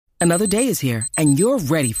Another day is here, and you're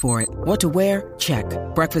ready for it. What to wear? Check.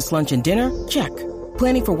 Breakfast, lunch, and dinner? Check.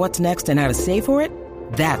 Planning for what's next and how to save for it?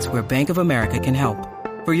 That's where Bank of America can help.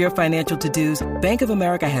 For your financial to-dos, Bank of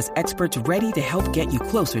America has experts ready to help get you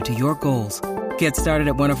closer to your goals. Get started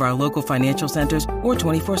at one of our local financial centers or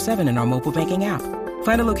 24/7 in our mobile banking app.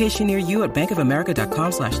 Find a location near you at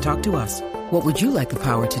bankofamerica.com/talktous. What would you like the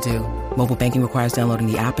power to do? Mobile banking requires downloading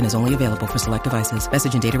the app and is only available for select devices.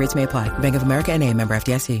 Message and data rates may apply. Bank of America N.A., member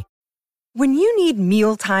FDIC. When you need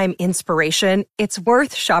mealtime inspiration, it's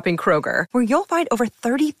worth shopping Kroger, where you'll find over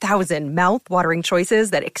 30,000 mouth-watering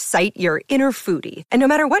choices that excite your inner foodie. And no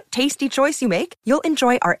matter what tasty choice you make, you'll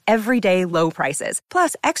enjoy our everyday low prices,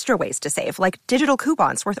 plus extra ways to save, like digital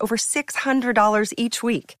coupons worth over $600 each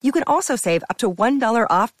week. You can also save up to $1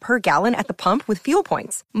 off per gallon at the pump with fuel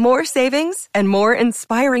points. More savings and more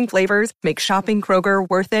inspiring flavors make shopping Kroger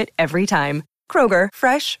worth it every time. Kroger,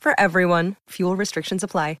 fresh for everyone. Fuel restrictions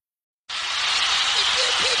apply.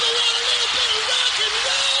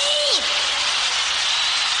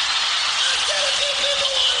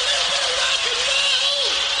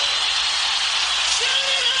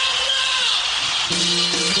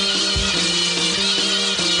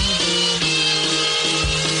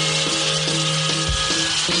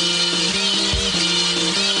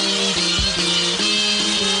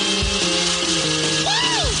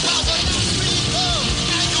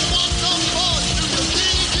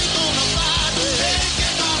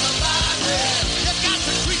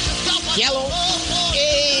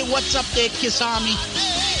 What's up there, Kiss Army?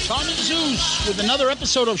 Tommy Zeus with another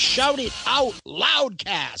episode of Shout It Out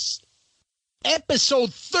Loudcast.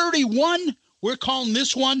 Episode 31. We're calling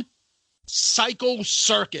this one Psycho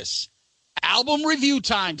Circus. Album review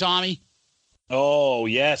time, Tommy. Oh,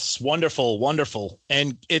 yes. Wonderful, wonderful.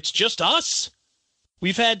 And it's just us.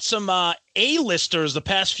 We've had some A-listers the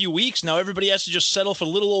past few weeks. Now everybody has to just settle for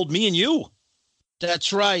little old me and you.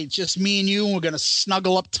 That's right. Just me and you. We're going to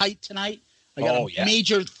snuggle up tight tonight. I got a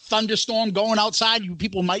major thunderstorm going outside. You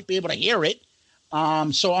people might be able to hear it.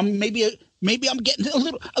 So I'm maybe I'm getting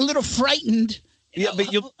a little frightened. Yeah,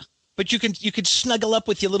 but you can snuggle up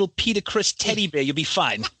with your little Peter Chris teddy bear. You'll be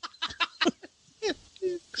fine.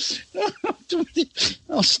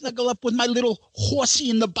 I'll snuggle up with my little horsey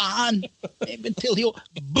in the barn until he'll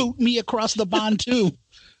boot me across the barn too.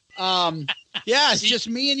 Yeah, it's just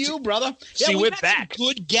me and you, brother. Yeah, See, we're back. Some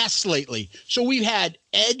good guests lately. So we've had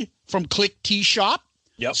Ed from Click Tea Shop.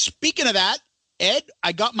 Yep. Speaking of that, Ed,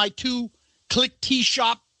 I got my 2 Click Tea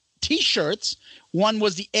Shop T-shirts. One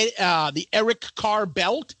was the Eric Carr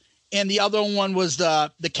belt, and the other one was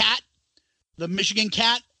the cat, the Michigan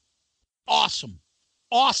cat. Awesome.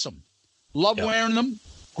 Love wearing them.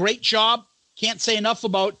 Great job. Can't say enough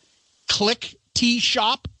about Click Tea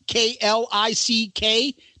Shop,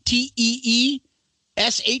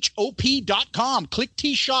 KlickTeeshop.com. Click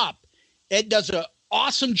Tea Shop. Ed does an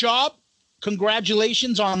awesome job.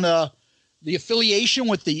 Congratulations on the affiliation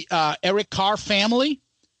with the Eric Carr family.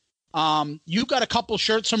 You got a couple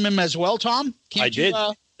shirts from him as well, Tom. I did.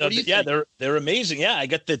 They're amazing. Yeah, I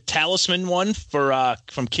got the Talisman one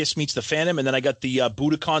from Kiss Meets the Phantom, and then I got the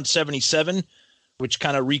Budokan 77, which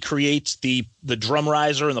kind of recreates the drum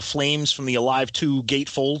riser and the flames from the Alive 2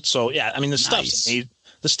 gatefold. So yeah, I mean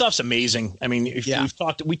the stuff's amazing. I mean,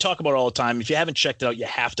 we talk about it all the time. If you haven't checked it out, you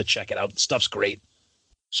have to check it out. The stuff's great.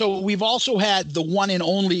 So we've also had the one and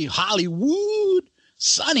only Hollywood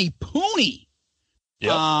Sonny Pooney.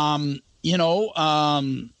 Yep.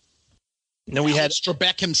 Then we had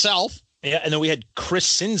Trebek himself. Yeah, and then we had Chris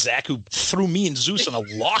Sinzak, who threw me and Zeus in a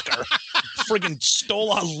locker. Friggin'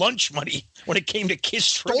 stole our lunch money when it came to Kiss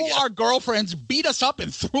trivia. Stole our girlfriends, beat us up,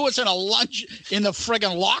 and threw us in a lunch in the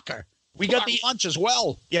friggin' locker. We got the lunch as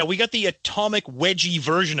well. Yeah, we got the atomic wedgie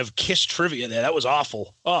version of Kiss trivia there. That was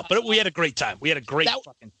awful. Oh, but we had a great time. We had a great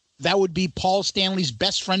That would be Paul Stanley's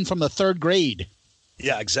best friend from the 3rd grade.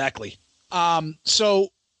 Yeah, exactly. So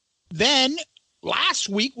then last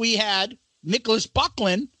week we had Nicholas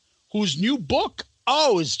Buckland, whose new book,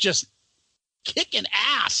 is just kicking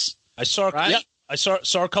ass. I saw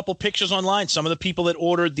a couple pictures online. Some of the people that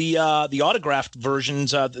ordered the autographed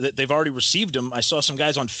versions, they've already received them. I saw some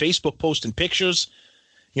guys on Facebook posting pictures.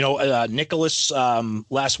 Nicholas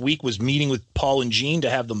last week was meeting with Paul and Gene to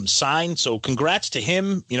have them signed. So congrats to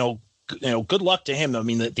him. Good luck to him. I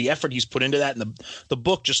mean, the effort he's put into that, and the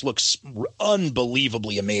book just looks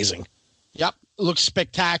unbelievably amazing. Yep, it looks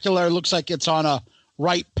spectacular. It looks like it's on a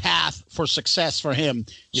right path for success for him.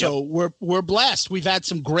 Yep. So we're blessed. We've had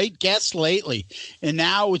some great guests lately, and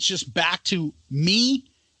now it's just back to me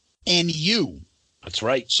and you. That's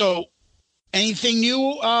right. So anything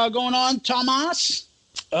new going on, Tomas?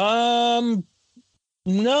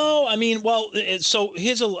 No, I mean, well, so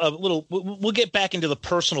here's a little. We'll get back into the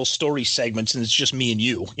personal story segments, and it's just me and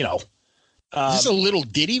you. Is this a little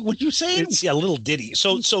ditty? What you saying? It's a little ditty.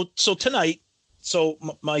 So tonight. So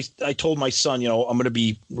I told my son, I'm going to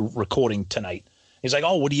be recording tonight. He's like,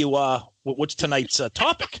 oh, what do you? What's tonight's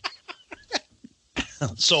topic?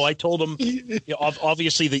 So I told him,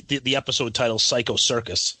 obviously the episode title Psycho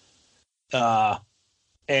Circus, and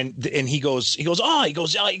he goes, I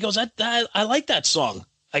like that song.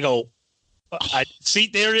 I go, I see,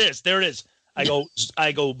 there it is. I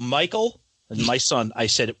go, Michael, and my son, I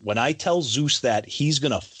said, when I tell Zeus that, he's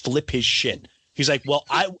gonna flip his shit. He's like, well,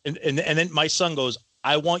 and then my son goes,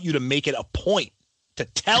 I want you to make it a point to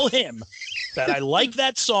tell him that I like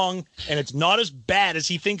that song and it's not as bad as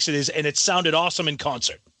he thinks it is, and it sounded awesome in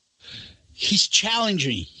concert. He's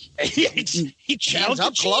challenging. He challenged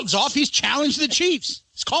up, gloves off. He's challenged the Chiefs.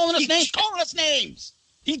 He's calling us names.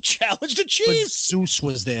 He challenged the Chiefs. But Zeus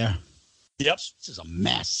was there. Yep. This is a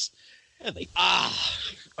mess. Yeah,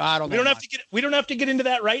 I don't know. We don't have to get into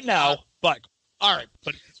that right now. But all right.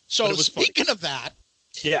 But speaking of that,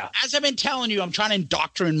 yeah. As I've been telling you, I'm trying to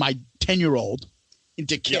indoctrinate my 10-year-old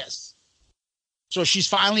into Kiss. Yep. So she's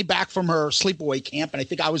finally back from her sleepaway camp, and I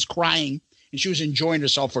think I was crying, and she was enjoying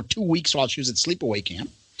herself for 2 weeks while she was at sleepaway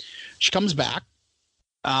camp. She comes back.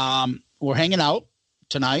 We're hanging out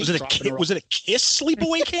tonight. Was it a Kiss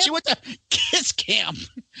sleepaway camp? She went to Kiss camp.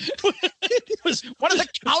 One of the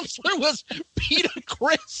counselors was Peter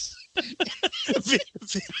Chris.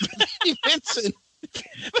 Vincent.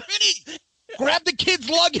 Vinny, grab the kid's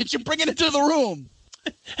luggage and bring it into the room.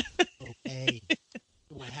 Okay.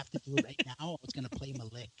 Do I have to do it right now? I was going to play him a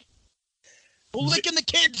lick. We're licking the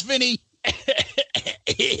kids, Vinny.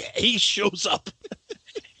 He shows up.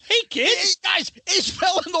 Hey, kids. Hey, guys, Ace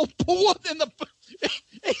fell in the pool.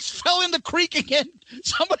 Ace fell in the creek again.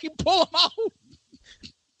 Somebody pull him out.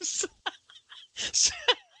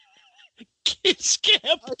 Kids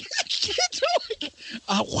camp.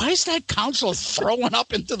 Why is that counselor throwing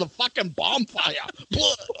up into the fucking bonfire?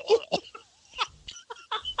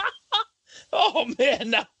 Oh, man.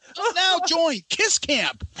 Now join Kiss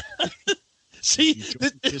camp. See,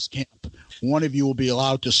 Kiss camp. One of you will be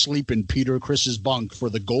allowed to sleep in Peter Chris's bunk for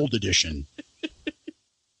the gold edition.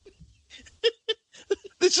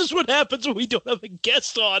 This is what happens when we don't have a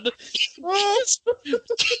guest on.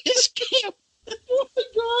 Kiss camp. Oh my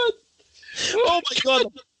god. Oh my god.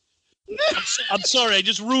 I'm sorry. I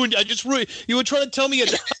just ruined. You were trying to tell me a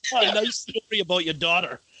nice story about your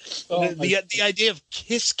daughter. The idea of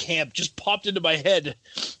Kiss camp just popped into my head.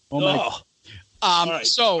 Oh my. Right,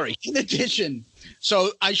 so sorry. In addition,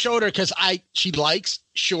 I showed her because she likes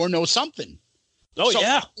Sure Know Something. Oh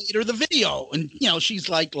yeah. I played her the video, and she's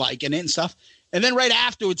liking it and stuff. And then right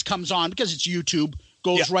afterwards comes on, because it's YouTube,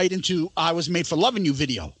 goes right into I Was Made for Loving You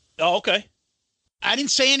video. Oh, okay. I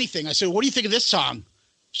didn't say anything. I said, what do you think of this song?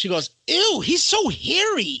 She goes, ew, he's so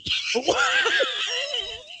hairy.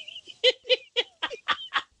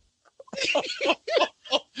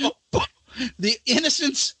 The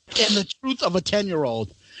innocence and the truth of a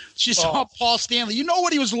 10-year-old. She saw Paul Stanley. You know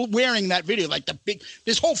what he was wearing in that video? Like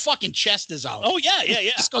this whole fucking chest is out. Oh, yeah.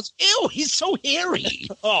 She just goes, ew, he's so hairy.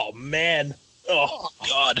 Oh, man. Oh,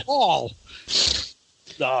 God. Paul.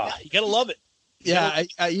 You got to love it. Yeah,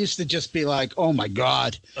 I used to just be like, oh, my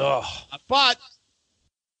God. Oh. But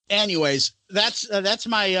anyways, that's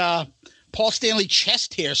my Paul Stanley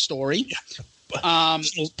chest hair story.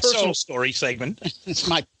 Personal story segment. It's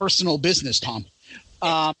my personal business, Tom.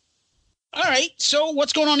 All right. So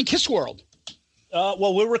what's going on in Kiss World?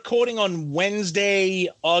 Well, we're recording on Wednesday,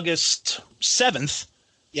 August 7th.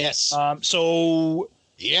 Yes. So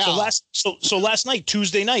last night,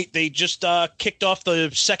 Tuesday night, they just kicked off the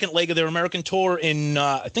second leg of their American tour in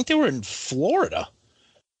I think they were in Florida.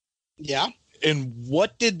 Yeah. And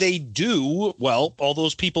what did they do? Well, all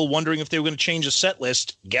those people wondering if they were going to change the set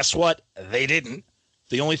list, guess what? They didn't.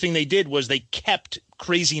 The only thing they did was they kept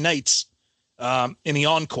Crazy Nights in the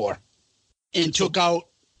encore. And took out.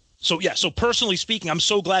 So personally speaking, I'm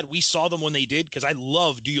so glad we saw them when they did, because I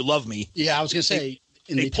love Do You Love Me? Yeah, I was going to say.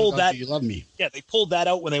 They pulled that. Do You Love Me? Yeah, they pulled that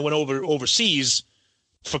out when they went overseas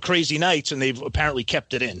for Crazy Nights, and they've apparently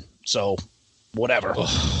kept it in. So, whatever.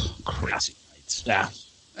 Crazy Nights. Yeah.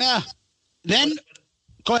 Yeah. Then,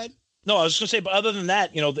 go ahead. No, I was going to say, but other than that,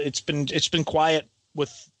 it's been quiet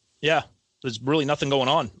with, there's really nothing going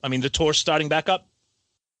on. I mean, the tour's starting back up.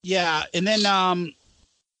 Yeah, and then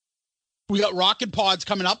we got Rockin' Pods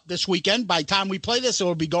coming up this weekend. By the time we play this,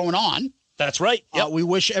 it'll be going on. That's right. Yep. We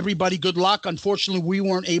wish everybody good luck. Unfortunately, we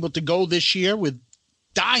weren't able to go this year. We're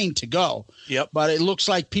dying to go. Yep. But it looks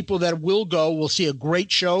like people that will go will see a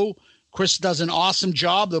great show. Chris does an awesome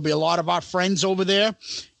job. There'll be a lot of our friends over there.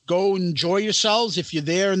 Go enjoy yourselves. If you're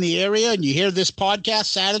there in the area and you hear this podcast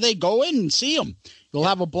Saturday, go in and see them. You'll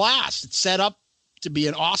have a blast. It's set up to be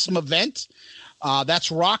an awesome event.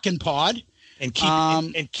 That's Rockin' Pod. And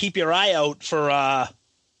keep your eye out for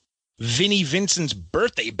Vinnie Vincent's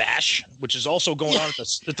birthday bash, which is also going on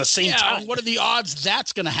at the same time. What are the odds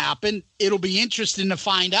that's going to happen? It'll be interesting to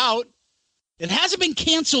find out. It hasn't been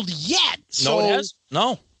canceled yet. So, no, it has.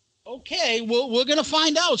 No. Okay, well, we're going to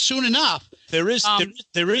find out soon enough. There is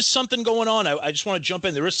something going on. I just want to jump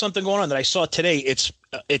in. There is something going on that I saw today. It's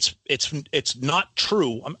not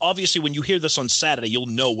true. Obviously, when you hear this on Saturday, you'll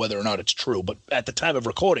know whether or not it's true. But at the time of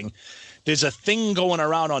recording, there's a thing going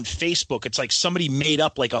around on Facebook. It's like somebody made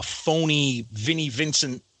up like a phony Vinnie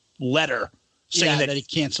Vincent letter saying that he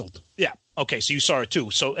canceled. Yeah. Okay. So you saw it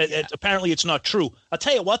too. So apparently it's not true. I'll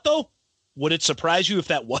tell you what, though. Would it surprise you if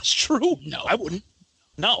that was true? No, I wouldn't.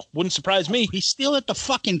 No, wouldn't surprise me. He's still at the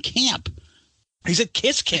fucking camp. He's at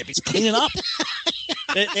Kiss Camp. He's cleaning up.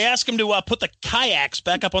 They asked him to put the kayaks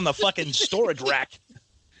back up on the fucking storage rack.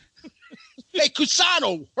 Hey,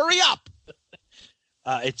 Cusano, hurry up.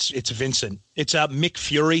 It's Vincent. It's Mick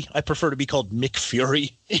Fury. I prefer to be called Mick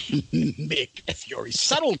Fury. Mick Fury.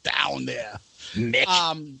 Settle down there. Mick.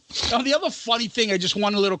 The other funny thing,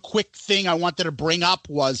 one little quick thing I wanted to bring up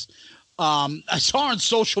was I saw on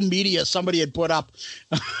social media somebody had put up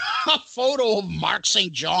a photo of Mark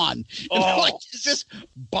St. John. And they're like, is this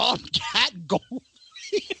Bobcat Gold?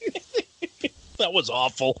 That was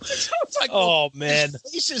awful. Like, oh, man. His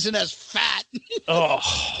face isn't as fat. Oh.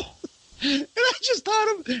 And I just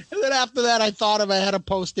thought of, and then after that, I had to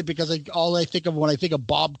post it because all I think of when I think of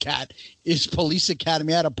Bobcat is Police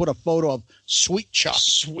Academy. I had to put a photo of Sweet Chuck.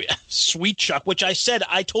 Sweet Chuck, which I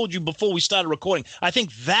told you before we started recording. I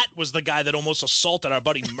think that was the guy that almost assaulted our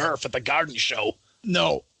buddy Murph at the garden show.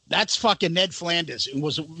 No, that's fucking Ned Flanders who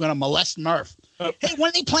was going to molest Murph. Hey, when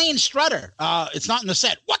are they playing Strutter? It's not in the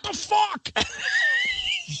set. What the fuck?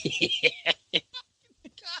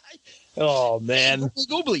 Oh, man. Hey,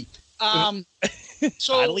 goobly.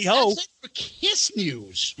 So Idly-ho. that's it for Kiss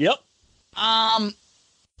news. Yep.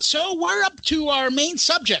 So we're up to our main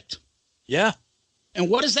subject. Yeah. And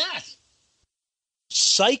what is that?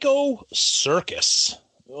 Psycho Circus.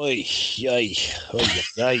 Oy, oy, oy,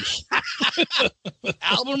 oy.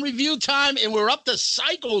 Album review time, and we're up to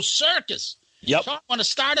Psycho Circus. Yep. So, want to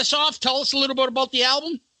start us off? Tell us a little bit about the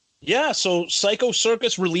album. Yeah, so Psycho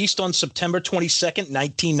Circus released on September 22nd,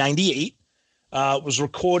 1998. It was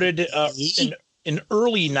recorded in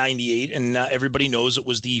early 98, and everybody knows it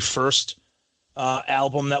was the first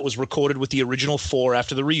album that was recorded with the original four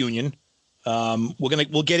after the reunion.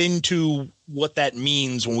 We'll get into what that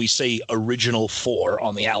means when we say original four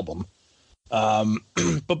on the album.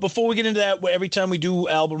 But before we get into that, every time we do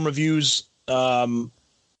album reviews,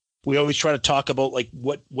 we always try to talk about like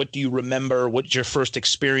what do you remember? What's your first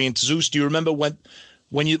experience? Zeus, do you remember when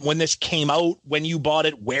this came out, when you bought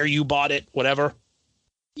it, where you bought it, whatever?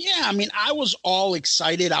 Yeah, I mean, I was all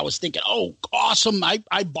excited. I was thinking, oh, awesome.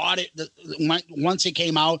 I bought it once it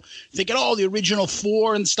came out, thinking, oh, the original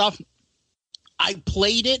four and stuff. I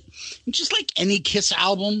played it. And just like any Kiss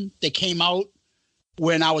album that came out,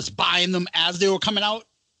 when I was buying them as they were coming out,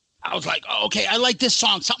 I was like, oh, okay, I like this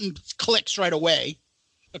song. Something clicks right away.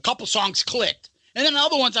 A couple songs clicked. And then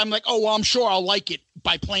other ones, I'm like, oh, well, I'm sure I'll like it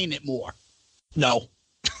by playing it more. No.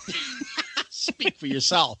 Speak for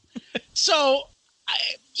yourself. So,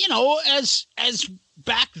 as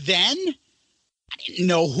back then, I didn't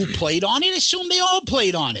know who played on it. I assumed they all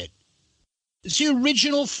played on it. It's the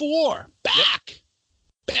original four. Back. Yep.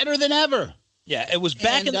 Better than ever. Yeah, it was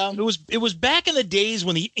back it was back in the days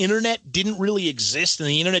when the internet didn't really exist and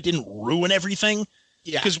the internet didn't ruin everything.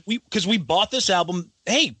 Yeah. Because we bought this album.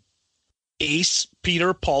 Hey, Ace,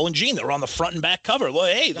 Peter, Paul, and Gene, they're on the front and back cover. Well,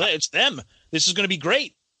 hey, it's them. This is going to be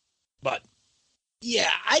great. But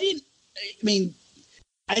yeah, I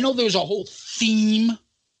know there was a whole theme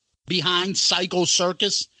behind Psycho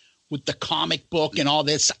Circus with the comic book and all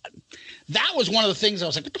this. That was one of the things I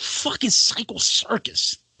was like, what the fuck is Psycho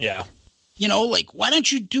Circus? Yeah. Why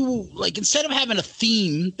don't you do, instead of having a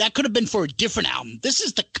theme, that could have been for a different album. This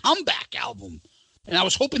is the comeback album. And I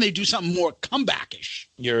was hoping they'd do something more comeback-ish.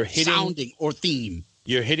 You're hitting sounding or theme.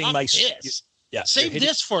 You're hitting Not my this. Yeah. Save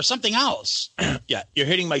this for something else. Yeah, you're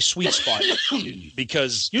hitting my sweet spot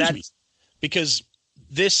because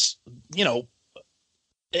this,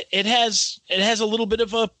 it has a little bit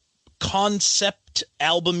of a concept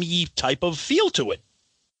album-y type of feel to it.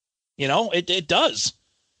 It does.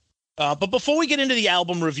 But before we get into the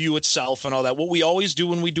album review itself and all that, what we always do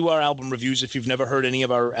when we do our album reviews, if you've never heard any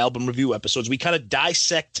of our album review episodes, we kind of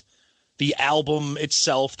dissect the album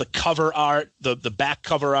itself, the cover art, the back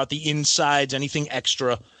cover art, the insides, anything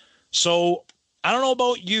extra. So I don't know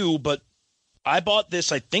about you, but I bought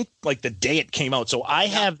this, I think, like the day it came out. So I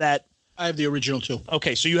have that. I have the original too.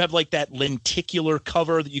 Okay, so you have like that lenticular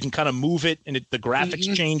cover that you can kind of move it and the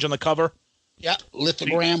graphics change on the cover. Yeah,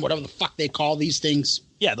 lithogram, whatever the fuck they call these things.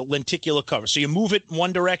 Yeah, the lenticular cover. So you move it in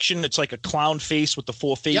one direction, it's like a clown face with the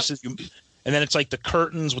four faces. Yep. And then it's like the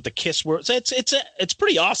curtains with the kiss words. It's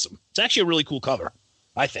pretty awesome. It's actually a really cool cover,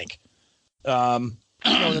 I think. And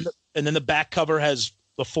then the back cover has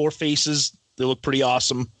the four faces. They look pretty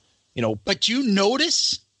awesome. But you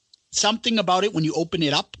notice something about it when you open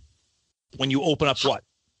it up? When you open up what?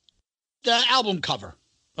 The album cover.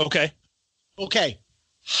 Okay.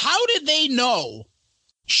 How did they know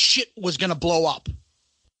shit was going to blow up?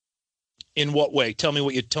 In what way? Tell me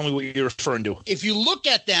what you're referring to. If you look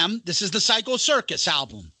at them, this is the Psycho Circus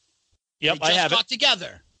album. Yep, I have got it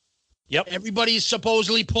together. Yep. Everybody's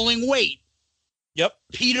supposedly pulling weight. Yep.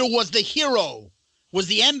 Peter was the hero, was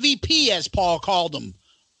the MVP, as Paul called him,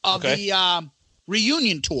 of the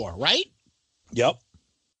reunion tour, right? Yep.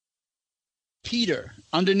 Peter,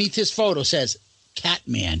 underneath his photo, says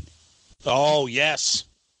Catman. Oh, yes.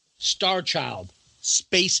 Star Child.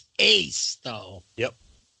 Space Ace, though. Yep.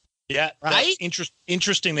 Yeah, right? That's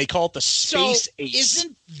interesting. They call it the Space Ace.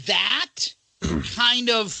 Isn't that kind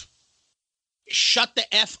of shut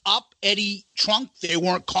the F up, Eddie Trunk? They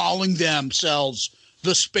weren't calling themselves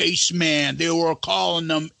the Spaceman. They were calling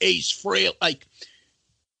them Ace Frail. Well,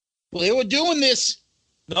 they were doing this.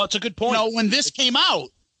 No, it's a good point. When this came out.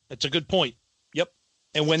 It's a good point. Yep.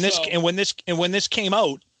 And when this came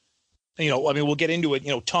out, we'll get into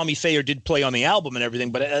it. Tommy Thayer did play on the album and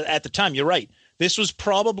everything, but at the time, you're right. This was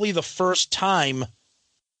probably the first time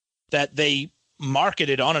that they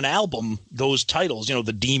marketed on an album those titles,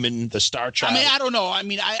 the Demon, the Star Child. I don't know. I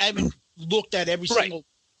haven't looked at every single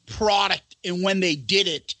product and when they did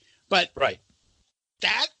it, but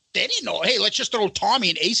that they didn't know, hey, let's just throw Tommy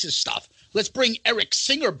and Ace's stuff. Let's bring Eric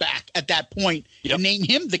Singer back at that point and name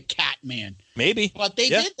him the Catman. Maybe. But they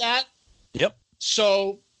did that. Yep.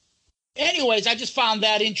 So, anyways, I just found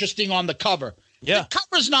that interesting on the cover. Yeah. The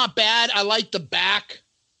cover's not bad. I like the back,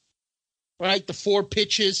 right? The four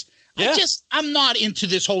pitches. Yeah. I'm not into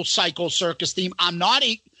this whole Psycho Circus theme. I'm not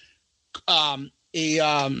a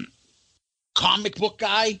comic book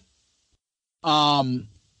guy.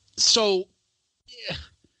 So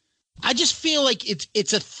I just feel like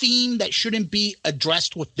it's a theme that shouldn't be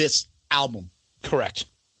addressed with this album. Correct.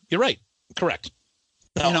 You're right. Correct.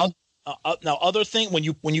 Now, now other thing, when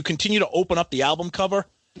you continue to open up the album cover,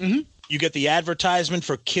 you get the advertisement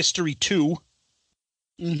for Kistery 2.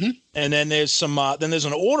 And then there's there's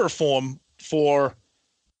an order form for,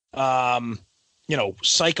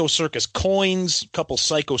 Psycho Circus coins, a couple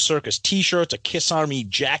Psycho Circus T-shirts, a Kiss Army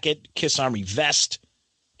jacket, Kiss Army vest,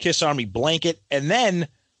 Kiss Army blanket. And then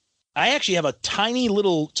I actually have a tiny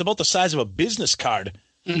little, it's about the size of a business card.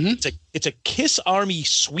 It's a Kiss Army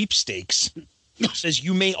sweepstakes. It says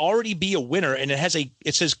you may already be a winner, and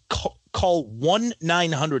it says call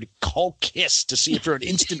 1-900 call Kiss to see if you're an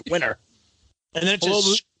instant winner. And then it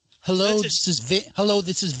says this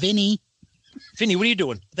is Vinny. Vinny, what are you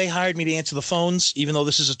doing? They hired me to answer the phones, even though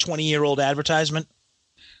this is a 20-year-old advertisement.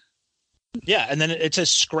 Yeah, and then it says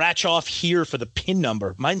scratch off here for the PIN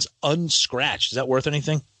number. Mine's unscratched. Is that worth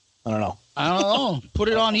anything? I don't know. Put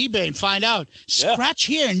it on eBay and find out. Scratch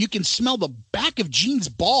here, and you can smell the back of Gene's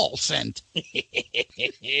ball scent.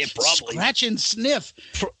 Probably. Scratch and sniff.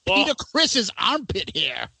 Peter Chris's armpit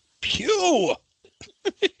hair. Pew.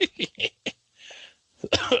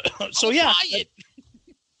 So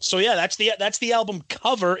that's the album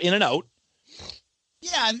cover in and out.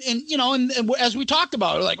 Yeah, and as we talked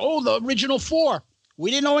about, the original 4.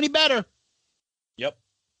 We didn't know any better. Yep.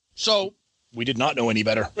 So we did not know any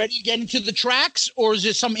better. Ready to get into the tracks, or is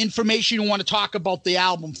there some information you want to talk about the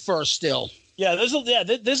album first still? Yeah,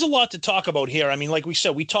 there's a lot to talk about here. I mean, like we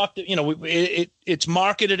said, we talked, it's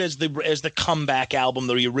marketed as the comeback album,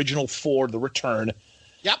 the original 4, the return.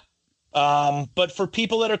 Yep. But for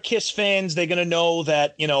people that are Kiss fans, they're going to know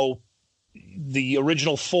that, the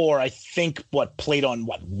original 4, I think played on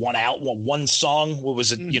one song. What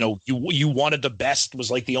was it? You Wanted the Best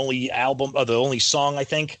was like the only album or the only song, I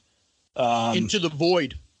think. Into the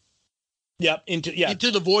Void. Yep.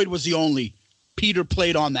 Into the Void was the only. Peter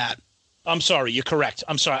played on that. I'm sorry. You're correct.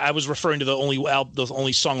 I'm sorry. I was referring to the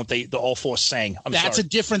only song that the all 4 sang. That's a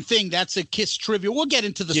different thing. That's a Kiss trivia. We'll get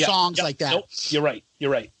into the songs like that. Nope. You're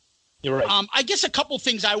right. I guess a couple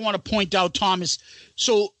things I want to point out, Tom, is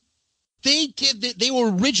so they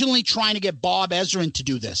were originally trying to get Bob Ezrin to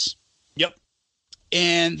do this. Yep.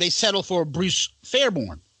 and they settled for Bruce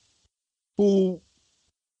Fairbairn, what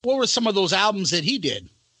were some of those albums that he did?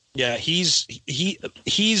 Yeah, he's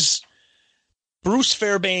Bruce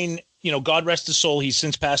Fairbairn, God rest his soul, he's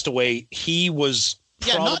since passed away. He was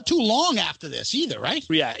not too long after this either, right?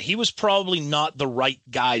 Yeah, he was probably not the right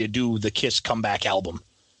guy to do the Kiss comeback album,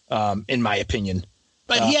 in my opinion.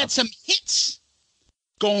 But he had some hits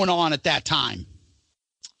going on at that time.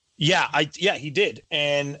 Yeah, he did.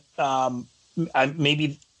 And I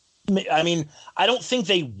don't think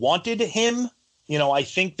they wanted him. I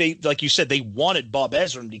think they, like you said, they wanted Bob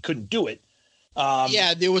Ezrin, but he couldn't do it.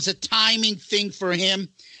 There was a timing thing for him.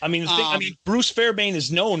 Bruce Fairbairn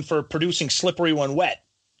is known for producing Slippery When Wet,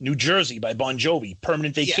 New Jersey by Bon Jovi,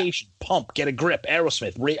 Permanent Vacation, Pump, Get a Grip,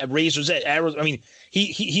 Aerosmith, Razor's Edge.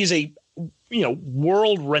 He's a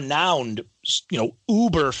world-renowned,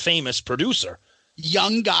 uber famous producer.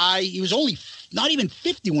 Young guy. He was only not even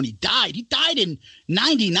 50 when he died. He died in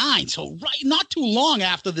 99, so not too long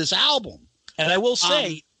after this album. And I will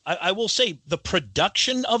say, the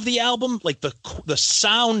production of the album, like the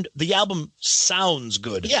sound, the album sounds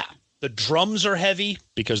good. Yeah. The drums are heavy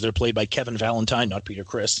because they're played by Kevin Valentine, not Peter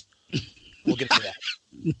Criss. We'll get into that.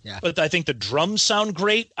 Yeah. But I think the drums sound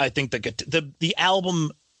great. I think the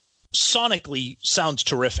album sonically sounds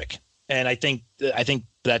terrific, and I think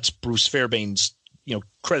that's Bruce Fairbairn's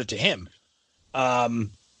credit to him. But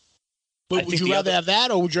would you rather have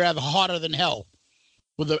that, or would you have Hotter Than Hell?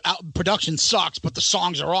 Well, the production sucks, but the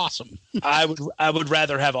songs are awesome. I would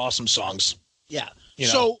rather have awesome songs. Yeah.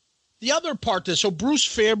 So the other part so Bruce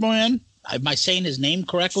Fairbairn, am I saying his name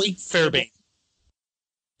correctly? Fairbairn.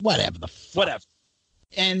 Whatever. Whatever.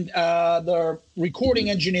 And the recording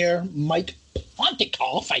engineer, Mike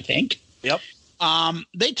Ponticoff, I think. Yep.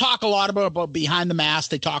 They talk a lot about Behind the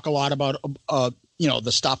Mask. They talk a lot about,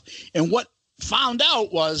 the stuff. And what found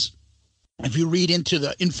out was, if you read into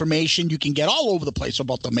the information you can get all over the place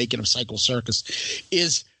about the making of Psycho Circus,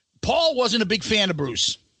 is Paul wasn't a big fan of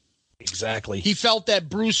Bruce. Exactly. He felt that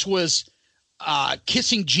Bruce was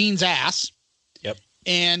kissing Gene's ass. Yep.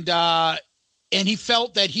 And he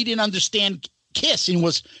felt that he didn't understand Kiss and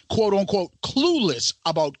was, quote unquote, clueless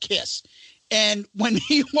about Kiss. And when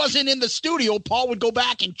he wasn't in the studio, Paul would go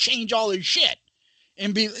back and change all his shit.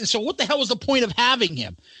 So what the hell was the point of having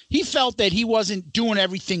him? He felt that he wasn't doing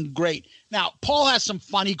everything great. Now, Paul has some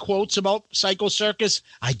funny quotes about Psycho Circus.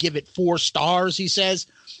 I give it 4 stars, he says.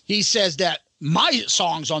 He says that my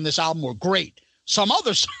songs on this album were great. Some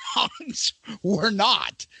other songs were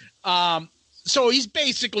not. So he's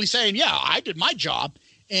basically saying, yeah, I did my job.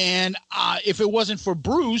 And if it wasn't for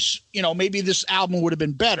Bruce, maybe this album would have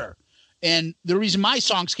been better. And the reason my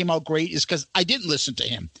songs came out great is because I didn't listen to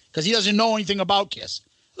him, because he doesn't know anything about Kiss.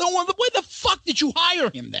 Why the fuck did you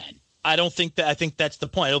hire him then? I don't think that. I think that's the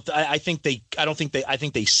point. I think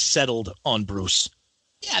they settled on Bruce.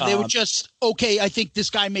 Yeah, they were just, okay, I think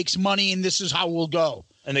this guy makes money and this is how we'll go.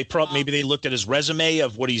 And they maybe they looked at his resume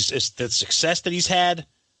of the success that he's had.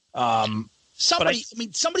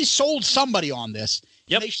 Somebody sold somebody on this.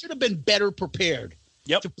 Yep. They should have been better prepared.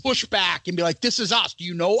 Yep. To push back and be like, this is us. Do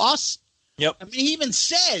you know us? Yep. I mean, he even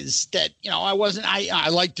says that, I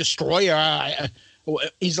like Destroyer. And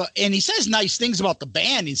he says nice things about the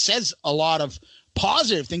band. He says a lot of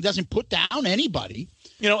positive things, doesn't put down anybody.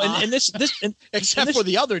 Except for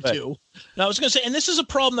the other two. Now, I was going to say, and this is a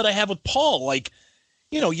problem that I have with Paul. Like,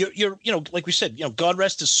 you're like we said, God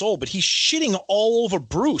rest his soul, but he's shitting all over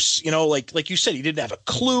Bruce. Like you said, he didn't have a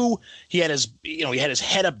clue. He had his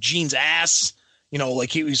head up Gene's ass.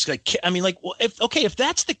 He was like, if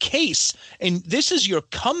that's the case, and this is your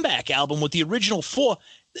comeback album with the original 4,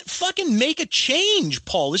 fucking make a change,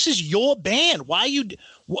 Paul. This is your band. Why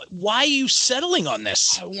are you settling on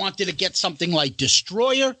this? I wanted to get something like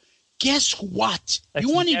Destroyer. Guess what?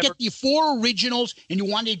 You wanted to get the 4 originals and you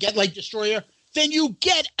wanted to get like Destroyer, then you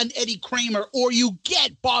get an Eddie Kramer or you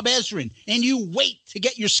get Bob Ezrin and you wait to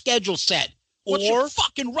get your schedule set. What's your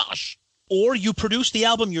fucking rush? Or you produce the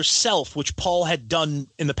album yourself, which Paul had done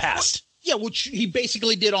in the past. Yeah, which he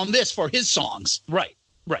basically did on this for his songs. Right.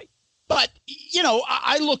 But,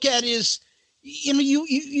 I look at it as,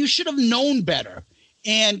 you should have known better.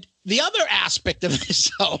 And the other aspect of this,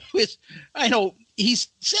 though, is,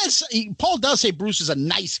 Paul does say Bruce is a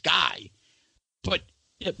nice guy, but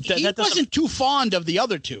he wasn't too fond of the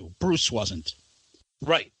other two. Bruce wasn't.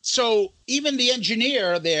 Right. So even the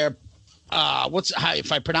engineer there,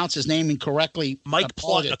 if I pronounce his name incorrectly, Mike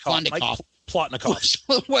Plotnikoff.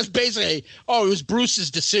 Was basically, it was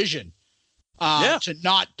Bruce's decision to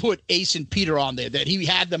not put Ace and Peter on there, that he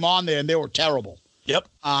had them on there and they were terrible. Yep.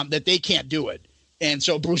 That they can't do it. And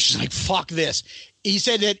so Bruce is like, fuck this. he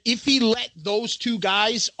said that if he let those two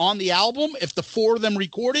guys on the album, if the four of them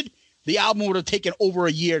recorded, the album would have taken over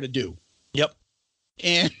a year to do. Yep.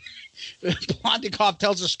 And Blondikov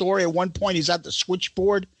tells a story. At one point, he's at the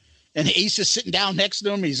switchboard, and Ace is sitting down next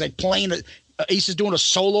to him. He's like playing. Ace is doing a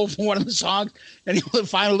solo for one of the songs, and he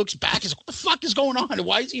finally looks back. He's like, "What the fuck is going on?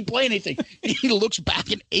 Why is he playing anything?" And he looks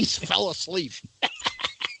back, and Ace fell asleep.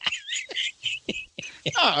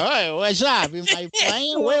 Oh, what's up? Am I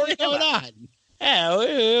playing? What's going on?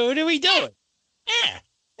 What are we doing?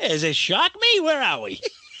 Does it shock me? Where are we?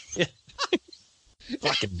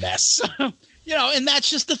 Fucking mess. And that's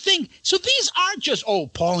just the thing. So these aren't just,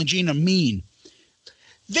 Paul and Gene are mean.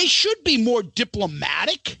 They should be more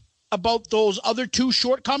diplomatic about those other two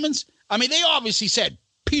shortcomings. I mean, they obviously said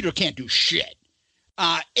Peter can't do shit.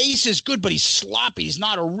 Ace is good, but he's sloppy. He's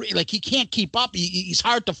not he can't keep up. He's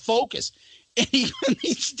hard to focus. And he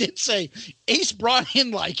did say Ace brought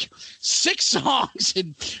in like 6 songs,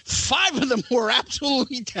 and 5 of them were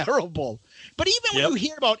absolutely terrible. But even when you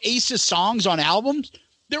hear about Ace's songs on albums,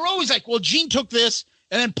 they're always like, well, Gene took this,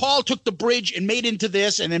 and then Paul took the bridge and made into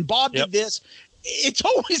this, and then Bob did this. It's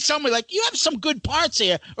always somebody like, you have some good parts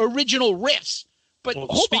here, original riffs. But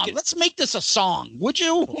hold on, let's make this a song, would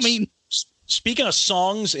you? I mean, speaking of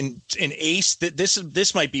songs in Ace,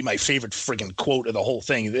 this might be my favorite friggin' quote of the whole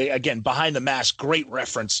thing. Again, Behind the Mask, great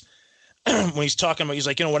reference. When he's talking about, he's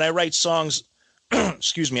like, when I write songs,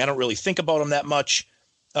 excuse me, I don't really think about them that much.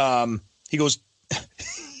 He goes,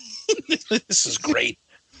 this is great.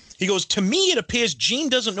 He goes, to me, it appears Gene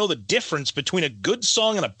doesn't know the difference between a good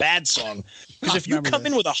song and a bad song. Because if you come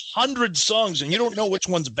in with 100 songs and you don't know which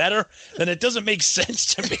one's better, then it doesn't make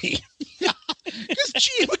sense to me. Because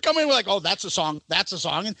Gene would come in with like, oh, that's a song. That's a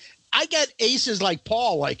song. And I get Aces like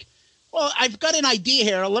Paul, like, well, I've got an idea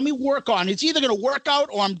here. Let me work on it. It's either going to work out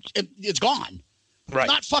or it's gone. Right. I'm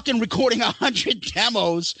not fucking recording 100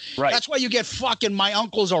 demos. Right. That's why you get fucking My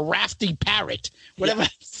Uncle's a Rafty Parrot. Whatever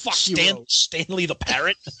fuck you wrote. Stanley the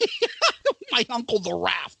Parrot. My Uncle the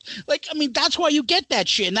Raft. Like, I mean, that's why you get that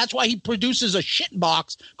shit. And that's why he produces a shit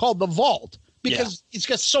box called The Vault. Because it's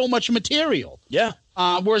got so much material. Yeah.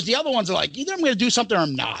 Whereas the other ones are like, either I'm going to do something or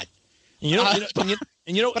I'm not. And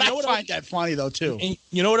but I find that funny, though, too. And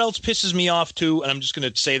you know what else pisses me off, too? And I'm just going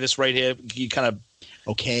to say this right here. You kind of...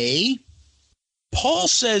 Okay. Paul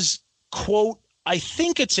says, quote, I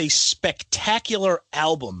think it's a spectacular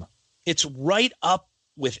album. It's right up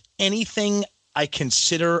with anything I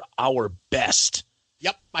consider our best.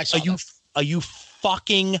 Yep, I saw that. Are you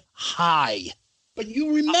fucking high? But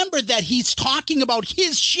you remember that he's talking about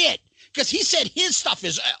his shit because he said his stuff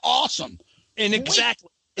is awesome. And exactly.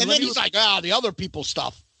 And then he's like, the other people's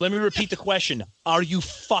stuff. Let me repeat the question. Are you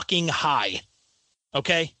fucking high?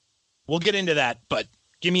 Okay? We'll get into that, but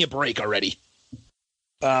give me a break already.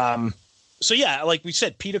 So yeah, like we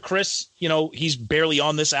said, Peter Criss, he's barely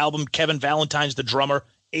on this album. Kevin Valentine's the drummer.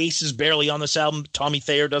 Ace is barely on this album. Tommy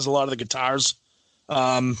Thayer does a lot of the guitars.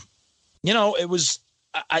 It was,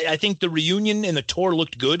 I think the reunion and the tour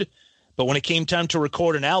looked good, but when it came time to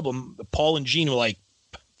record an album, Paul and Gene were like,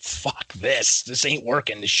 fuck this. This ain't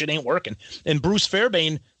working. This shit ain't working. And Bruce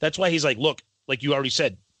Fairbairn, that's why he's like, look, like you already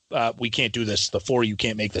said, we can't do this. The 4 of you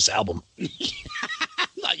can't make this album. I'm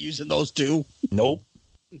not using those 2. Nope.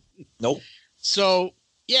 So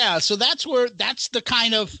that's the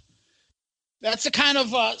kind of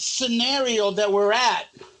scenario that we're at.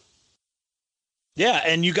 Yeah,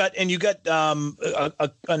 and you got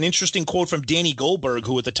an interesting quote from Danny Goldberg,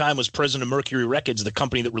 who at the time was president of Mercury Records, the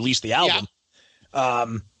company that released the album. Yeah.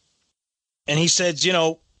 And he says,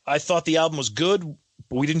 I thought the album was good,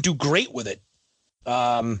 but we didn't do great with it.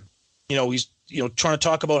 He's trying to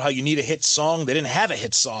talk about how you need a hit song. They didn't have a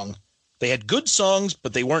hit song. They had good songs,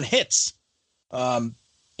 but they weren't hits.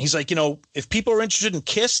 He's like, if people are interested in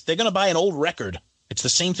Kiss, they're going to buy an old record. It's the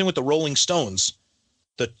same thing with the Rolling Stones.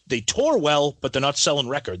 They tour well, but they're not selling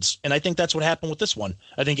records. And I think that's what happened with this one.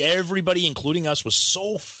 I think everybody, including us, was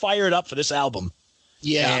so fired up for this album.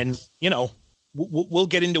 Yeah. And, we'll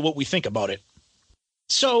get into what we think about it.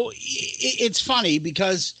 So it's funny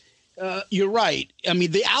because you're right. I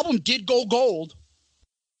mean, the album did go gold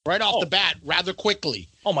right off the bat rather quickly.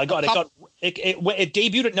 Oh, my God. It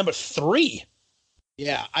debuted at number 3.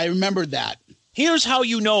 Yeah, I remembered that. Here's how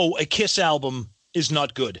you know a Kiss album is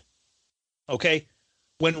not good. Okay?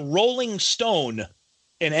 When Rolling Stone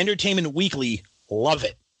and Entertainment Weekly love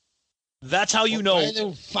it. That's how you know. Why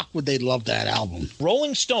the fuck would they love that album?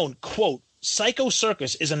 Rolling Stone, quote, Psycho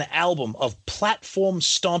Circus is an album of platform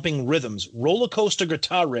stomping rhythms, roller coaster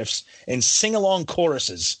guitar riffs, and sing-along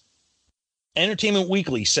choruses. Entertainment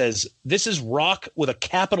Weekly says, this is rock with a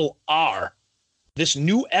capital R. This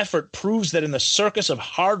new effort proves that in the circus of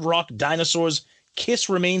hard rock dinosaurs, Kiss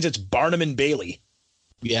remains its Barnum and Bailey.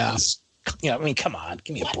 Yeah. I mean, come on.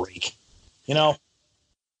 Give me a break. You know?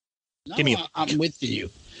 No, Give me I'm with you.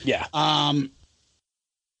 Yeah.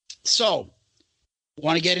 So,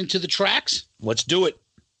 want to get into the tracks? Let's do it.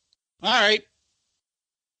 All right.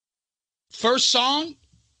 First song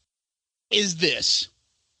is this.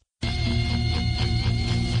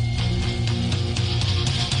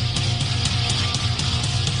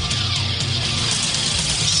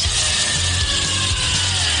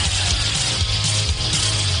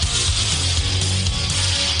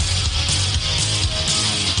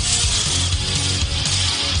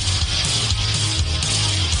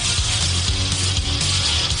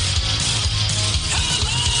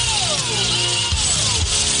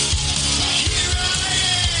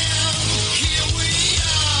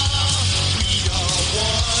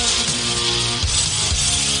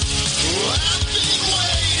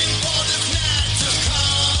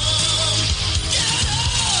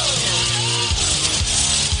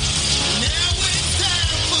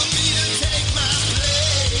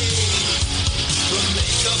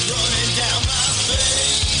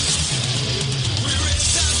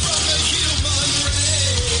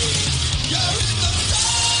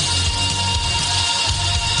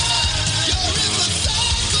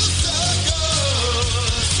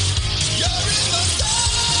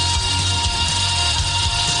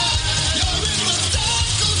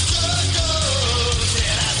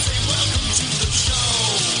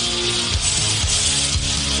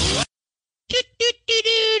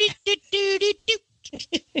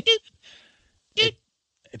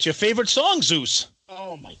 It's your favorite song, Zeus.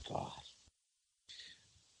 Oh, my God.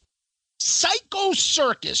 Psycho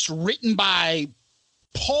Circus, written by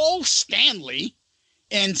Paul Stanley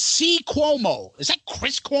and C. Cuomo. Is that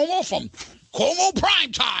Chris Cuomo from Cuomo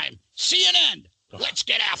Primetime? CNN. Let's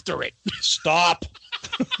get after it. Stop.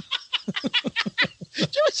 Did you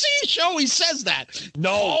ever see a show? He says that. No.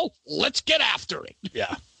 Paul, let's get after it.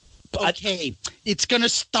 Yeah. Okay, it's going to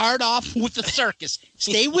start off with the circus.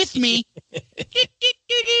 Stay with me.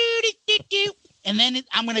 And then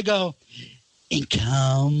I'm going to go, and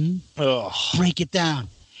come, break it down.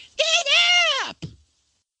 Get up!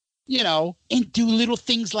 You know, and do little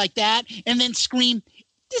things like that. And then scream,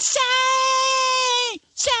 the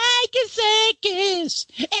circus.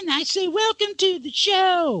 And I say, welcome to the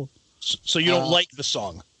show. So you don't like the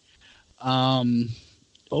song?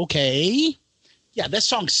 Okay. Yeah, that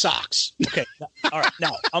song sucks. Okay. All right.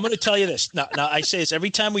 Now I'm going to tell you this. Now I say this every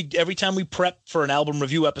time we prep for an album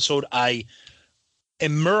review episode. I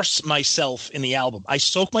immerse myself in the album. I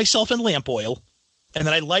soak myself in lamp oil, and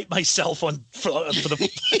then I light myself on for the.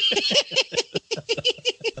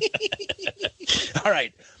 All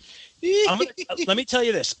right. Let me tell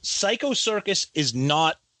you this. Psycho Circus is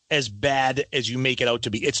not as bad as you make it out to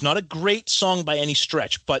be. It's not a great song by any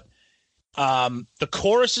stretch, but the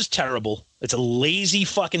chorus is terrible. It's a lazy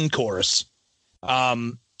fucking chorus.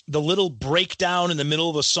 The little breakdown in the middle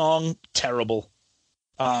of the song, terrible.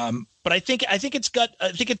 But I think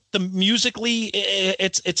the musically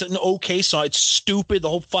it's an okay song. It's stupid. The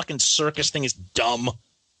whole fucking circus thing is dumb.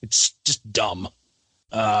 It's just dumb.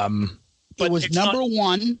 But it was number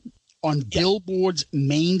one on Billboard's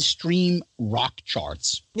mainstream rock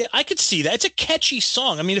charts. Yeah, I could see that. It's a catchy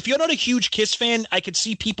song. I mean, if you're not a huge Kiss fan, I could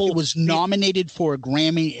see people. It was nominated for a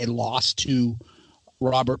Grammy and lost to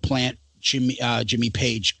Robert Plant, Jimmy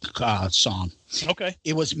Page song. Okay.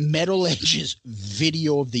 It was Metal Edge's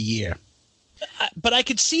video of the year. But I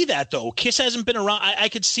could see that, though. Kiss hasn't been around. I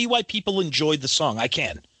could see why people enjoyed the song. I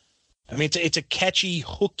can. I mean, it's a catchy,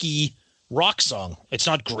 hooky rock song. It's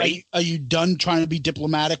not great. Are you done trying to be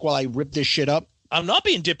diplomatic while I rip this shit up? I'm not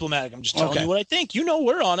being diplomatic. I'm just telling you what I think. You know,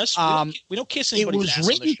 we're honest. We don't kiss anybody. It was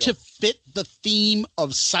written to fit the theme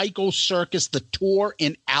of Psycho Circus, the tour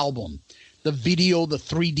and album. The video, the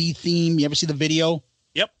 3D theme. You ever see the video?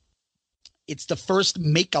 Yep. It's the first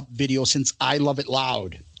makeup video since I Love It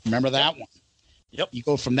Loud. Remember that one? Yep. You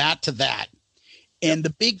go from that to that. And the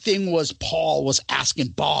big thing was Paul was asking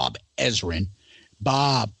Bob Ezrin,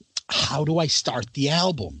 Bob, how do I start the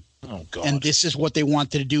album? Oh, God. And this is what they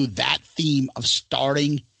wanted to do, that theme of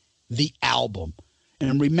starting the album.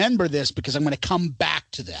 And remember this because I'm going to come back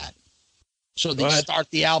to that. So they start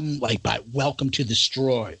the album like by Welcome to the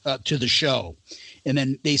Show. And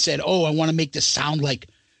then they said, oh, I want to make this sound like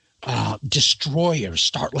Destroyer,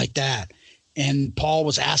 start like that. And Paul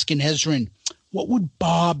was asking Ezrin, what would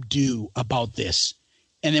Bob do about this?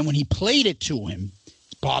 And then when he played it to him,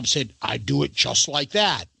 Bob said, I do it just like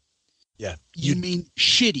that. Yeah. You mean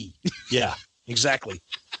shitty. Yeah, exactly.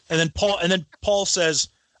 And then Paul says,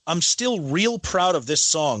 I'm still real proud of this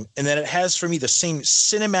song and that it has for me the same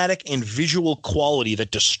cinematic and visual quality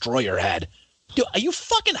that Destroyer had. Dude, are you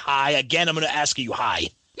fucking high? Again, I'm going to ask you high.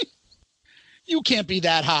 You can't be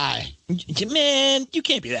that high. Man, you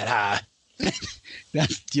can't be that high. Do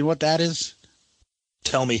you know what that is?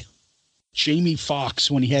 Tell me. Jamie Foxx,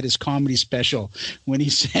 when he had his comedy special, when he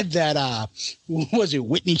said that, what was it?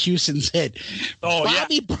 Whitney Houston said,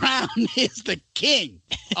 Bobby Brown is the king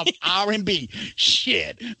of R&B.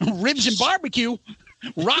 Shit. Ribs and barbecue,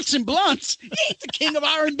 rocks and blunts. He ain't the king of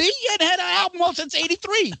R&B. He hadn't had an album out since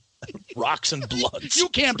 83. Rocks and blunts. You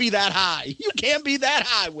can't be that high. You can't be that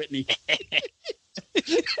high, Whitney.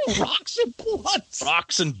 Rocks and blunts.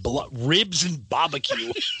 Rocks and ribs and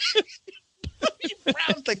barbecue. Bobby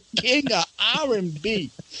Brown's the king of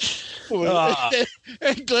R&B.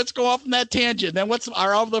 Let's go off on that tangent. Then what's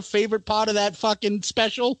our other favorite part of that fucking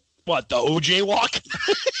special? What, the OJ walk?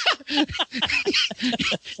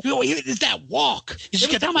 It's that walk.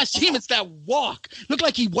 Every time I see him, it's that walk. Look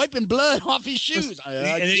like he's wiping blood off his shoes.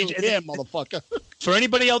 I killed him, motherfucker. For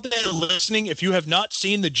anybody out there listening, if you have not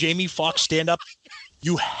seen the Jamie Foxx stand-up,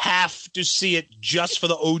 you have to see it just for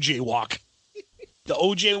the OJ walk. The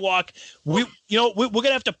OJ walk. We're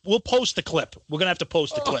gonna have to. We'll post the clip. We're gonna have to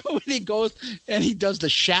post the clip. When he goes and he does the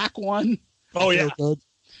Shaq one. Oh yeah.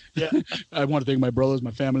 Yeah. I want to thank my brothers,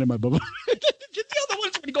 my family, my brother. The other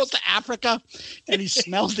one's when he goes to Africa and he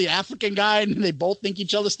smells the African guy and they both think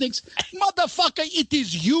each other stinks. Motherfucker, it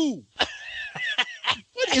is you.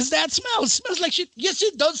 What is that smell? It smells like shit. Yes,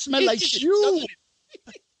 it does smell like shit. You.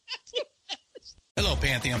 Hello,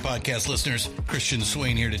 Pantheon Podcast listeners. Christian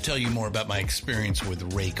Swain here to tell you more about my experience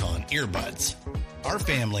with Raycon earbuds. Our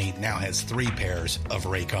family now has 3 pairs of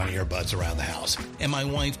Raycon earbuds around the house, and my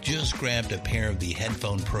wife just grabbed a pair of the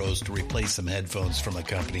Headphone Pros to replace some headphones from a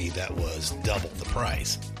company that was double the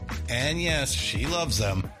price. And yes, she loves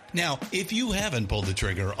them. Now, if you haven't pulled the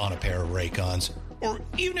trigger on a pair of Raycons, or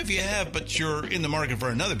even if you have, but you're in the market for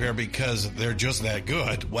another pair because they're just that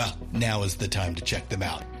good, well, now is the time to check them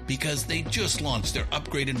out, because they just launched their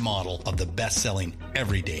upgraded model of the best-selling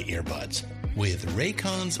everyday earbuds. With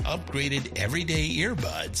Raycon's upgraded everyday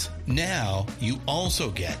earbuds, now you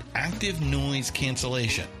also get active noise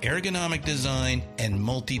cancellation, ergonomic design, and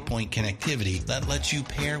multi-point connectivity that lets you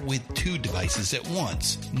pair with 2 devices at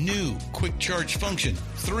once. New quick charge function,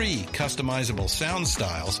 3 customizable sound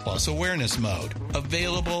styles, plus awareness mode.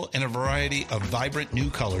 Available in a variety of vibrant new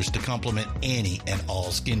colors to complement any and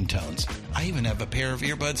all skin tones. I even have a pair of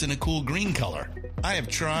earbuds in a cool green color. I have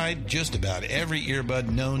tried just about every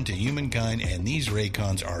earbud known to humankind, and these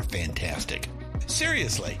Raycons are fantastic.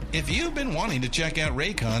 Seriously, if you've been wanting to check out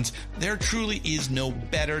Raycons, there truly is no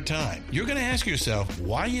better time. You're going to ask yourself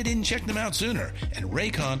why you didn't check them out sooner, and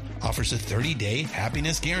Raycon offers a 30-day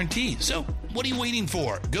happiness guarantee. So what are you waiting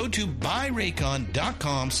for? Go to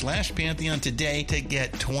buyraycon.com/Pantheon today to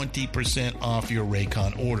get 20% off your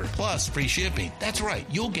Raycon order, plus free shipping. That's right,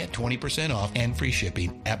 you'll get 20% off and free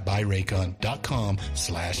shipping at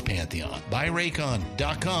buyraycon.com/Pantheon.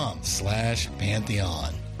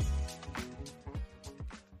 buyraycon.com/Pantheon.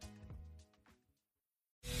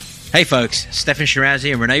 Hey folks, Stefan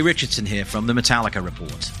Shirazi and Renee Richardson here from the Metallica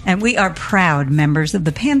Report. And we are proud members of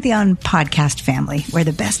the Pantheon podcast family, where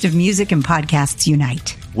the best of music and podcasts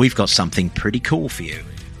unite. We've got something pretty cool for you.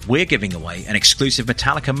 We're giving away an exclusive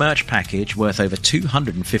Metallica merch package worth over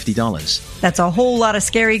 $250. That's a whole lot of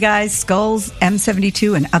Scary Guys, Skulls,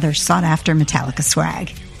 M72, and other sought-after Metallica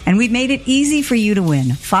swag. And we've made it easy for you to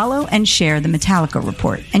win. Follow and share the Metallica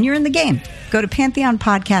Report, and you're in the game. Go to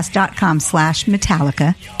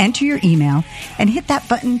pantheonpodcast.com/Metallica, enter your email, and hit that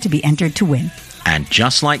button to be entered to win. And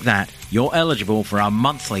just like that, you're eligible for our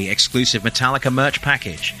monthly exclusive Metallica merch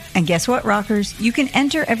package. And guess what, rockers? You can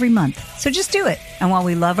enter every month, so just do it. And while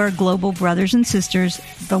we love our global brothers and sisters,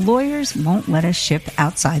 the lawyers won't let us ship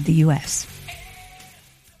outside the U.S.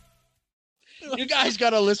 You guys got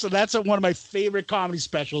to listen. That's one of my favorite comedy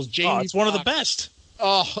specials. Jamie it's one of the best.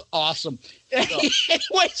 Oh, awesome.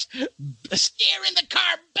 Anyways, steering the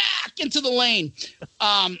car back into the lane.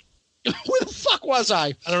 Where the fuck was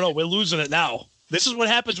I? I don't know. We're losing it now. This is what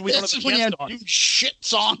happens when we don't have a guest on. Do shit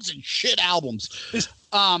songs and shit albums.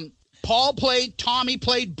 Paul played, Tommy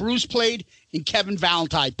played, Bruce played, and Kevin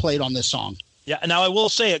Valentine played on this song. Yeah, and now I will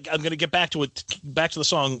say, I'm going to get back to the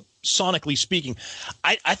song, sonically speaking.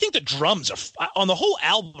 I think the drums are, on the whole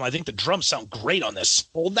album, I think the drums sound great on this.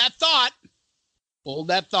 Hold that thought.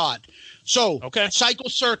 So, okay. Psycho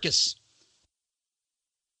Circus.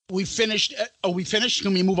 We finished. Are we finished?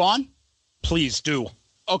 Can we move on? Please do.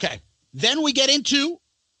 Okay. Then we get into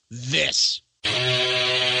this.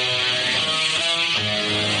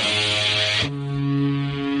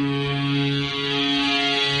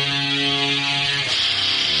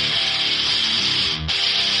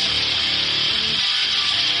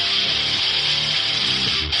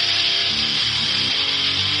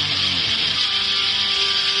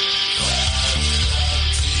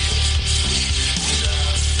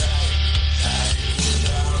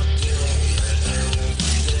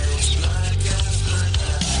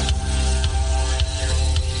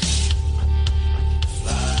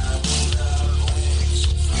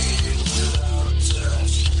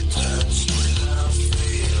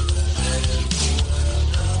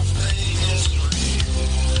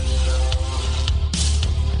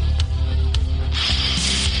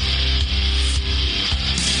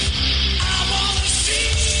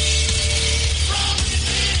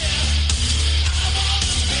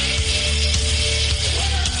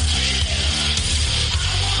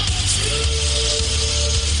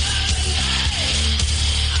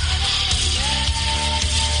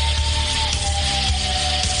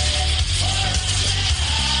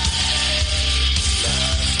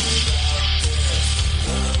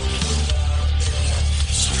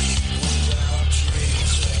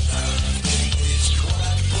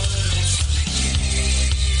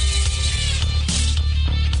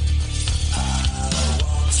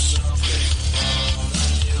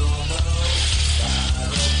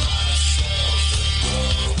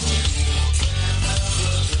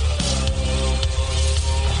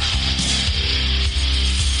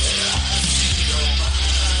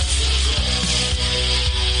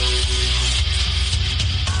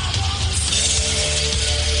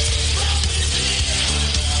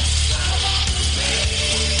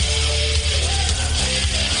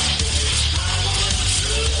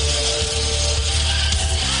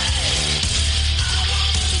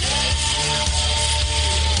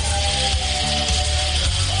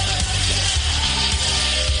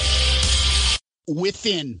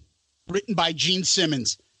 Within, written by Gene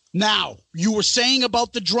Simmons. Now, you were saying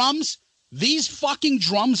about the drums. These fucking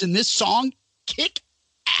drums in this song kick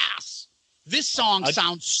ass. This song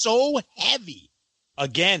sounds so heavy.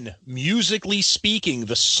 Again, musically speaking,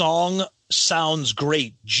 the song sounds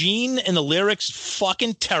great. Gene and the lyrics,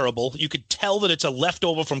 fucking terrible. You could tell that it's a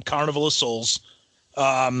leftover from Carnival of Souls.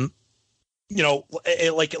 Like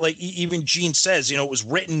even Gene says, it was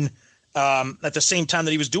written at the same time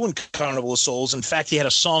that he was doing Carnival of Souls. In fact, he had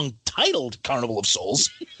a song titled Carnival of Souls.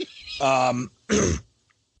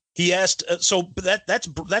 He asked,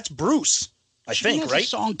 that's Bruce, I think, right? A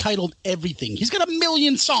song titled Everything. He's got a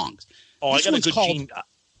million songs. Oh, this I got a good Gene.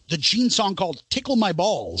 The Gene song called Tickle My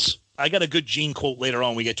Balls. I got a good Gene quote later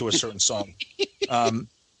on. We get to a certain song.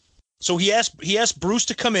 So he asked Bruce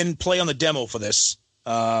to come in and play on the demo for this.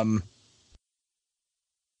 And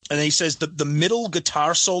then he says the middle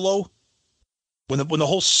guitar solo, when the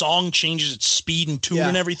whole song changes its speed and tune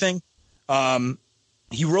and everything.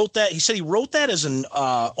 He wrote that. He said he wrote that as an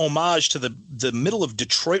homage to the middle of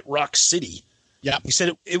Detroit Rock City. Yeah. He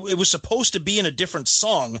said it was supposed to be in a different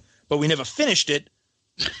song, but we never finished it.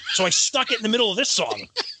 So I stuck it in the middle of this song.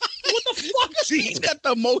 What the fuck? He's got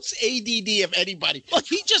the most ADD of anybody. Look,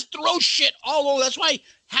 he just throws shit all over. That's why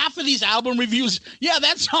half of these album reviews,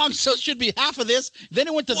 that song should be half of this. Then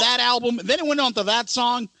it went to that album. Then it went on to that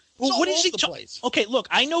song. Well, what is he? Okay, look,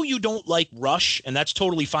 I know you don't like Rush, and that's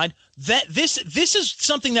totally fine. This is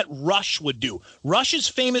something that Rush would do. Rush is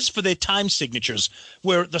famous for their time signatures,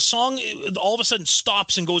 where the song all of a sudden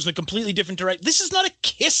stops and goes in a completely different direction. This is not a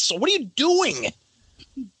Kiss song. What are you doing?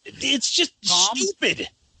 It's just stupid.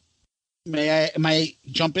 May I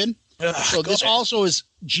jump in? So this also is,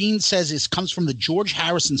 Gene says, this comes from the George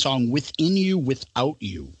Harrison song "Within You, Without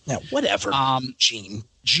You." Yeah, whatever. Gene.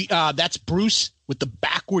 That's Bruce with the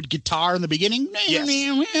backward guitar in the beginning. Yes.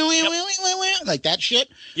 Like that shit.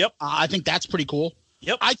 Yep. I think that's pretty cool.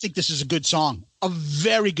 Yep. I think this is a good song. A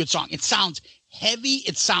very good song. It sounds heavy.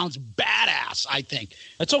 It sounds badass, I think.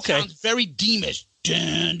 That's okay. It sounds very Deemish.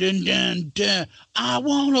 Dun, dun, dun, dun. I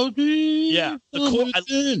want to be. Yeah.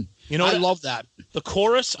 I love that. The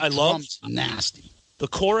chorus, I love. Nasty. The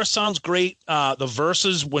chorus sounds great. The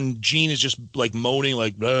verses, when Gene is just like moaning,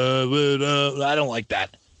 like, blah, blah, blah, I don't like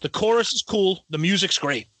that. The chorus is cool. The music's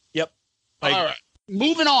great. Yep. All right.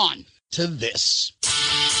 Moving on to this.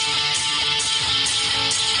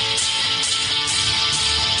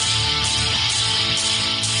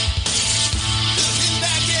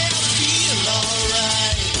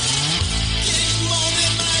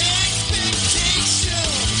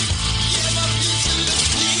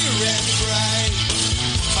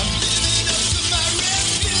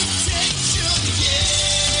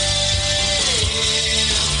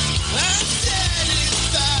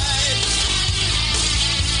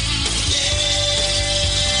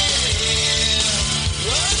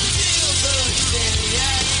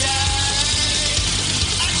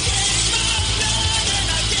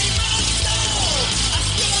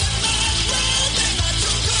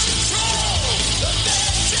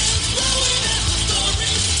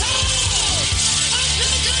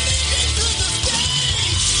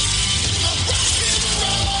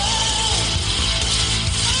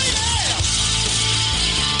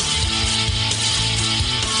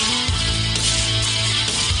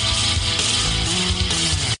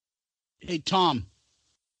 Hey, Tom,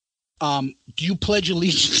 do you pledge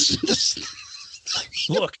allegiance to this?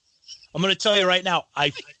 Look, I'm going to tell you right now,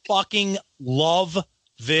 I fucking love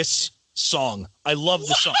this song. I love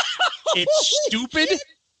the song. It's stupid.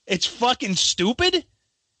 It's fucking stupid.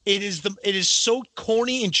 It is so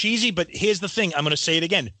corny and cheesy, but here's the thing. I'm going to say it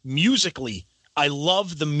again. Musically, I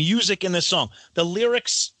love the music in this song. The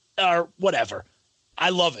lyrics are whatever.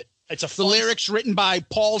 I love it. The lyrics written by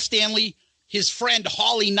Paul Stanley, his friend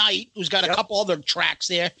Holly Knight, who's got a couple other tracks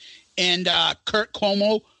there, and Kurt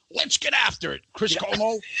Como. Let's get after it, Chris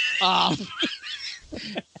Como.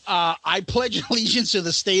 I pledge allegiance to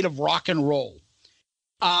the state of rock and roll.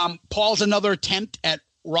 Paul's another attempt at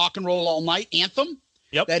Rock and Roll All Night anthem.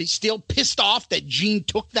 Yep. That he's still pissed off that Gene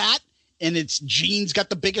took that, and it's Gene's got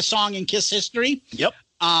the biggest song in Kiss history. Yep.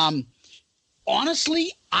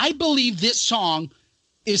 Honestly, I believe this song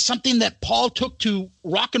is something that Paul took to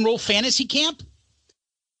Rock and Roll Fantasy Camp,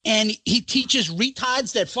 and he teaches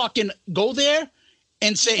retards that fucking go there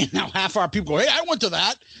and say, now half our people go, hey, I went to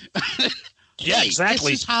that. Yeah,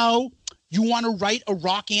 exactly. This is how you want to write a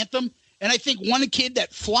rock anthem. And I think one kid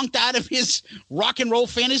that flunked out of his Rock and Roll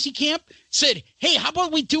Fantasy Camp said, hey, how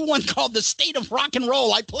about we do one called The State of Rock and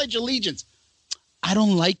Roll? I pledge allegiance. I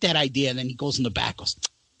don't like that idea. And then he goes in the back, goes,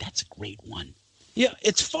 that's a great one. Yeah,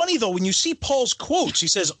 it's funny, though, when you see Paul's quotes, he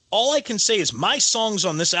says, all I can say is my songs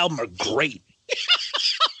on this album are great.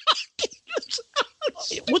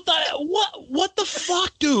 What the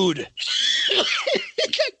fuck, dude? I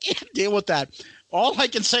can't deal with that. All I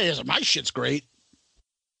can say is my shit's great.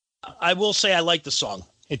 I will say I like the song.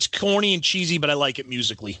 It's corny and cheesy, but I like it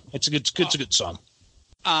musically. It's a good song.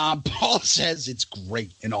 Paul says it's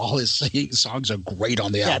great, and all his songs are great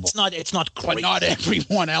on the album. It's not great. But not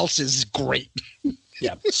everyone else is great.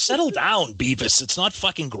 Yeah, settle down, Beavis. It's not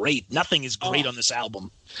fucking great. Nothing is great on this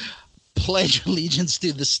album. Pledge allegiance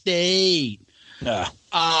to the state.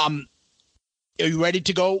 Are you ready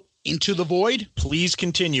to go into the void? Please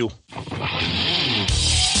continue.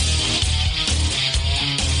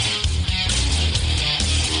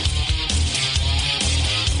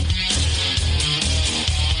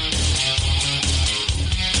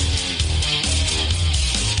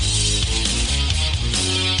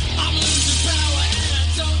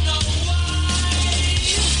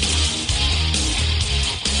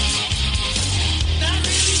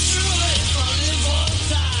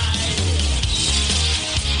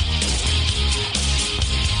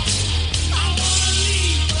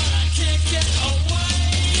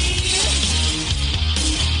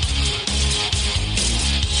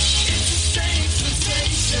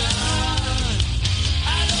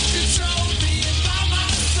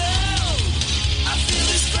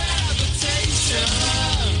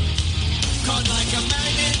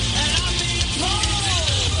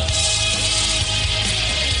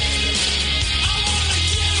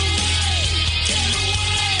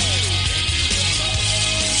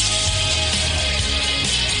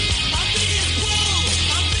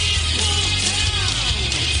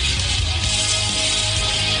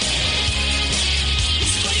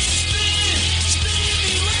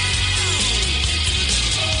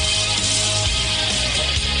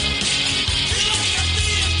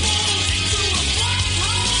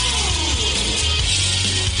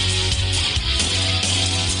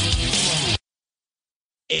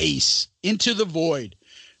 Ace, Into the Void,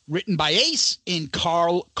 written by Ace and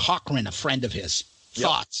Carl Cochran, a friend of his. Yep.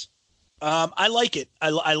 Thoughts? I like it.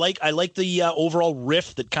 I like the overall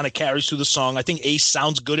riff that kind of carries through the song. I think Ace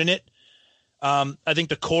sounds good in it. I think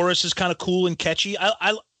the chorus is kind of cool and catchy.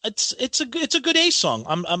 It's a good Ace song.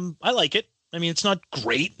 I like it. I mean, it's not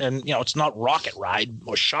great, and it's not Rocket Ride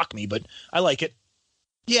or Shock Me, but I like it.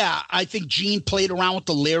 Yeah, I think Gene played around with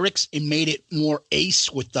the lyrics and made it more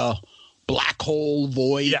Ace with the black hole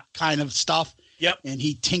void kind of stuff. Yep. And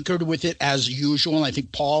he tinkered with it as usual. And I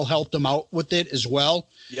think Paul helped him out with it as well.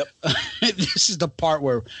 Yep. This is the part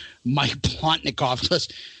where Mike Plotnikoff says,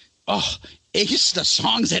 Ace, the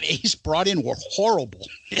songs that Ace brought in were horrible.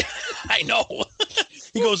 I know.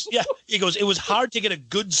 He goes, it was hard to get a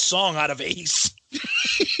good song out of Ace.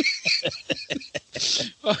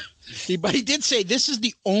 But he did say this is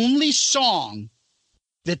the only song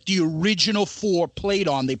that the original four played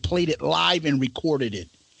on. They played it live and recorded it.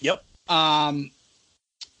 Yep.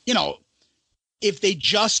 If they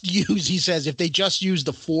just use, he says, if they just use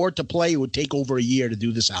the four to play, it would take over a year to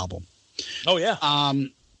do this album. Oh, yeah.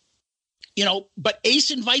 But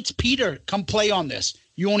Ace invites Peter, come play on this.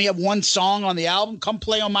 You only have one song on the album. Come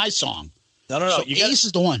play on my song. No. So Ace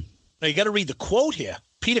is the one. No, you got to read the quote here.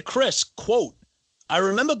 Peter Criss, quote, I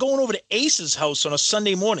remember going over to Ace's house on a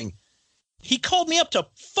Sunday morning. He called me up to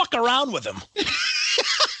fuck around with him.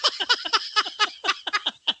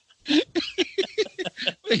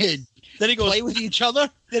 Then he goes, play with each other?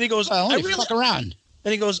 Then he goes, fuck around.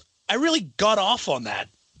 Then he goes, I really got off on that.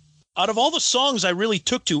 Out of all the songs I really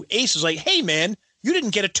took to, Ace was like, hey, man, you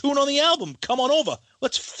didn't get a tune on the album. Come on over.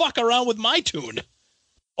 Let's fuck around with my tune.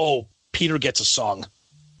 Oh, Peter gets a song.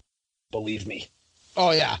 Believe me. Oh,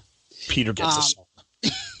 yeah. Peter gets a song.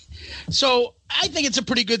 So I think it's a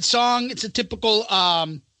pretty good song. It's a typical,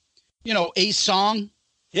 Ace song.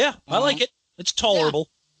 Yeah, I like it. It's tolerable.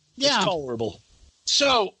 Yeah. It's tolerable.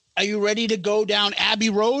 So are you ready to go down Abbey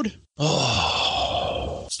Road? Oh.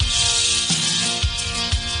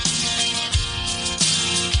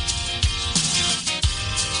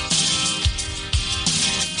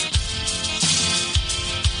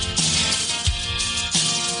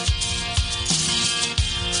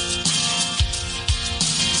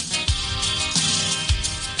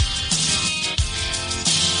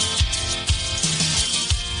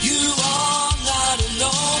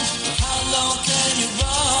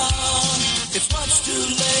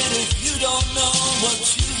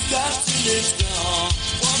 It's gone.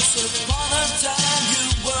 Once upon a time you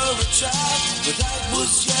were a child, but that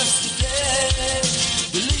was yesterday.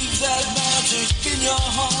 Believe that magic in your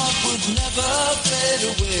heart would never fade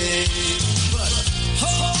away. But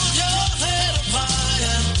hold your head up high.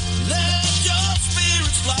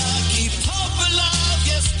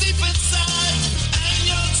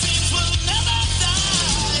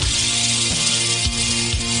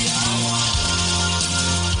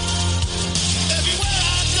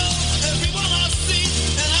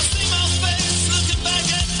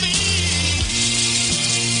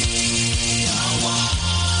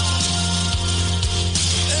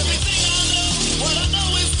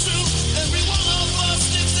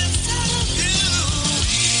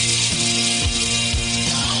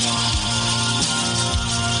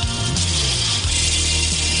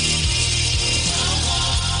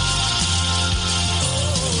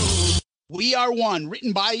 Are One,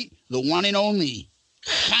 written by the one and only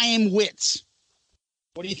Chaim Witz.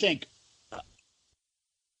 What do you think?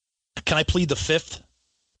 Can I plead the fifth?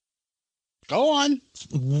 Go on.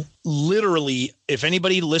 Literally, if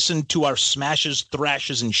anybody listened to our Smashes,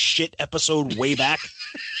 Thrashes, and Shit episode way back,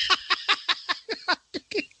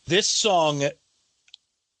 this song,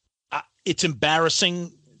 it's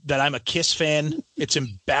embarrassing that I'm a Kiss fan. It's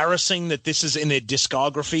embarrassing that this is in their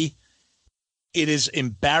discography. It is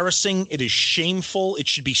embarrassing. It is shameful. It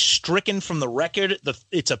should be stricken from the record.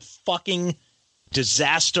 It's a fucking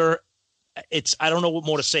disaster. I don't know what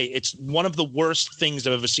more to say. It's one of the worst things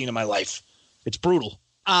I've ever seen in my life. It's brutal.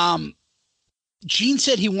 Gene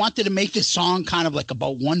said he wanted to make this song kind of like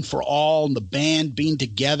about One for All and the band being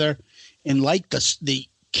together, and like the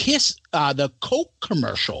Kiss, the Coke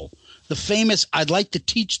commercial, the famous "I'd like to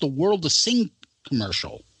teach the world to sing"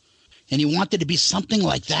 commercial, and he wanted to be something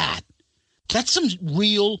like that. That's some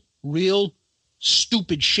real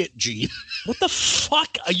stupid shit, Gene. What the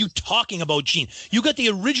fuck are you talking about, Gene? You got the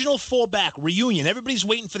original 4-back reunion. Everybody's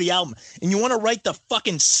waiting for the album, and you want to write the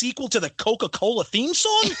fucking sequel to the Coca-Cola theme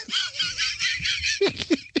song?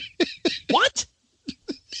 What?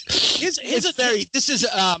 This is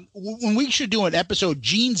when we should do an episode,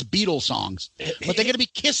 Gene's Beatles songs, but they're gonna be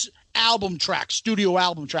Kiss album tracks, studio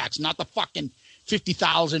album tracks, not the fucking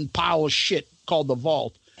 50,000 pile of shit called The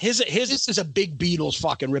Vault. This is a big Beatles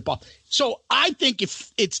fucking ripoff. So I think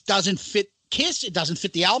if it doesn't fit Kiss, it doesn't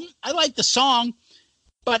fit the album. I like the song,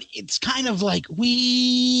 but it's kind of like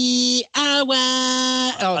We Are One.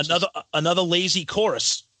 Oh, another lazy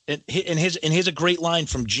chorus. And here's a great line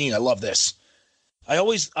from Gene. I love this. I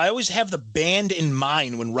always have the band in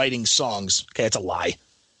mind when writing songs. Okay, it's a lie.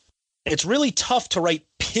 It's really tough to write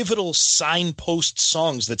pivotal signpost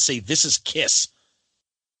songs that say this is Kiss.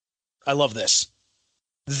 I love this.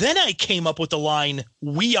 Then I came up with the line,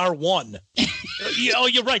 "We are one." Oh,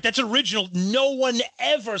 you're right. That's original. No one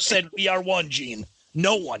ever said "We are one," Gene.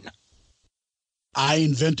 No one. I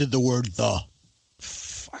invented the word "the."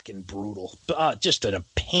 Fucking brutal. Just a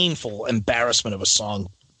painful embarrassment of a song.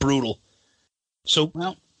 Brutal. So,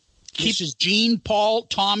 well, this is Gene, Paul,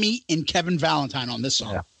 Tommy, and Kevin Valentine on this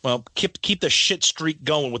song. Yeah. Well, keep the shit streak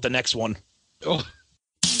going with the next one. Oh.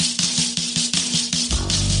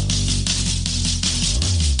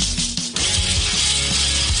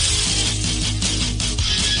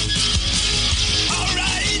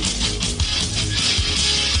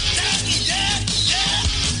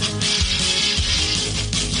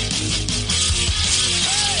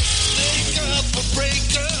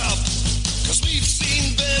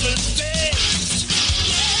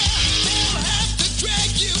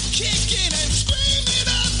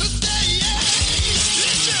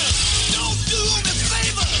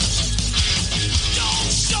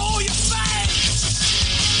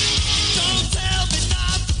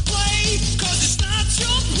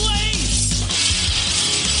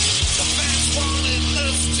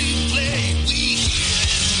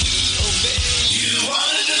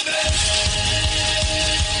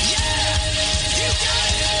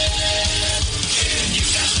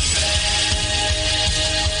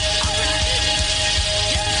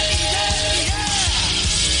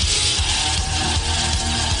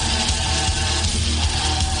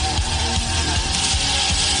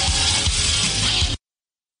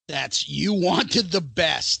 That's You Wanted the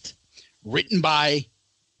Best, written by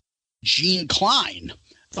Gene Klein.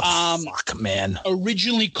 Fuck, man.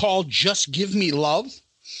 Originally called Just Give Me Love.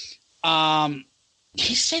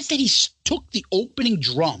 He says that he took the opening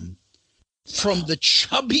drum from the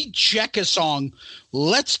Chubby Checker song,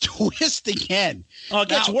 Let's Twist Again. Oh, it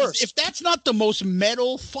gets worse. If that's not the most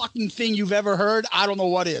metal fucking thing you've ever heard, I don't know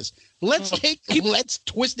what is. Let's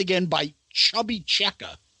Twist Again by Chubby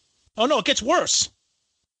Checker. Oh, no, it gets worse.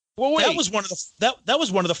 Well, wait. That was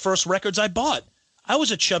one of the first records I bought. I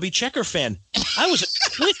was a Chubby Checker fan. I was a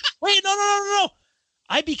Twist. Wait, no.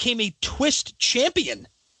 I became a Twist champion.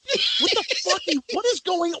 What the fuck? What is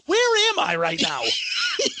going on? Where am I right now?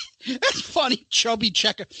 That's funny, Chubby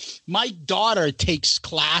Checker. My daughter takes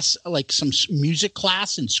class, like some music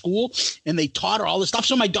class in school, and they taught her all this stuff.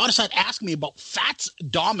 So my daughter started asking me about Fats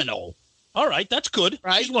Domino. All right, that's good.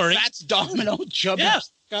 Right? She's learning. Fats Domino, Chubby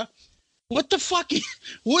Checker. What the fuck?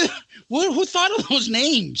 Who thought of those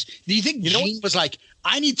names? Do you think Gene was like,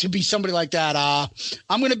 I need to be somebody like that?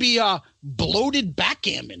 I'm going to be bloated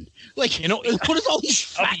backgammon. Like, what is all these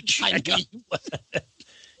fat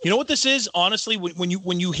You know what this is? Honestly, when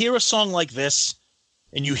you hear a song like this,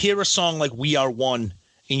 and you hear a song like We Are One,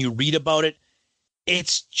 and you read about it,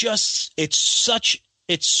 it's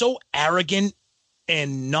so arrogant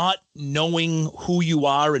and not knowing who you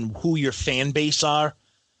are and who your fan base are.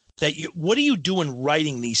 that what are you doing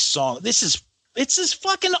writing these songs? It's just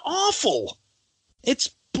fucking awful. It's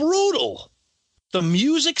brutal. The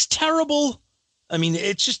music's terrible. I mean,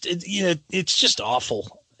 it's just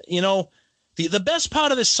awful. You know, the best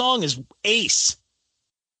part of this song is Ace.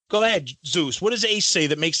 Go ahead, Zeus. What does Ace say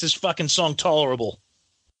that makes this fucking song tolerable?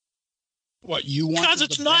 What you want? Because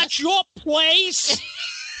it's not your place.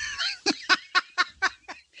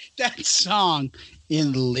 That song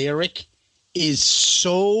in lyric is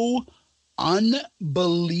so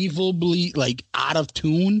unbelievably like out of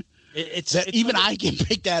tune. It's even I can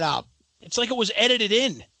pick that up. It's like it was edited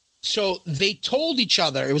in. So they told each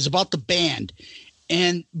other it was about the band,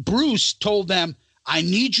 and Bruce told them, "I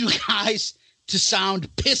need you guys to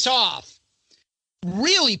sound pissed off,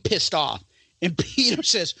 really pissed off." And Peter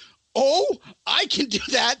says, "Oh, I can do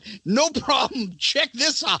that. No problem. Check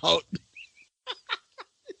this out."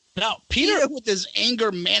 Now, Peter with his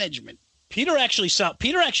anger management. Peter actually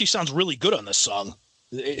sounds really good on this song.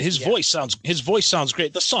 His voice sounds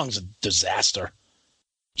great. The song's a disaster.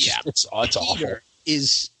 Yeah, it's awful.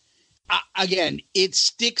 Is again, it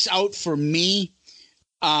sticks out for me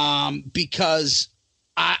because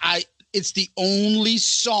it's the only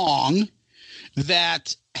song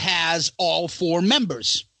that has all four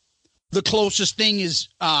members. The closest thing is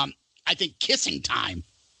I think Kissing Time.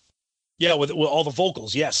 Yeah, with all the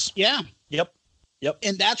vocals, yes. Yeah. Yep.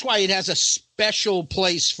 And that's why it has a special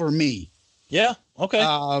place for me. Yeah, okay.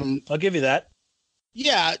 I'll give you that.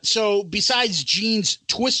 Yeah, so besides Gene's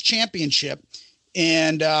Twist Championship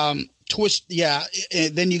and Twist,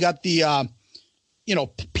 and then you got the,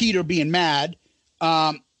 Peter being mad.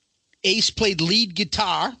 Ace played lead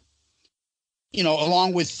guitar,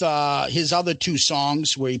 along with his other two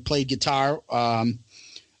songs where he played guitar.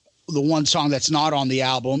 The one song that's not on the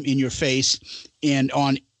album, In Your Face, and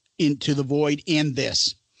on Into the Void, and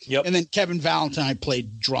this. Yep. And then Kevin Valentine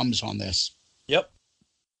played drums on this. Yep.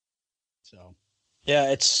 So.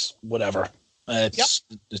 Yeah, it's whatever.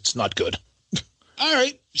 It's not good. All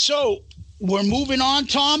right. So we're moving on,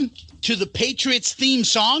 Tom, to the Patriots theme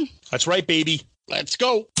song. That's right, baby. Let's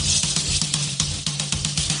go.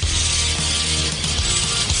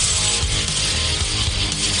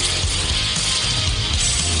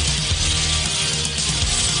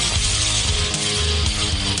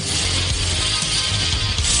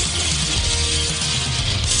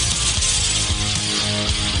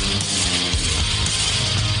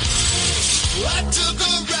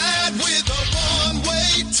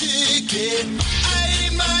 Ticket. I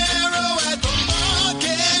aimed my arrow at the mark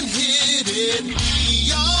and hit it.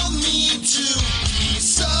 We all need to be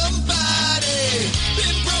somebody.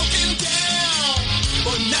 Been broken down,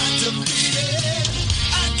 but not defeated.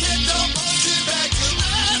 I kept on pushing back till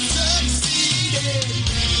I succeeded.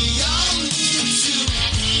 We all need to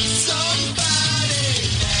be somebody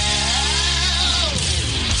now.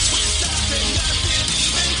 We're stopping nothing,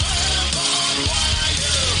 even climb on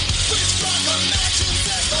wire. We're struck a match and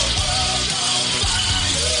set the world on fire.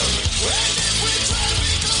 And if we tried,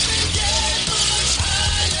 we couldn't get much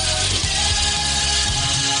higher now.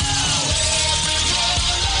 Everyone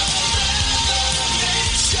around the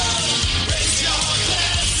nation, raise your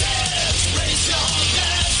glasses, raise your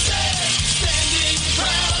glasses. Standing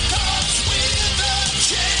proud, 'cause we're the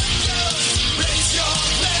champions. Raise your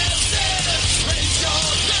glasses, raise your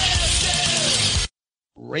glasses.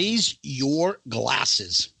 Raise your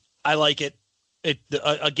glasses. I like it.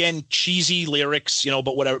 Again, cheesy lyrics,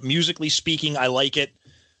 but whatever. Musically speaking, I like it.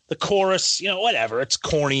 The chorus, whatever. It's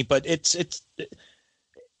corny, but it's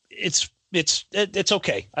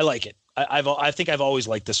okay. I like it. I think I've always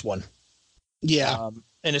liked this one. Yeah.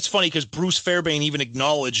 And it's funny because Bruce Fairbairn even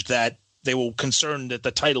acknowledged that they were concerned that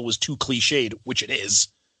the title was too cliched, which it is.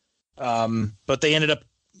 But they ended up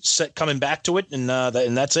coming back to it, and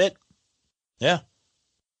that's it. Yeah.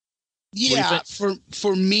 Yeah,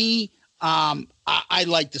 for me, I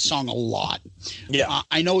like the song a lot. Yeah.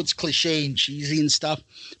 I know it's cliche and cheesy and stuff,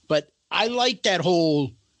 but I like that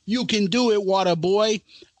whole "you can do it, water boy"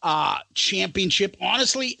 championship.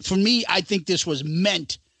 Honestly, for me, I think this was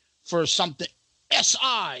meant for something.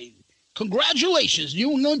 SI, congratulations,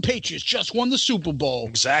 New England Patriots just won the Super Bowl.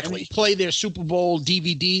 Exactly. And we play their Super Bowl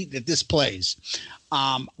DVD that this plays.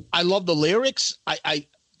 I love the lyrics.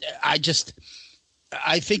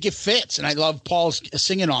 I think it fits, and I love Paul's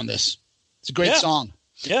singing on this. It's a great song.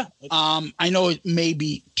 Yeah. I know it may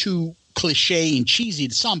be too cliche and cheesy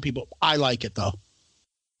to some people. I like it though.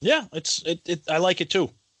 Yeah, I like it too.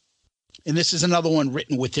 And this is another one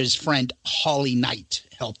written with his friend Holly Knight.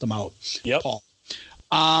 Helped him out. Yep. Paul.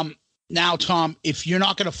 Now, Tom, if you're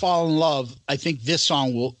not going to fall in love, I think this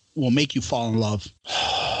song will make you fall in love.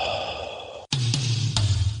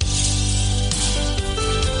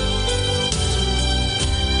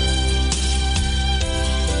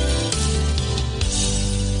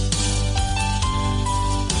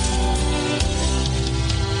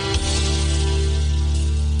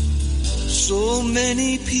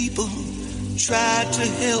 many people tried to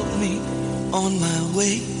help me on my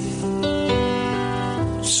way.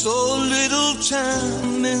 So little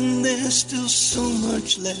time and there's still so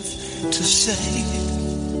much left to say.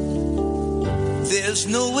 There's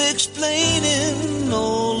no explaining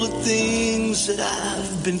all the things that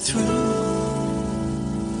I've been through,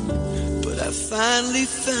 but I finally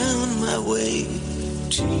found my way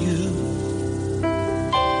to you.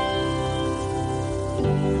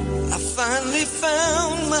 I finally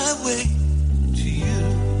found my way to you.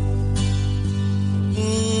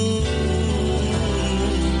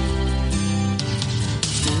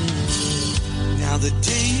 Now the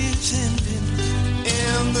day is ending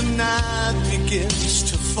and the night begins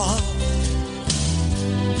to fall.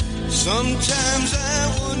 Sometimes I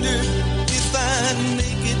wonder if I'd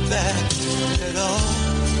make it back at all.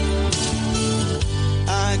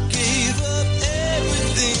 I gave up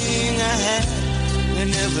everything I had and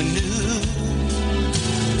never knew,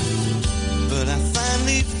 but I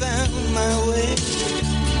finally found my way.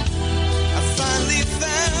 I finally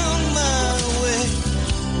found my way.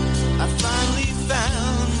 I finally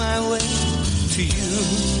found my way to you.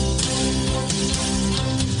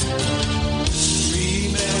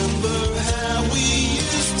 Remember how we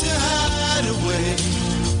used to hide away.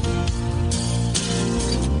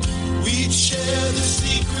 We'd share the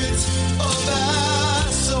secrets of our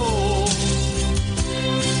soul.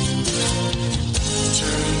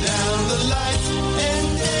 Turn down the lights and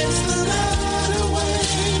dance the night away.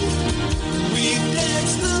 We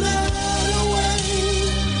dance the night away.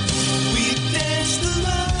 We dance the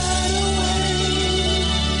night away.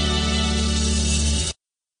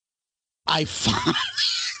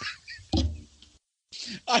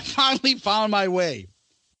 I finally found my way.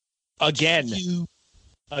 Again,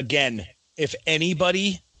 if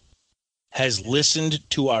anybody has listened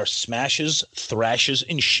to our Smashes, Thrashes,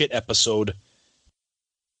 and Shit episode,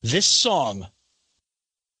 this song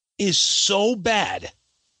is so bad.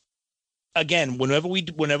 Again, whenever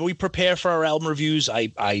we prepare for our album reviews,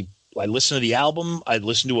 I listen to the album. I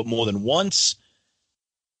listen to it more than once.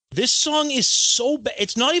 This song is so bad.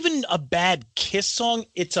 It's not even a bad Kiss song.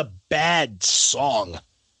 It's a bad song.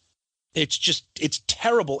 It's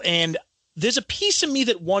terrible. And there's a piece of me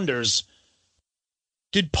that wonders,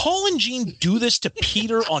 did Paul and Gene do this to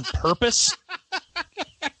Peter on purpose?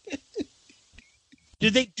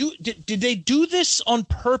 Did they do this on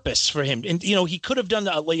purpose for him? And, he could have done,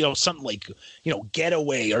 something like,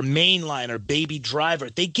 Getaway or Mainline or Baby Driver.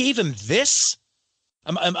 They gave him this?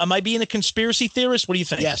 Am I being a conspiracy theorist? What do you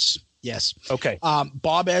think? Yes. Okay.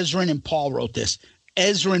 Bob Ezrin and Paul wrote this.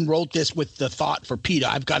 Ezrin wrote this with the thought for Peter.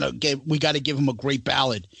 We got to give him a great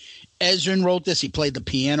ballad. Ezrin wrote this. He played the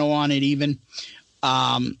piano on it even.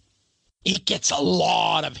 It gets a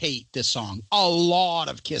lot of hate, this song. A lot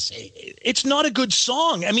of Kiss hate. It's not a good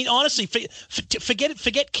song. I mean, honestly,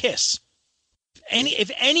 forget Kiss.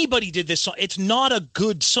 If anybody did this song, it's not a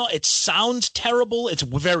good song. It sounds terrible. It's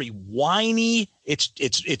very whiny.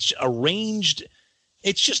 It's arranged.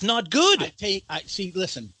 It's just not good.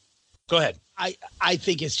 Listen. Go ahead. I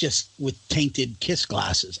think it's just with tainted Kiss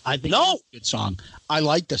glasses. I think it's a good song. I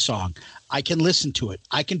like the song. I can listen to it.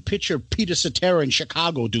 I can picture Peter Cetera in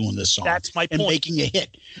Chicago doing this song. That's my point. And making a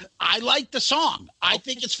hit. I like the song. I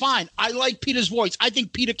think it's fine. I like Peter's voice. I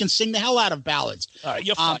think Peter can sing the hell out of ballads. All right,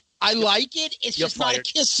 you're fine. I like it. It's just fired. not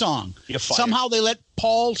a Kiss song. You're fired. Somehow they let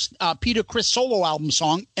Paul's Peter Criss solo album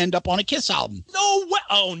song end up on a Kiss album. No way.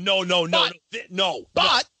 Oh, no.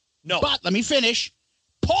 But let me finish.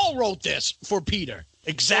 Paul wrote this for Peter.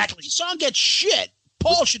 Exactly. So if the song gets shit,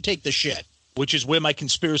 Paul should take the shit. Which is where my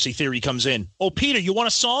conspiracy theory comes in. Oh, Peter, you want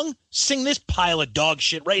a song? Sing this pile of dog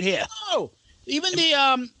shit right here. Oh, even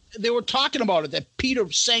they were talking about it, that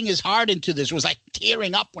Peter sang his heart into this. It was like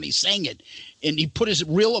tearing up when he sang it, and he put his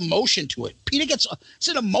real emotion to it. Peter it's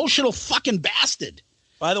an emotional fucking bastard.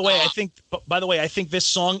 By the way, I think this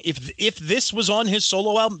song, if this was on his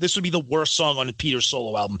solo album, this would be the worst song on Peter's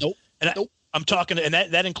solo album. Nope. I'm talking, and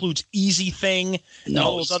that includes Easy Thing. And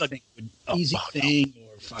all those other things. Easy Thing.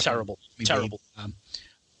 Or fucking, terrible.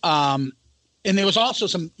 And there was also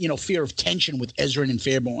some, fear of tension with Ezrin and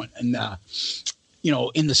Fairbairn, and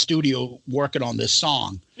in the studio working on this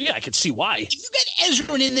song. Yeah, I could see why. If you get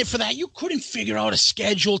Ezrin in there for that, you couldn't figure out a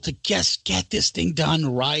schedule to get this thing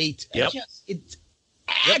done right. Yep. It's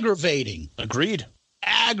aggravating. Agreed.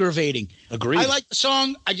 Aggravating. Agreed. I like the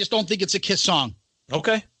song. I just don't think it's a Kiss song.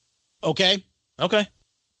 Okay.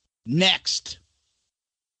 Next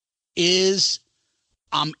is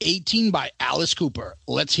I'm 18 by Alice Cooper.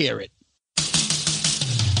 Let's hear it.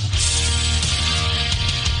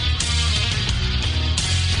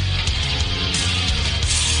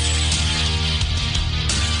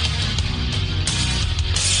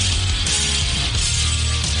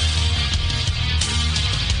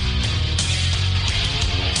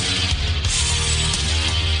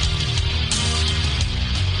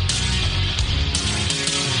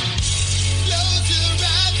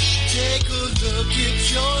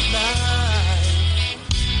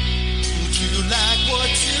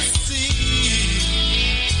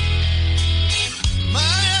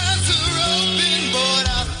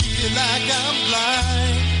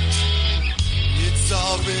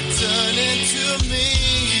 to me.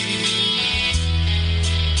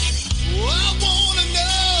 Oh, I wanna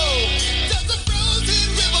know, does the frozen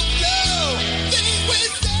river flow? Things we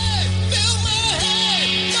said fill my head,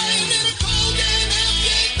 lying in a cold and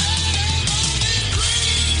empty bed. I'm only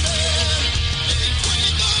dreaming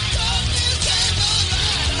between the darkness and the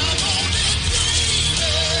light. I'm only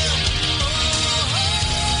dreaming.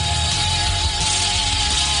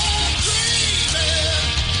 Dreaming.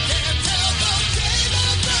 Can't tell the day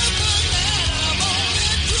from the night. I'm only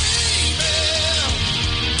dreaming.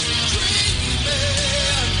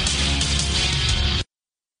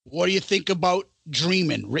 What do you think about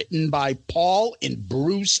Dreamin', written by Paul and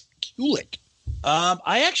Bruce Kulick?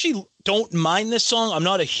 I actually don't mind this song. I'm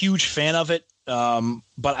not a huge fan of it,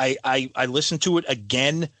 but I listened to it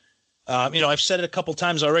again. I've said it a couple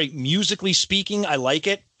times already. Musically speaking, I like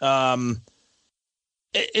it.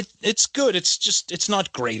 It's good. It's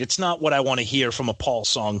not great. It's not what I want to hear from a Paul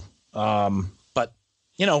song. But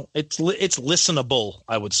it's listenable,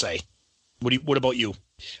 I would say. What about you?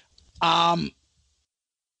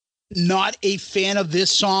 Not a fan of this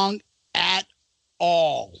song at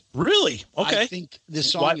all. Really? Okay. I think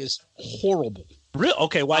this song is horrible. Really?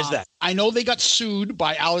 Okay. Why is that? I know they got sued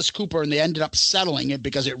by Alice Cooper and they ended up settling it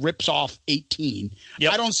because it rips off 18.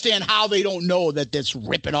 Yep. I don't understand how they don't know that that's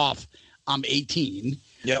ripping off 18.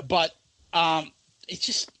 Yeah. But it's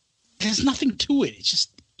just, there's nothing to it. It's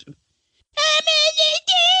just,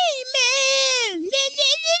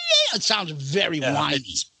 it sounds very whiny.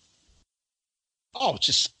 It's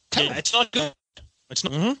just terrible. Yeah, it's not good. It's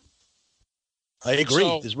not. Mm-hmm. I agree.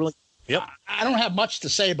 So, There's really. Yep. I don't have much to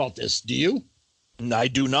say about this. Do you? I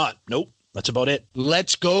do not. Nope. That's about it.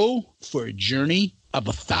 Let's go for a journey of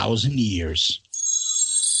 1,000 years.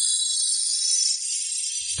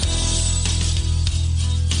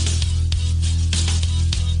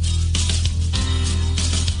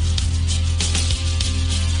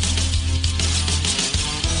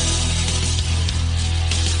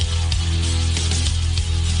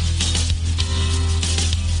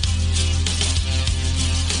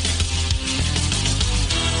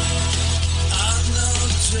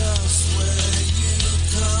 Just where you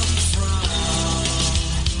come from.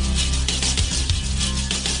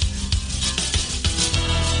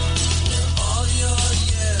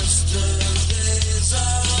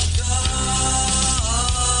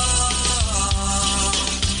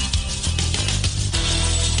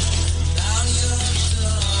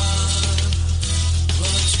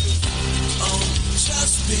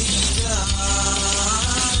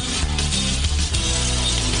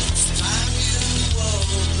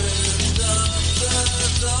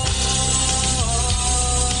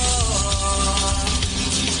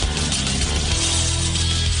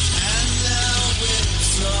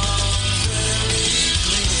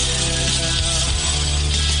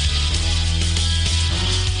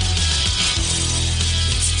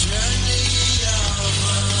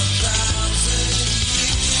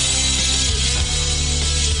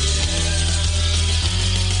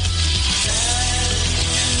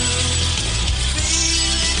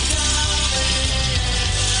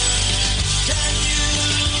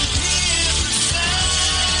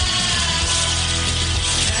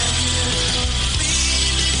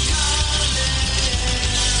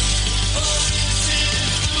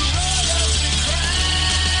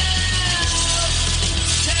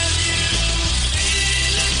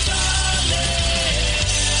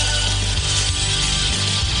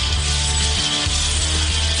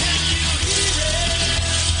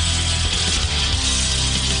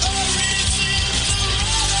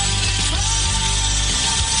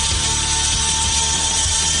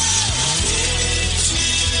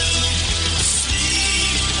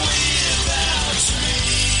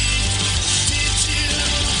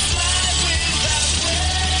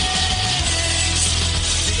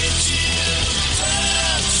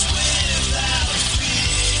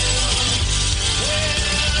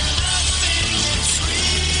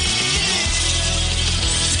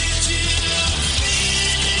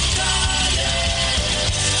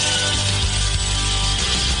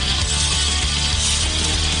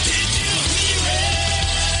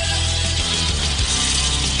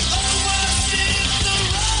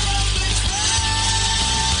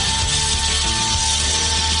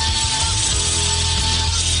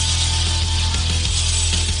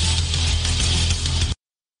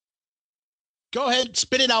 Go ahead,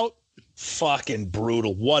 spit it out. Fucking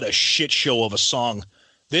brutal. What a shit show of a song.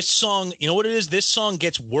 This song, you know what it is? This song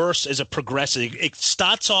gets worse as it progresses. It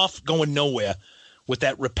starts off going nowhere with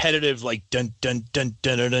that repetitive like dun dun dun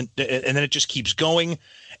dun dun, dun and then it just keeps going.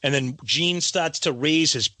 and then Gene starts to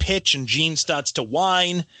raise his pitch, and Gene starts to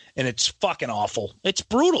whine, and it's fucking awful. It's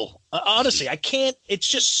brutal. Honestly, I can't. It's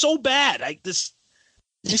just so bad. This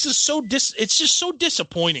is so it's just so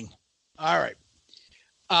disappointing. All right.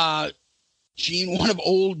 Gene, one of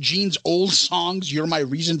Gene's old songs, "You're My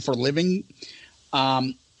Reason for Living."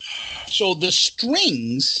 So the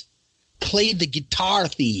Strings played the guitar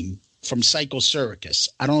theme from Circus.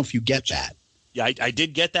 I don't know if you get that. Yeah, I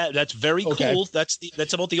did get that. That's very cool. That's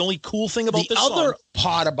about the only cool thing about this song. The other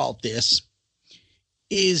part about this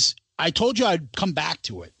is I told you I'd come back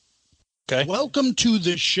to it. Okay. Welcome to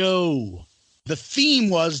the show. The theme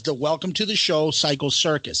was the Welcome to the Show,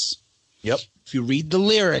 Circus. Yep. If you read the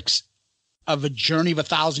lyrics of A Journey of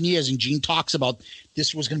 1,000 Years, and Gene talks about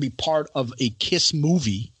this was going to be part of a Kiss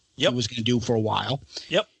movie he was going to do for a while.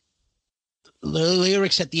 Yep. The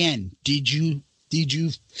lyrics at the end. Did you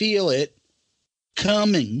feel it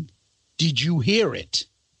coming? Did you hear it?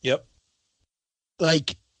 Yep.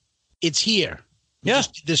 Like, it's here. Yeah.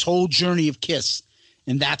 Just this whole journey of Kiss,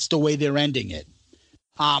 and that's the way they're ending it.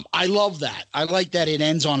 I love that. I like that it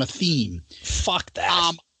ends on a theme. Fuck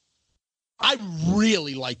that. I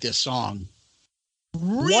really like this song.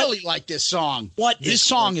 Like this song. This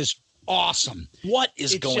song is awesome. What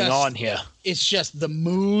is going on here? It's just the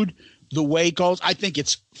mood, the way it goes. I think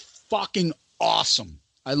it's fucking awesome.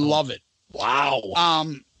 I love it. Wow.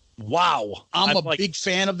 Wow. I'm a big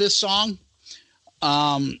fan of this song.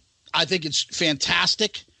 I think it's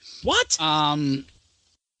fantastic. What? My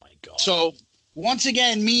God. So once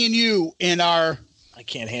again, me and you in our I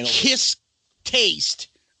can't handle Kiss taste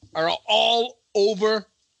are all over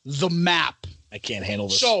the map. I can't handle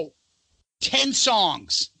this. So 10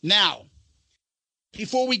 songs. Now,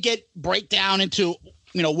 before we break down into,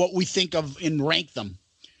 what we think of and rank them,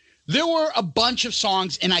 there were a bunch of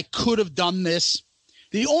songs, and I could have done this.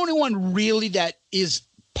 The only one really that is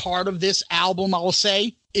part of this album, I will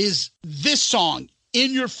say, is this song,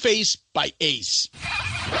 In Your Face by Ace.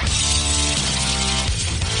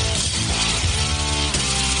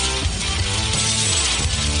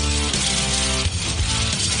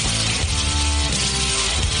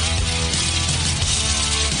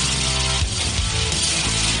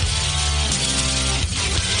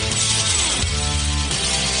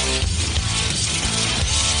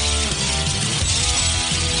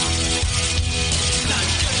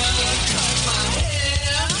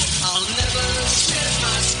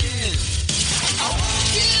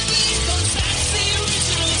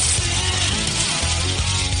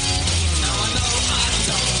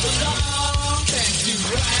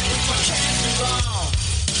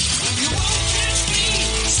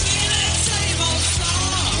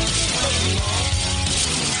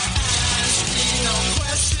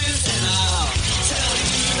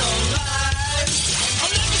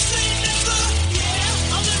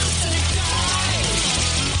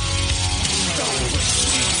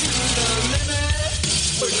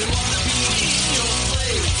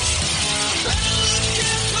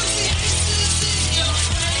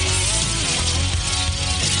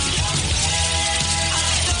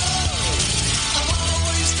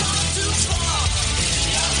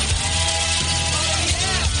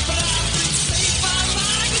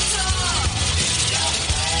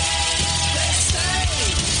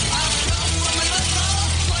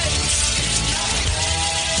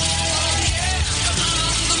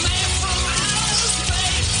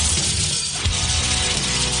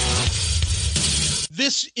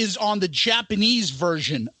 This is on the Japanese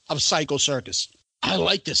version of Circus. I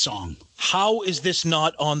like this song. How is this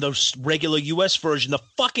not on the regular U.S. version? The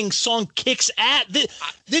fucking song kicks ass.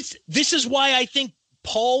 This is why I think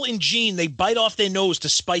Paul and Gene, they bite off their nose to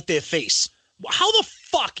spite their face. How the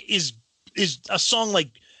fuck is a song like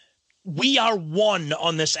We Are One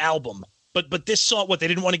on this album? But this song, what, they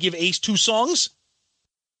didn't want to give Ace 2 songs?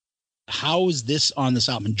 How is this on this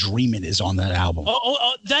album? Dreamin' is on that album.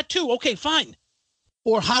 Oh, that too. Okay, fine.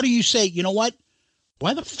 Or how do you say, you know what?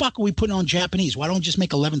 Why the fuck are we putting on Japanese? Why don't we just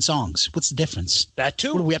make 11 songs? What's the difference? That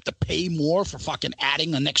too. What, do we have to pay more for fucking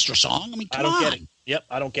adding an extra song? I mean, come on. I don't get it. Yep,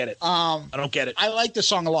 I don't get it. I don't get it. I like this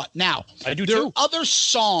song a lot. Now, I do there too. are other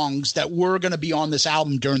songs that were going to be on this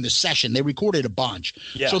album during the session. They recorded a bunch.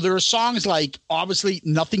 Yeah. So there are songs like, obviously,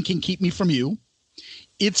 Nothing Can Keep Me From You.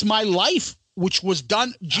 It's My Life, which was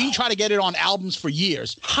done. Gene tried to get it on albums for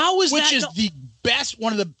years. How is which that? Which is the best,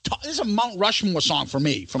 one of the top, this is a Mount Rushmore song for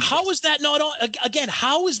me. How is that not on? Again,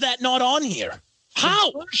 how is that not on here?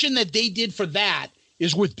 How? The version that they did for that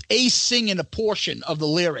is with Ace singing a portion of the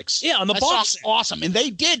lyrics. Yeah, on the that box. Song's awesome. And they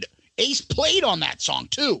did. Ace played on that song,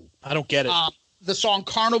 too. I don't get it. The song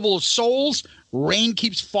Carnival of Souls, Rain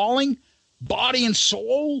Keeps Falling, Body and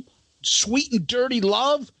Soul, Sweet and Dirty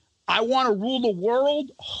Love, I Want to Rule the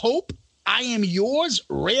World, Hope, I Am Yours,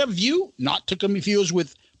 Rear View, not to confuse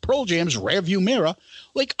with Pearl Jam's Rear View Mirror.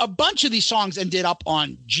 Like a bunch of these songs ended up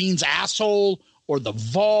on Gene's Asshole or The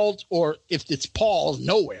Vault, or if it's Paul's,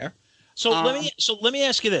 Nowhere. So let me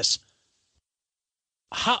ask you this.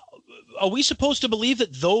 How are we supposed to believe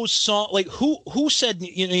that those songs, like who said,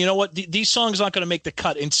 you know what, these songs aren't going to make the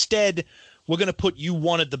cut. Instead, we're going to put You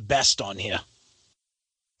Wanted the Best on here.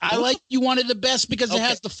 I like You Wanted the Best because it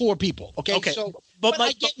has the 4 people. Okay. So, but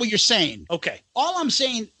I get what you're saying. Okay. All I'm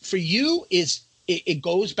saying for you is it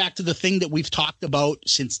goes back to the thing that we've talked about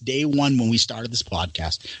since day one when we started this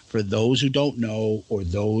podcast. For those who don't know or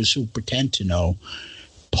those who pretend to know,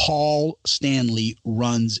 Paul Stanley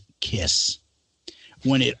runs KISS.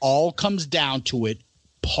 When it all comes down to it,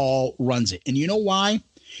 Paul runs it. And you know why?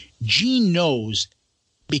 Gene knows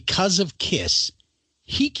because of KISS,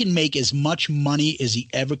 he can make as much money as he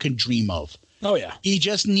ever can dream of. Oh, yeah. He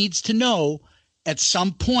just needs to know at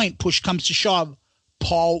some point, push comes to shove,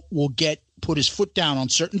 Paul will put his foot down on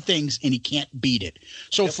certain things and he can't beat it.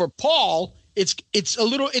 So for Paul, it's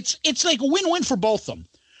like a win-win for both of them.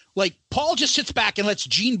 Like Paul just sits back and lets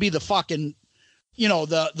Gene be the fucking,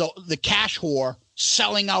 the cash whore,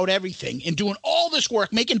 selling out everything and doing all this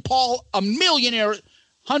work, making Paul a millionaire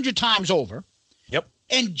 100 times over. Yep.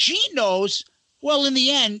 And Gene knows, well, in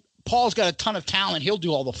the end, Paul's got a ton of talent. He'll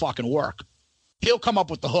do all the fucking work. He'll come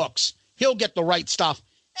up with the hooks. He'll get the right stuff.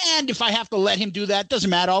 And if I have to let him do that, doesn't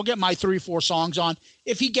matter. I'll get my 3 or 4 songs on.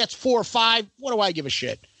 If he gets 4 or 5, what do I give a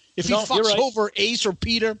shit? If he fucks over Ace or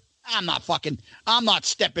Peter, I'm not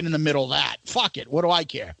stepping in the middle of that. Fuck it. What do I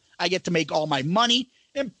care? I get to make all my money.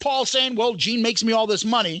 And Paul saying, well, Gene makes me all this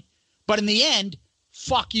money. But in the end,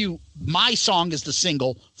 fuck you. My song is the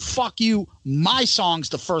single. Fuck you. My song's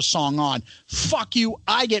the first song on. Fuck you.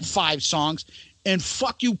 I get 5 songs. And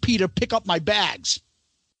fuck you, Peter. Pick up my bags.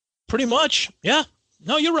 Pretty much. Yeah.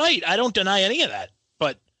 No, you're right. I don't deny any of that.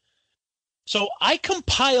 But so I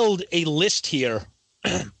compiled a list here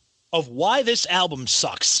of why this album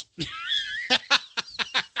sucks.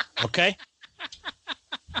 Okay.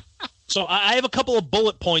 So I have a couple of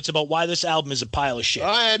bullet points about why this album is a pile of shit. Go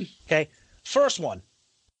ahead. Okay. First one.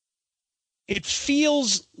 It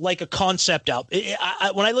feels like a concept album.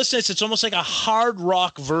 When I listen to this, it's almost like a hard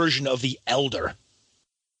rock version of The Elder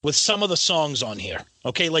with some of the songs on here.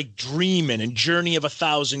 Okay, like Dreamin' and Journey of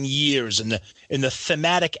 1,000 Years and the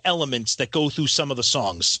thematic elements that go through some of the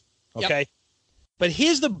songs. Okay. Yep. But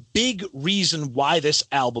here's the big reason why this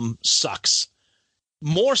album sucks.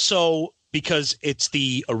 More so because it's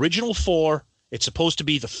the original 4. It's supposed to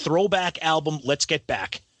be the throwback album. Let's get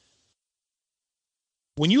back.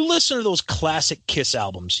 When you listen to those classic KISS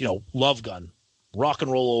albums, Love Gun, Rock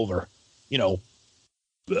and Roll Over,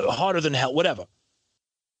 Harder Than Hell, whatever,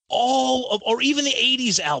 or even the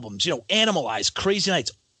 80s albums, Animalize, Crazy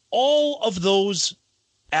Nights, all of those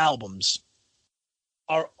albums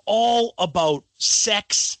are all about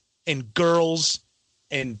sex and girls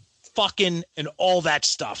and fucking and all that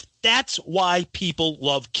stuff. That's why people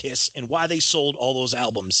love KISS and why they sold all those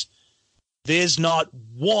albums. There's not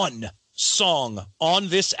one song on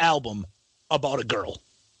this album about a girl.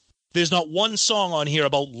 There's not one song on here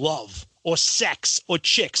about love or sex or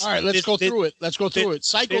chicks. All right, let's go through it.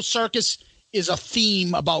 Psycho Circus is a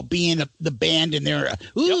theme about being the band in there.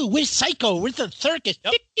 Ooh, we're Psycho. We're the circus.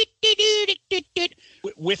 Yep.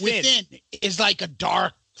 Within is like a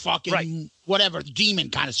dark fucking whatever demon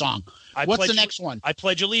kind of song. What's the next one? I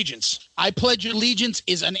Pledge Allegiance. I Pledge Allegiance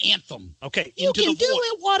is an anthem. Okay. You can do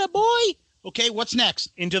it, water boy. Okay, what's next?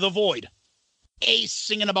 Into the Void. Ace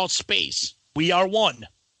singing about space. We Are One.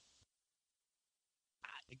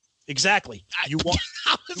 Exactly. You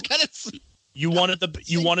wanted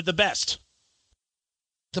the best.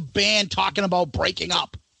 The band talking about breaking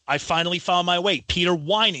up. I finally found my way. Peter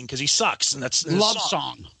whining because he sucks, and that's love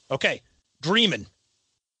song. Okay, Dreamin'.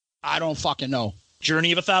 I don't fucking know.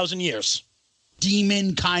 Journey of 1,000 Years.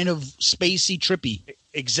 Demon kind of spacey, trippy.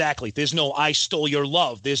 Exactly. There's no I Stole Your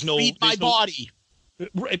Love. There's no Beat My Body.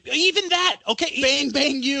 Even that. Okay. Bang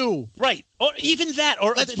Bang You. Right. Or even that.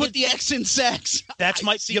 Or let's put the X in sex. That's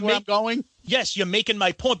my. See where I'm going. Yes, you're making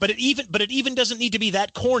my point, but it even doesn't need to be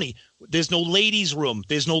that corny. There's no ladies' room.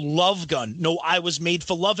 There's no Love Gun. No, I Was Made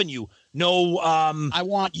for Loving You. No, I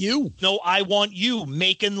Want You. No, I Want You.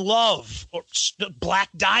 Making Love or Black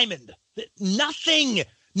Diamond. Nothing.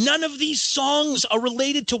 None of these songs are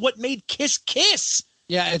related to what made Kiss Kiss.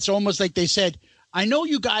 Yeah, it's almost like they said, I know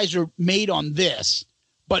you guys are made on this,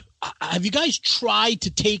 but have you guys tried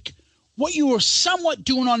to take what you were somewhat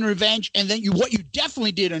doing on Revenge and then what you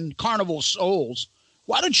definitely did in Carnival Souls?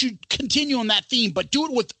 Why don't you continue on that theme, but do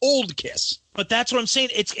it with old Kiss? But that's what I'm saying.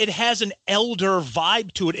 It has an elder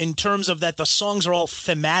vibe to it in terms of that the songs are all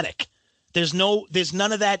thematic. There's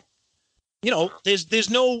none of that, there's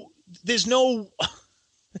no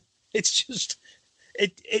it's just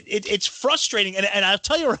it's frustrating. And I'll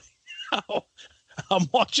tell you right now, I'm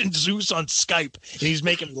watching Zeus on Skype and he's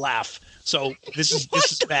making me laugh. So this is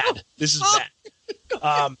bad. This is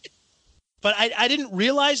bad. But I didn't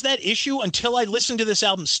realize that issue until I listened to this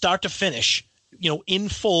album start to finish, in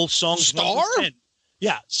full, songs 1 through 10.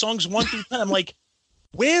 Yeah, songs 1 through 10. I'm like,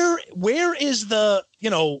 where is the,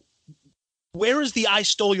 where is the I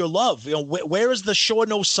Stole Your Love? Where is the Sure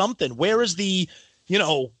Know Something? Where is the,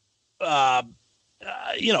 where's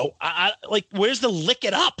the Lick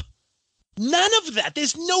It Up? None of that.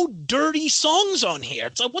 There's no dirty songs on here.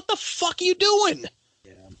 It's like, what the fuck are you doing?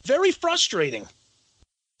 Yeah. Very frustrating.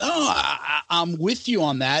 Oh, I'm with you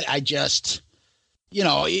on that. I just,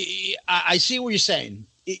 I see what you're saying.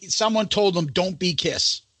 Someone told them, don't be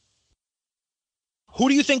Kiss. Who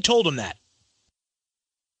do you think told him that?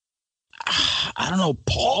 I don't know.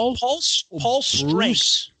 Paul's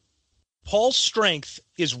Strength. Paul's strength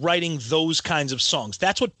is writing those kinds of songs.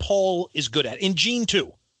 That's what Paul is good at. In Gene,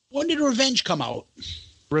 too. When did Revenge come out?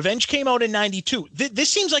 Revenge came out in 92. This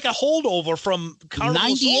seems like a holdover from Carnival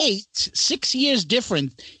 98, 6 years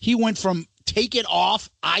different. He went from Take It Off,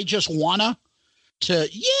 I Just Wanna, to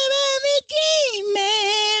You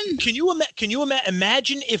Man. Can you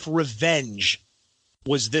imagine if Revenge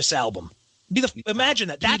was this album? Imagine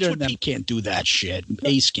that. That's Peter what and them can't do that shit.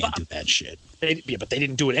 Ace can't do that shit. But they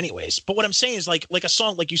didn't do it anyways. But what I'm saying is like a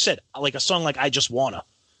song, like you said, like a song like I Just Wanna.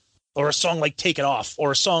 Or a song like Take It Off,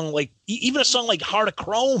 or a song like, even a song like Heart of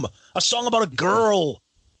Chrome, a song about a girl,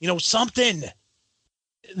 something.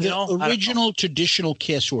 The original traditional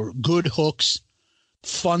Kiss were good hooks,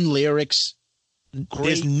 fun lyrics. Great.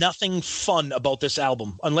 There's nothing fun about this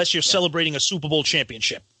album unless you're celebrating a Super Bowl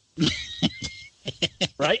championship.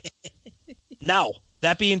 Right? Now,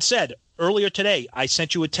 that being said, earlier today, I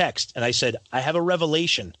sent you a text and I said, I have a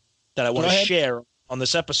revelation that I want to share on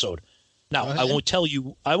this episode. Now, I won't tell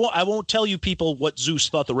you. I won't tell you people what Zeus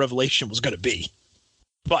thought the revelation was going to be.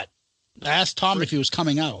 But I asked Tom if he was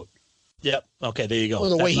coming out. Yep. Okay. There you go.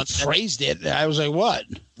 Well, the way he phrased it, I was like, "What?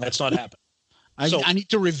 That's not happening." I need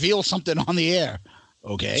to reveal something on the air.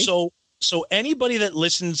 Okay. So anybody that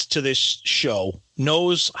listens to this show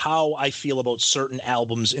knows how I feel about certain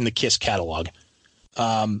albums in the Kiss catalog.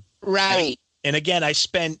 Right. And again, I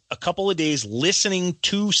spent a couple of days listening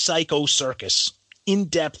to Psycho Circus in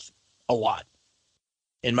depth. A lot.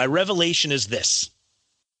 And my revelation is this.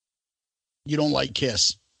 You don't like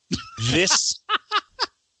Kiss. This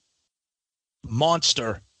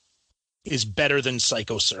monster is better than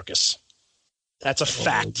Psycho Circus. That's a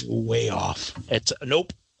fact. Way off.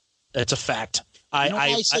 Nope. That's a fact.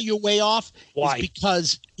 I say you're way off? Why? It's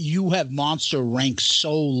because you have Monster ranked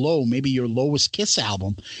so low. Maybe your lowest Kiss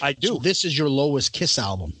album. I do. So this is your lowest Kiss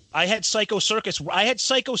album. I had Psycho Circus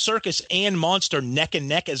and Monster neck and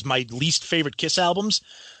neck as my least favorite Kiss albums,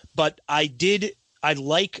 but I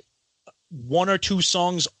like one or two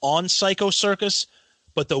songs on Psycho Circus,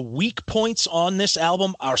 but the weak points on this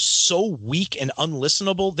album are so weak and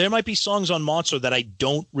unlistenable. There might be songs on Monster that I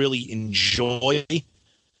don't really enjoy.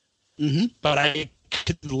 Mm-hmm. But I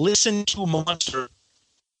could listen to Monster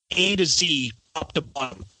A to Z, top to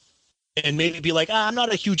bottom, and maybe be like, I'm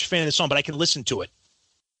not a huge fan of this song, but I can listen to it.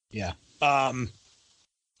 Yeah.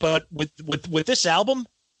 But with this album,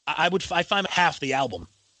 I find half the album.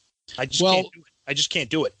 I just can't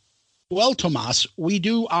do it. Well, Tomas, we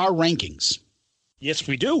do our rankings. Yes,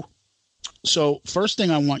 we do. So first thing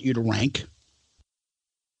I want you to rank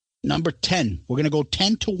number 10. We're going to go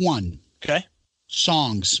 10 to 1. Okay.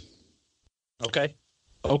 Songs.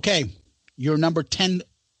 Okay. Your number 10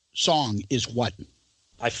 song is what?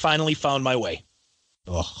 I Finally Found My Way.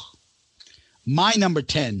 Ugh. My number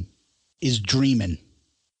 10 is Dreamin'.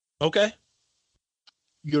 Okay.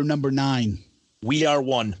 Your number 9. We Are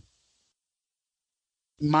One.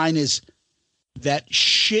 Mine is that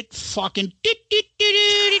shit fucking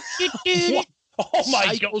oh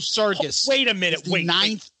my God. Circus. Wait a minute. Wait.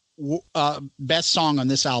 Ninth best song on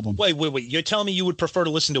this album. Wait. You're telling me you would prefer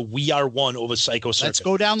to listen to We Are One over Psycho Circus? Let's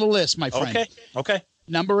go down the list, my friend. Okay.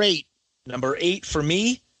 Number 8. Number 8 for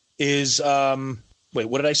me is wait,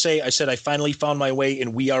 what did I say? I said I Finally Found My Way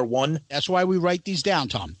in We Are One. That's why we write these down,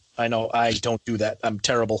 Tom. I know. I don't do that. I'm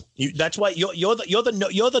terrible. That's why you're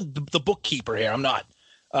the bookkeeper here. I'm not.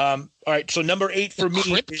 All right. So number 8 for me.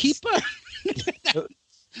 Crypt keeper.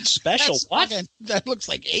 Special. What? That looks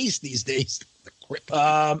like Ace these days.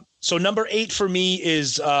 So number 8 for me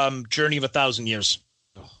is Journey of a Thousand Years.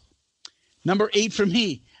 Number 8 for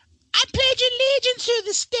me. I pledge allegiance to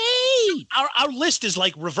the state. Our list is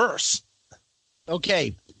like reverse.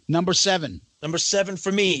 Okay. Number 7. Number 7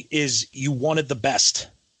 for me is You Wanted the Best.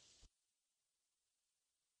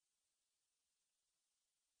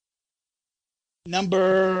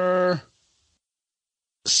 Number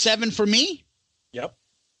 7 for me. Yep.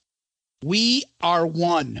 We Are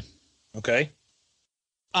One. Okay.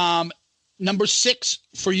 Number 6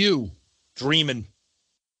 for you. Dreamin'.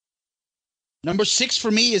 Number 6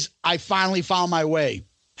 for me is I Finally Found My Way.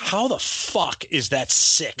 How the fuck is that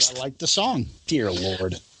 6th? I like the song. Dear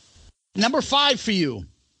Lord. Number 5 for you.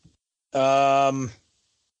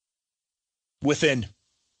 Within.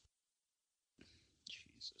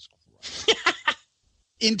 Jesus Christ.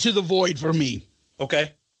 Into the Void for me.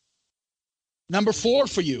 Okay. Number 4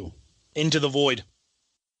 for you. Into the Void.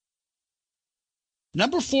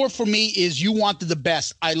 Number 4 for me is You Wanted the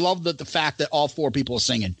Best. I love the fact that all 4 people are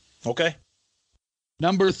singing. Okay.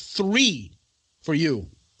 Number 3 for you.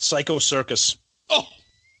 Psycho Circus. Oh,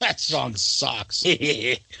 that song sucks.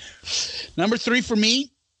 Number 3 for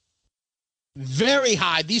me. Very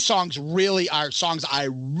high. These songs really are songs I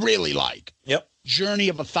really like. Yep. Journey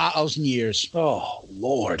of 1,000 Years. Oh,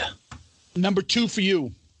 Lord. Number 2 for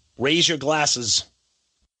you. Raise Your Glasses.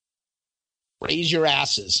 Raise Your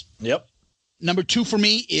Asses. Yep. Number 2 for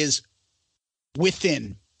me is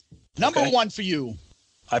Within. Number Okay. 1 for you.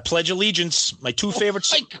 I Pledge Allegiance. My 2 favorite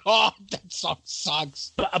songs. My God, that song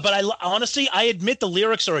sucks. But I honestly, I admit the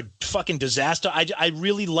lyrics are a fucking disaster. I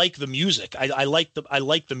really like the music. I like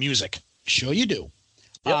the music. Sure you do.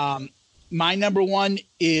 Yep. My number 1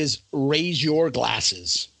 is Raise Your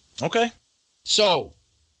Glasses. Okay. So,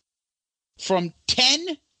 from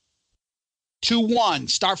 10 to 1,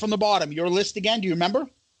 start from the bottom. Your list again, do you remember?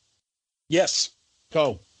 Yes.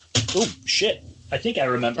 Go. Oh, shit. I think I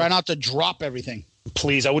remember. Try not to drop everything.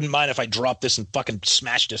 Please, I wouldn't mind if I dropped this and fucking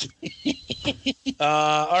smashed it.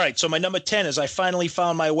 All right, so my number 10 is I Finally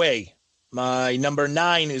Found My Way. My number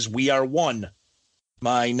 9 is We Are One.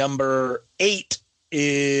 My number 8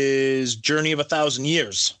 is Journey of 1,000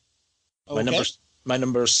 Years. Okay. My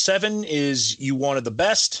number 7 is You Wanted the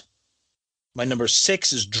Best. My number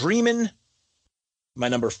 6 is Dreamin'. My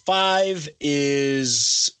number 5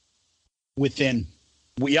 is Within.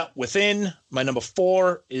 Within. My number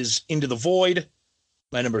 4 is Into the Void.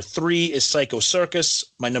 My number 3 is Psycho Circus.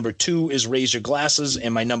 My number 2 is Raise Your Glasses.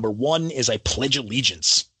 And my number 1 is I Pledge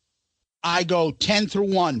Allegiance. I go 10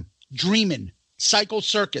 through 1. Dreamin'. Psycho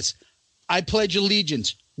Circus. I Pledge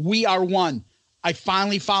Allegiance. We Are One. I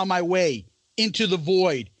Finally Found My Way. Into the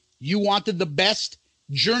Void. You Wanted the Best.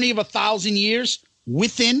 Journey of 1,000 Years.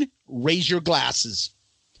 Within. Raise Your Glasses.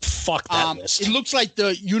 Fuck that list. It looks like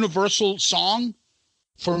the universal song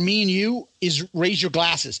for me and you is Raise Your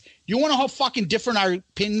Glasses. You want to know how fucking different our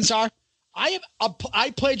opinions are? I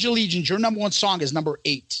Pledge Allegiance. Your number 1 song is number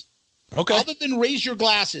 8. Okay. Other than Raise Your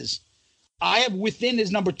Glasses, I have Within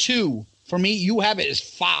as number 2. For me, you have it as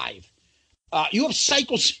 5. You have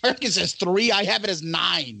Psycho Circus as 3. I have it as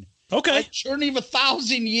 9. Okay. Journey of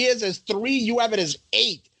 1,000 Years as 3. You have it as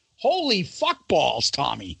 8. Holy fuck balls,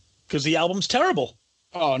 Tommy. Because the album's terrible.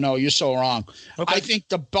 Oh, no, you're so wrong. Okay. I think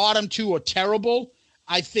the bottom 2 are terrible.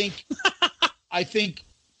 I think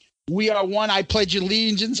We Are One, I Pledge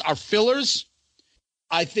Allegiance are fillers.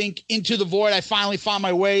 I think Into the Void, I Finally Found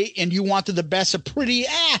My Way, and You Wanted the Best are pretty,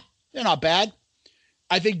 they're not bad.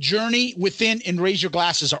 I think Journey, Within, and Raise Your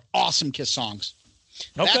Glasses are awesome Kiss songs.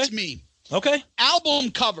 Okay. That's me. Okay.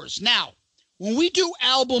 Album covers. Now, when we do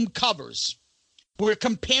album covers, we're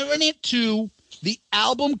comparing it to the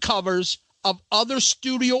album covers of other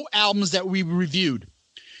studio albums that we reviewed.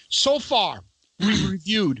 So far, we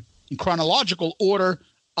reviewed in chronological order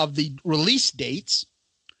of the release dates: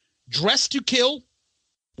 Dress to Kill,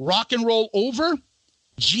 Rock and Roll Over,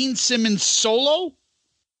 Gene Simmons Solo,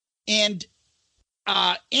 and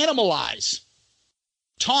Animalize.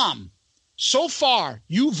 Tom, so far,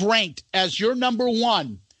 you've ranked as your number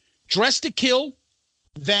 1 Dress to Kill,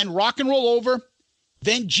 then Rock and Roll Over,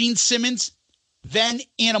 then Gene Simmons, then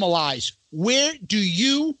Animalize. Where do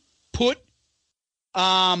you put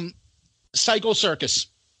Psycho Circus?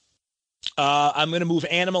 I'm going to move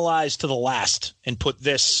Animalize to the last and put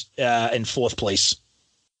this in 4th place.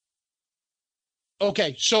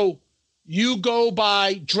 Okay, so you go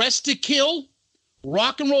by Dress to Kill,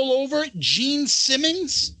 Rock and Roll Over, Gene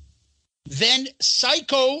Simmons, then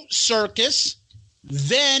Psycho Circus,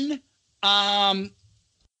 then Animalize.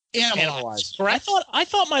 Correct? I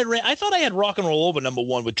thought I had Rock and Roll Over number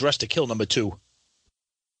 1 with Dress to Kill number 2.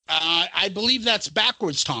 I believe that's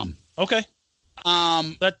backwards, Tom. Okay.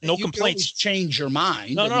 No You can complaints. always change your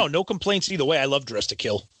mind. No complaints either way. I love Dress to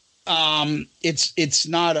Kill. It's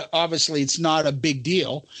not obviously it's not a big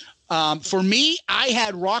deal. For me, I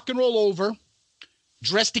had Rock and Roll Over,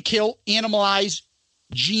 Dress to Kill, Animalize,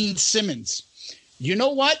 Gene Simmons. You know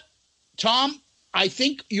what, Tom? I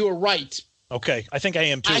think you're right. Okay, I think I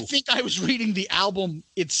am too. I think I was reading the album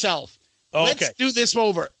itself. Oh, Let's do this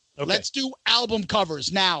over. Okay. Let's do album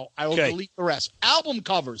covers now. I will delete the rest. Album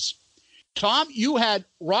covers. Tom, you had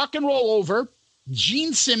Rock and Roll Over,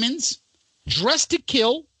 Gene Simmons, Dress to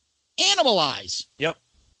Kill, Animalize. Yep.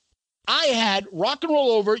 I had Rock and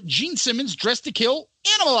Roll Over, Gene Simmons, Dress to Kill,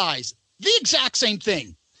 Animalize. The exact same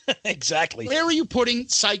thing. Exactly. Where are you putting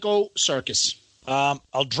Psycho Circus?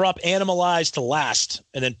 I'll drop Animalize to last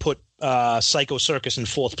and then put Psycho Circus in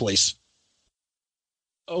fourth place.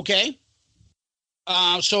 Okay.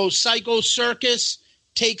 So Psycho Circus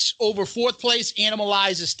takes over fourth place.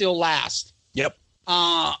 Animalize is still last. Yep.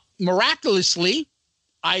 Miraculously,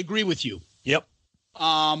 I agree with you. Yep.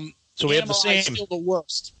 So we have the same. Still the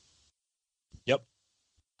worst. Yep.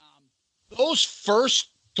 Those first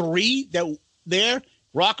three that there,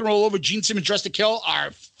 Rock and Roll Over, Gene Simmons, Dress to Kill,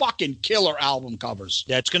 are fucking killer album covers.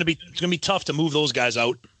 Yeah, it's gonna be tough to move those guys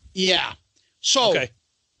out. Yeah. So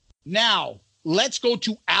now let's go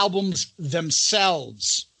to albums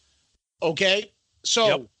themselves. Okay.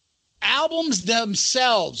 So albums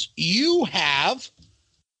themselves, you have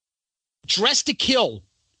Dress to Kill,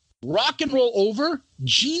 Rock and Roll Over,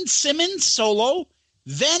 Gene Simmons solo,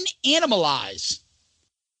 then Animalize.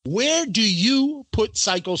 Where do you put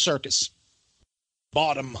Psycho Circus?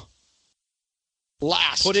 Bottom.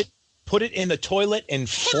 Last. Put it in the toilet and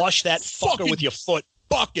flush that fucker with your foot.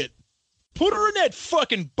 Bucket. Put her in that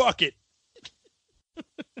fucking bucket.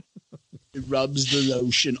 It rubs the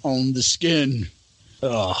lotion on the skin.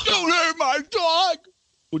 Oh. Don't hurt my dog.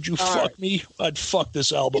 Would you fuck me? I'd fuck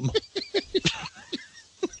this album.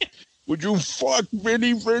 Would you fuck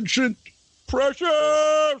Vinny Vincent?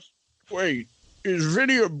 Precious! Wait, is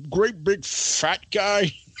Vinny a great big fat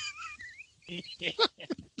guy?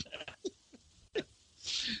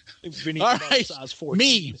 All right,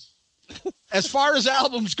 me. As far as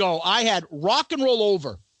albums go, I had Rock and Roll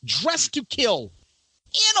Over, Dress to Kill,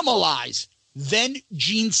 Animalize, then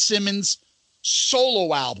Gene Simmons'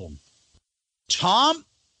 solo album. Tom,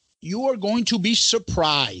 you are going to be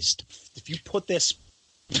surprised. If you put this...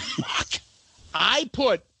 I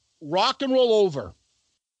put Rock and Roll Over,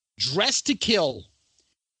 Dress to Kill,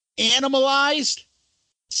 Animalized,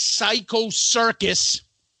 Psycho Circus,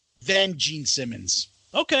 then Gene Simmons.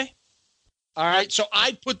 Okay. All right, so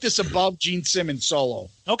I put this above Gene Simmons solo.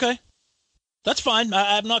 Okay. That's fine.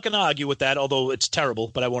 I'm not going to argue with that, although it's terrible,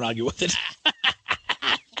 but I won't argue with it.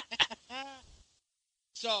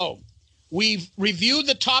 So we've reviewed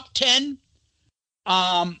the top 10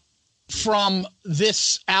 from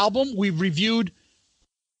this album. We've reviewed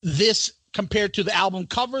this compared to the album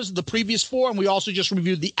covers of the previous four, and we also just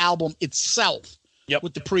reviewed the album itself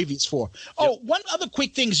with the previous four. Oh, one other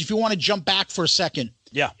quick thing is if you want to jump back for a second.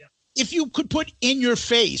 Yeah. If you could put In Your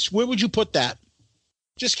Face, where would you put that?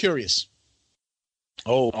 Just curious.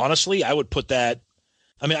 Oh, honestly, I would put that.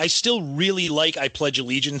 I mean, I still really like I Pledge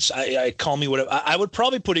Allegiance. I call me whatever. I would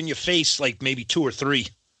probably put In Your Face like maybe 2 or 3.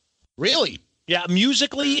 Really? Yeah,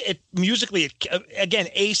 musically, again,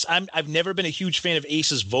 Ace. I've never been a huge fan of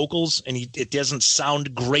Ace's vocals, and it doesn't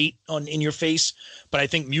sound great on In Your Face. But I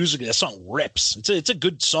think musically, that song rips. It's a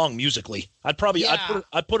good song musically. I'd put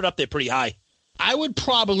it up there pretty high. I would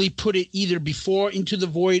probably put it either before Into the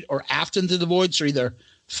Void or after Into the Void, so either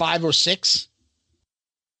 5 or 6.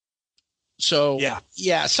 So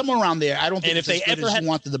yeah, somewhere around there. I don't think if they ever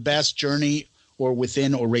wanted the best Journey or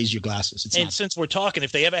Within or Raise Your Glasses. It's not. Since we're talking,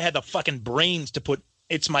 if they ever had the fucking brains to put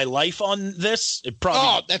It's My Life on this, it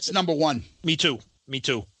probably that's number 1. Me too.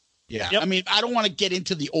 Yeah. Yep. I mean, I don't want to get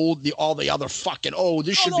into all the other fucking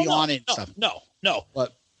this should be on it. Stuff.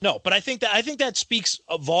 No, but I think that speaks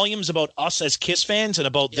volumes about us as Kiss fans and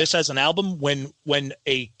about this as an album when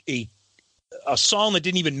a song that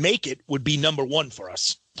didn't even make it would be number 1 for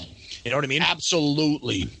us. You know what I mean?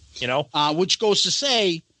 Absolutely. You know? Which goes to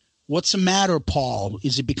say, what's the matter, Paul?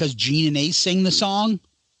 Is it because Gene and Ace sing the song?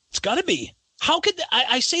 It's got to be. How could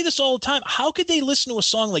I say this all the time? How could they listen to a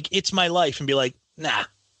song like It's My Life and be like, nah,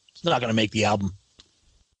 it's not going to make the album?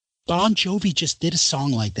 Bon Jovi just did a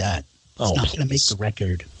song like that. It's not going to make the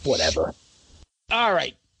record. Whatever. All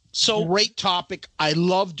right. So great topic. I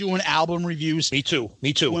love doing album reviews. Me too.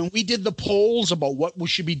 When we did the polls about what we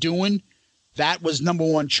should be doing, that was number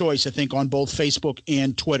 1 choice, I think, on both Facebook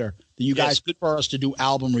and Twitter. That you guys prefer us to do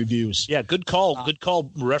album reviews. Yeah, good call. Good call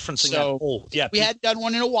referencing that poll. Yeah, we hadn't done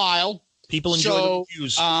one in a while. People enjoy the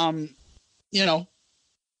reviews. I'm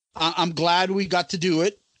glad we got to do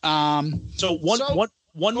it. So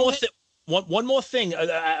one more thing.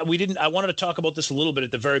 I wanted to talk about this a little bit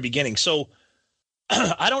at the very beginning. So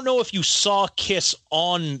I don't know if you saw Kiss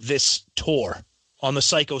on this tour, on the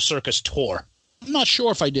Psycho Circus tour. I'm not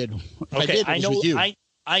sure if I did.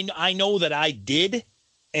 I know that I did,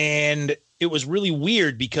 and it was really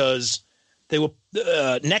weird because they were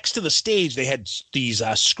next to the stage. They had these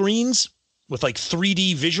screens with like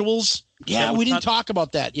 3D visuals. Yeah, we didn't talk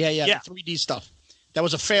about that. Yeah, the 3D stuff. That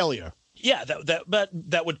was a failure. Yeah,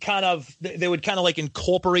 that would kind of they would kind of like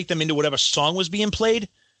incorporate them into whatever song was being played.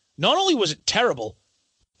 Not only was it terrible,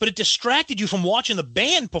 but it distracted you from watching the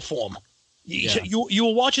band perform. Yeah. You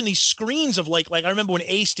were watching these screens of like I remember when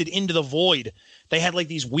Ace did Into the Void, they had like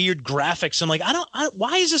these weird graphics. I'm like,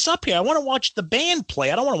 why is this up here? I want to watch the band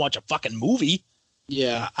play. I don't want to watch a fucking movie.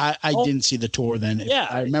 Yeah, I didn't see the tour then. Yeah,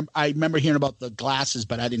 I remember hearing about the glasses,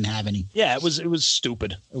 but I didn't have any. Yeah, it was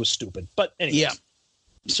stupid. It was stupid. But anyway. Yeah.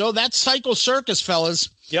 So that's Psycho Circus, fellas.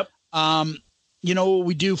 Yep. You know what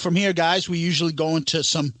we do from here, guys? We usually go into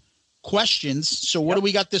some questions. So what do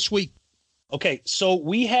we got this week? Okay, so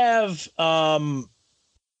we have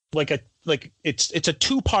it's a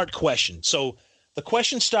two-part question. So the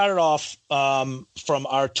question started off from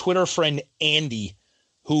our Twitter friend Andy,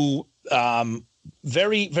 who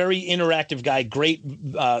very, very interactive guy, great,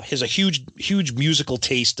 has a huge musical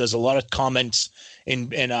taste, does a lot of comments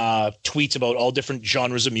and tweets about all different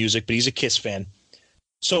genres of music, but he's a Kiss fan.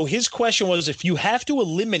 So his question was, if you have to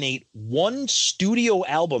eliminate one studio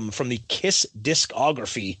album from the Kiss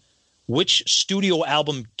discography, which studio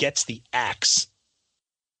album gets the axe?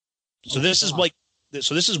 So this is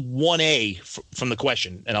 1A from the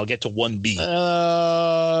question, and I'll get to 1B.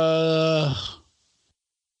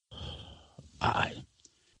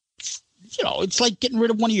 It's like getting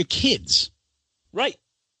rid of one of your kids. Right.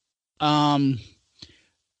 I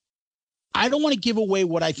don't want to give away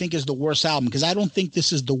what I think is the worst album because I don't think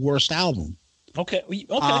this is the worst album. Okay.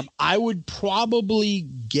 I would probably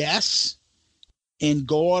guess and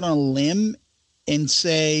go out on a limb and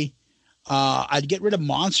say I'd get rid of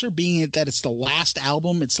Monster, being that it's the last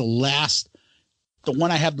album. It's the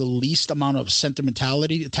one I have the least amount of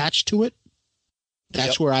sentimentality attached to it.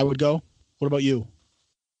 That's where I would go. What about you?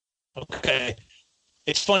 Okay.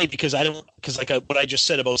 It's funny because what I just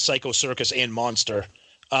said about Psycho Circus and Monster,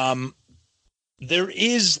 there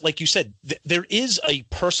is, like you said, there is a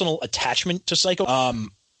personal attachment to Psycho.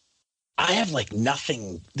 I have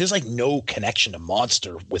nothing. There's no connection to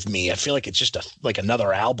Monster with me. I feel like it's just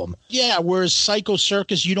another album. Yeah, whereas Psycho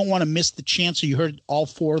Circus, you don't want to miss the chance. So you heard all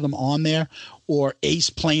four of them on there, or Ace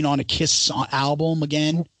playing on a Kiss album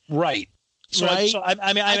again. Right. So, right?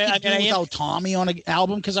 I could do without Tommy on an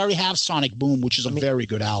album because I already have Sonic Boom, which is a very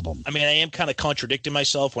good album. I am kind of contradicting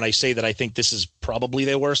myself when I say that I think this is probably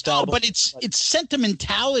their worst album. But it's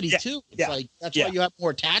sentimentality too. It's that's why you have more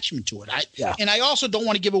attachment to it. And I also don't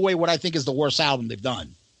want to give away what I think is the worst album they've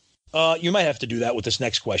done. You might have to do that with this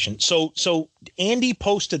next question. So Andy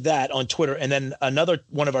posted that on Twitter, and then another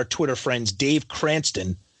one of our Twitter friends, Dave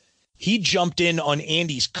Cranston, he jumped in on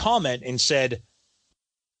Andy's comment and said,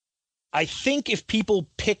 I think if people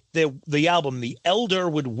picked the album, The Elder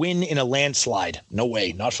would win in a landslide. No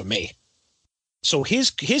way, not for me. So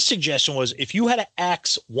his suggestion was, if you had to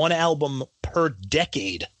axe one album per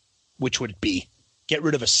decade, which would it be? Get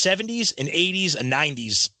rid of a 70s, an 80s, a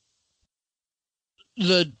 90s.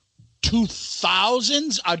 The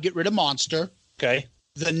 2000s, I'd get rid of Monster. Okay.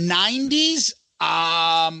 The 90s,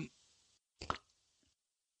 I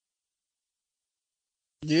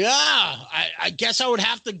guess I would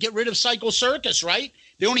have to get rid of Psycho Circus, right?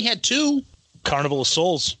 They only had two. Carnival of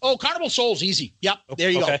Souls. Oh, Carnival of Souls, easy. Yep,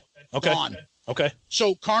 there you go. Okay. Gone. Okay.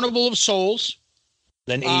 So Carnival of Souls.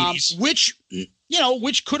 Then 80s. Which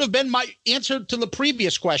could have been my answer to the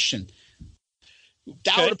previous question.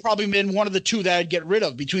 That would have probably been one of the two that I'd get rid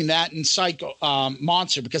of between that and Psycho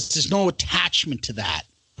Monster, because there's no attachment to that.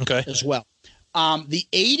 Okay. As well. The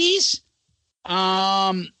 80s,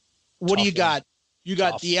 what do you got? You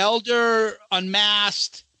got The Elder,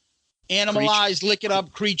 Unmasked, Animalized, Lick It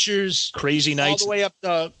Up, Creatures, Crazy Nights, all the way up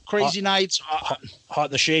to Crazy Nights, Hot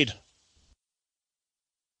in the Shade.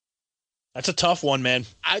 That's a tough one, man.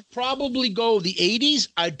 I'd probably go the 80s.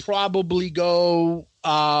 I'd probably go.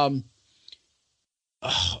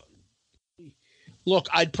 Look,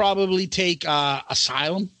 I'd probably take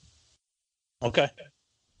Asylum. Okay.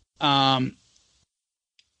 Or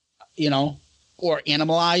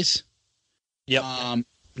Animalize. Yep.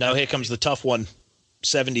 Now here comes the tough one.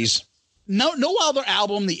 70s. No other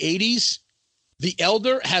album, the 80s. The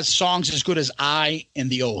Elder has songs as good as I and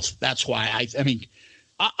The Oath. That's why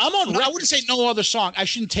I'm on record. I wouldn't say no other song. I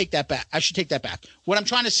shouldn't take that back. I should take that back. What I'm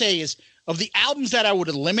trying to say is, of the albums that I would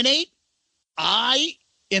eliminate, I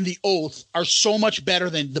and The Oath are so much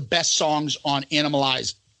better than the best songs on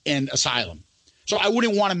Animalize and Asylum. So I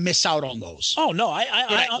wouldn't want to miss out on those. Oh, no.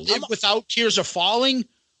 I Live Without Tears Are Falling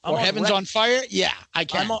or Heaven's on Fire. Yeah, I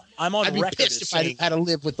can. I'm on I'd be record pissed as if I saying, had to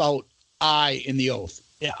live without I in The Oath.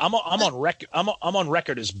 Yeah, I'm on record. I'm on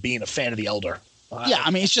record as being a fan of The Elder. Yeah,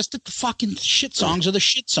 I mean, it's just that the fucking shit songs are the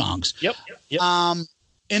shit songs. Yep.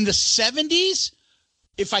 In the 70s,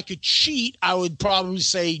 if I could cheat, I would probably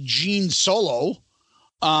say Gene Solo.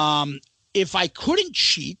 If I couldn't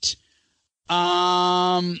cheat,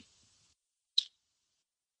 yikes.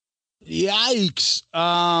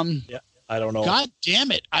 Yeah, I don't know. God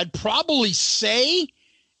damn it. I'd probably say.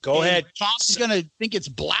 Go ahead. Tom's going to think it's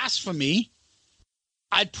blasphemy.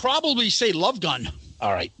 I'd probably say Love Gun.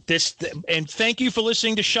 All right. And thank you for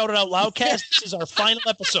listening to Shout It Out Loudcast. This is our final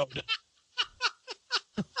episode.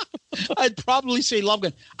 I'd probably say Love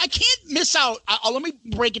Gun. I can't miss out. Let me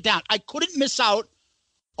break it down. I couldn't miss out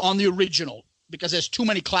on the original because there's too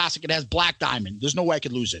many classic. It has Black Diamond. There's no way I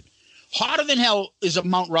could lose it. Hotter Than Hell is a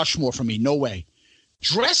Mount Rushmore for me. No way.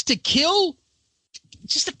 Dressed to Kill,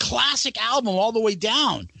 just a classic album all the way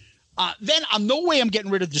down. Then no way I'm getting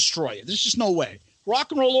rid of Destroyer. There's just no way.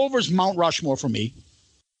 Rock and Roll Over is Mount Rushmore for me.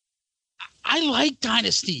 I like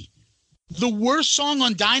Dynasty. The worst song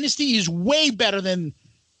on Dynasty is way better than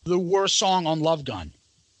the worst song on Love Gun.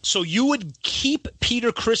 So you would keep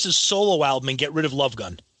Peter Criss's solo album and get rid of Love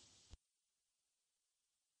Gun?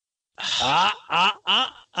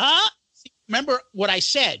 Remember what I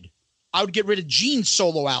said? I would get rid of Gene's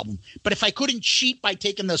solo album. But if I couldn't cheat by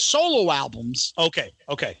taking the solo albums, okay,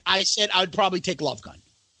 I said I would probably take Love Gun.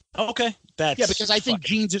 Okay, because I think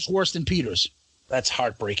Gene's is worse than Peter's. That's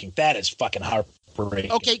heartbreaking. That is fucking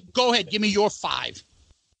heartbreaking. Okay, go ahead. Give me your 5.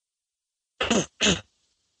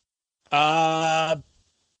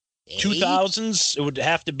 2000s. It would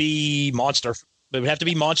have to be Monster. It would have to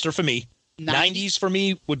be Monster for me. 90s for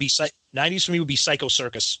me would be Psycho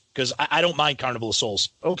Circus because I don't mind Carnival of Souls.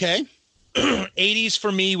 Okay. 80s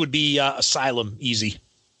for me would be Asylum, easy.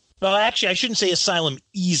 Well, actually, I shouldn't say Asylum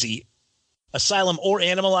easy. Asylum or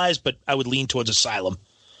Animalized, but I would lean towards Asylum.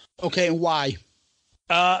 Okay, and why?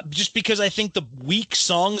 Just because I think the weak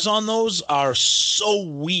songs on those are so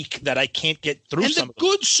weak that I can't get through and some the of them.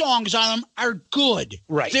 good songs on them are good.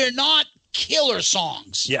 Right. They're not killer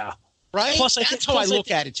songs. Yeah. Right? Plus, that's how I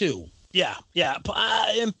look at it, too. Yeah.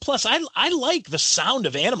 And plus, I like the sound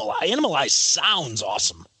of Animalize. Animalize sounds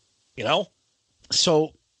awesome, you know?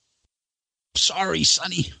 So, sorry,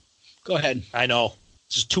 Sonny. Go ahead. I know.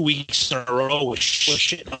 This is 2 weeks in a row with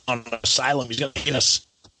shitting on Asylum. He's going to get us.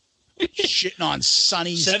 Shitting on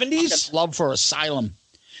Sonny's 70s love for Asylum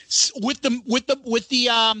with the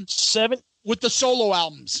solo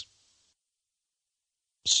albums.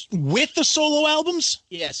 With the solo albums?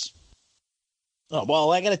 Yes. Oh,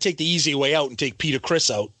 well, I got to take the easy way out and take Peter Criss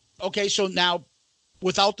out. Okay, so now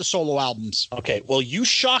without the solo albums. Okay, well, you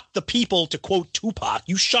shocked the people, to quote Tupac.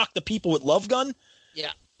 You shocked the people with Love Gun.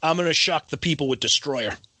 Yeah. I'm going to shock the people with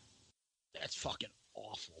Destroyer. That's fucking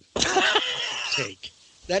awful. Take.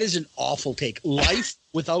 That is an awful take. Life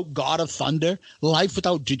without God of Thunder. Life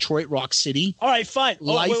without Detroit Rock City. All right, fine.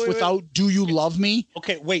 Life without Do You Love Me?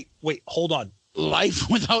 Okay, wait. Hold on. Life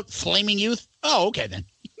without Flaming Youth? Oh, okay then.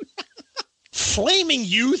 Flaming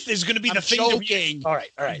Youth is going to be the thing. Joking. All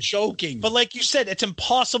right. I'm joking. But like you said, it's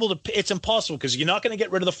impossible because you're not going to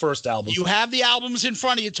get rid of the first album. You have the albums in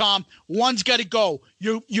front of you, Tom. One's got to go.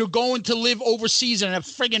 You're going to live overseas in a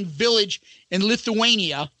friggin' village in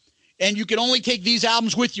Lithuania, and you can only take these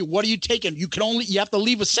albums with you. What are you taking? You have to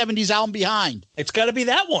leave a 70s album behind. It's got to be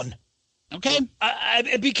that one. Okay.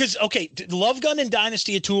 Because Love Gun and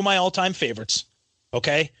Dynasty are two of my all-time favorites.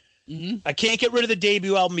 Okay. Mm-hmm. I can't get rid of the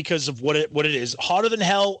debut album because of what it is. Hotter Than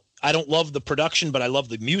Hell, I don't love the production, but I love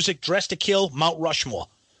the music. Dressed to Kill, Mount Rushmore.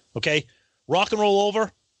 Okay? Rock and Roll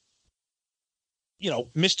Over,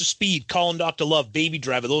 Mr. Speed, Calling Dr. Love, Baby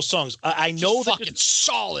Driver, those songs. I know that fucking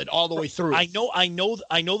solid all the way through. I know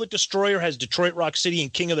that Destroyer has Detroit Rock City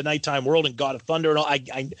and King of the Nighttime World and God of Thunder and all.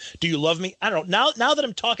 Do You Love Me? I don't know. Now that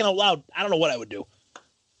I'm talking out loud, I don't know what I would do.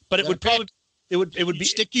 But it would probably It would be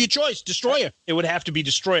stick to your choice, Destroyer. It would have to be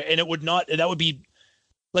Destroyer, and it would not. That would be,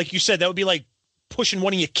 like you said, that would be like pushing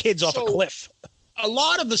one of your kids off a cliff. A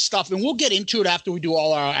lot of the stuff, and we'll get into it after we do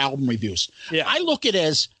all our album reviews. Yeah, I look at it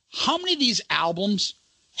as how many of these albums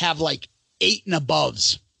have like 8 and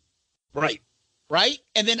aboves, right?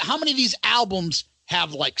 And then how many of these albums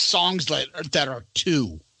have like songs that are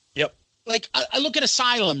 2? Yep. Like I look at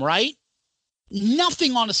Asylum, right?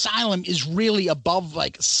 nothing on Asylum is really above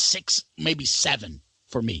like 6, maybe 7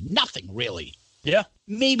 for me. Nothing really. Yeah.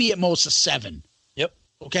 Maybe at most a 7. Yep.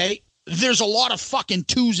 Okay. There's a lot of fucking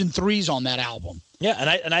 2s and 3s on that album.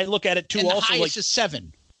 Yeah, and I look at it too. And the also highest like is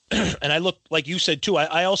 7. And I look, like you said too.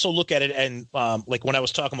 I also look at it and like when I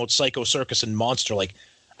was talking about Psycho, Circus, and Monster, like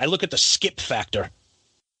I look at the skip factor.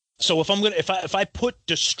 So if I put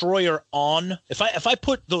Destroyer on, if I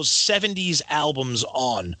put those 70s albums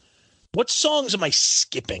on, what songs am I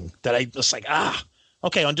skipping that I just like,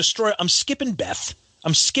 okay, on Destroyer, I'm skipping Beth.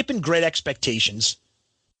 I'm skipping Great Expectations.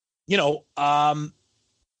 You know,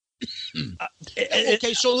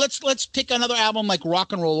 okay, so let's take another album like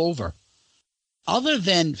Rock and Roll Over. Other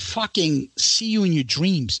than fucking See You in Your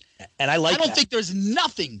Dreams. And I don't think there's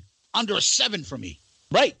nothing under a 7 for me.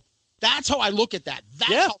 Right. That's how I look at that.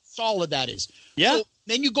 That's how solid that is. Yeah. So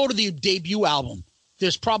then you go to the debut album.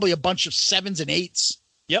 There's probably a bunch of 7s and 8s.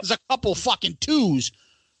 Yep. There's a couple fucking 2s,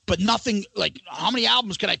 but nothing like how many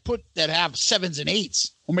albums could I put that have 7s and 8s?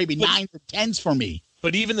 Or maybe 9s and 10s for me.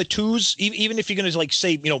 But even the 2s, even if you're going to like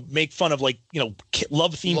say, you know, make fun of like, you know,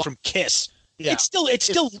 Love Theme from Kiss. Yeah. It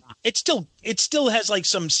still has like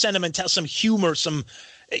some sentimental, some humor, some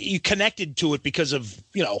you connected to it because of,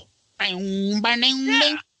 you know.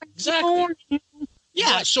 Yeah, exactly.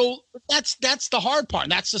 Yeah, so that's the hard part.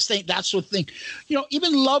 That's the thing. That's the thing. You know,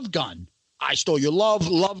 even Love Gun. I Stole Your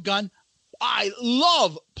Love Gun. I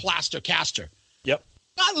love Plaster Caster. Yep.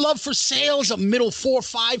 Got Love for Sale is a middle 4 or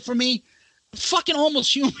 5 for me. Fucking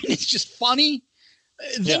Almost Human is just funny.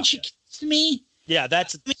 Then She Kissed Me. Yeah,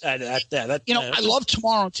 that's that. You know, I love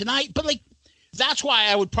Tomorrow and Tonight, but like that's why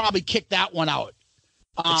I would probably kick that one out.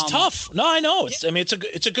 It's tough. No, I know.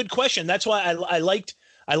 It's a good question. That's why I liked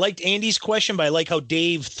Andy's question, but I like how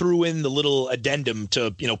Dave threw in the little addendum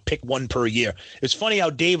to, you know, pick one per year. It's funny how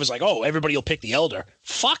Dave was like, "Oh, everybody will pick the Elder."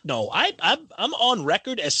 Fuck no. I'm on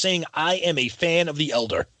record as saying I am a fan of the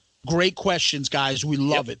Elder. Great questions, guys. We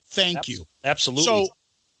love it. Thank you. Absolutely. So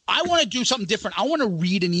I want to do something different. I want to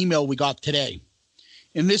read an email we got today.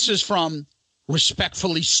 And this is from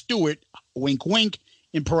Respectfully Stuart, wink, wink,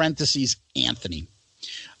 in parentheses, Anthony.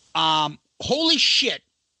 Holy shit,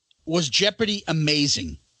 was Jeopardy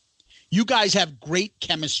amazing. You guys have great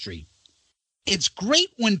chemistry. It's great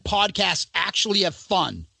when podcasts actually have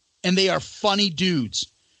fun, and they are funny dudes.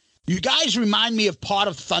 You guys remind me of Pot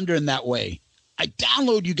of Thunder in that way. I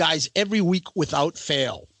download you guys every week without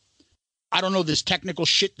fail. I don't know this technical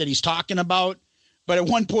shit that he's talking about. But at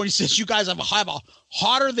one point he says, you guys have a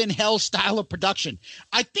hotter than hell style of production.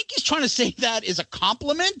 I think he's trying to say that is a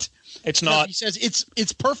compliment. It's not. He says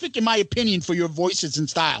it's perfect in my opinion for your voices and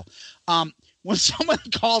style. When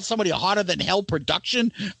somebody calls somebody a hotter than hell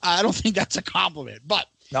production, I don't think that's a compliment. But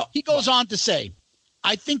he goes on to say,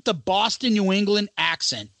 I think the Boston, New England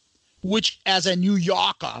accent, which as a New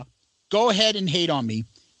Yorker, go ahead and hate on me,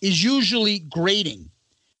 is usually grating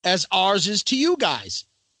as ours is to you guys.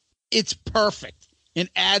 It's perfect and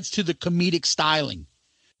adds to the comedic styling.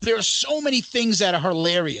 There are so many things that are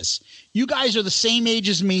hilarious. You guys are the same age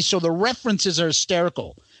as me, so the references are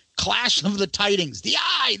hysterical. Clash of the Titans, the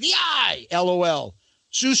eye, LOL.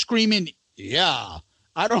 Sue screaming, yeah.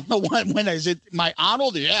 I don't know when is it my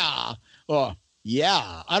Arnold? Yeah. Or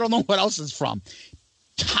yeah. I don't know what else it's from.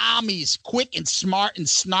 Tommy's quick and smart and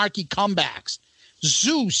snarky comebacks.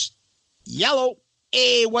 Zeus, yellow.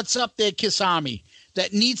 Hey, what's up there, Kiss Army?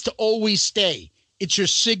 That needs to always stay. It's your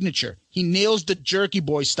signature. He nails the Jerky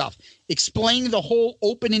Boy stuff. Explaining the whole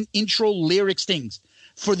opening intro lyrics things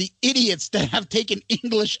for the idiots that have taken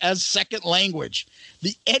English as second language.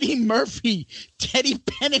 The Eddie Murphy, Teddy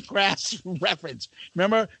Pendergrass reference.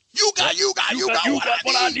 Remember? You got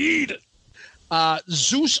what I need.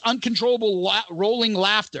 Zeus' uncontrollable rolling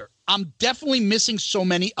laughter. I'm definitely missing so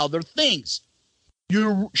many other things.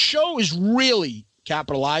 Your show is really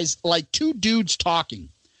capitalized like two dudes talking.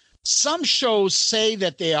 Some shows say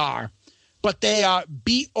that they are, but they are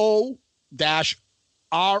BO-RING.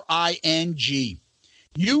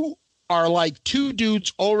 You are like two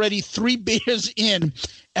dudes already 3 beers in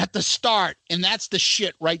at the start, and that's the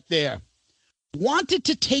shit right there. Wanted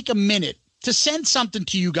to take a minute to send something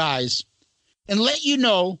to you guys and let you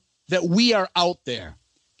know that we are out there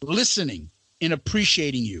listening and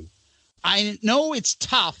appreciating you. I know it's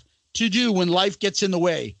tough to do when life gets in the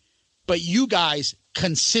way, but you guys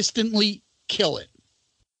consistently kill it.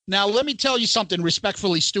 Now, let me tell you something,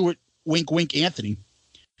 respectfully, Stuart, wink, wink, Anthony.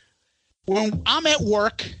 When I'm at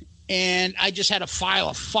work and I just had to file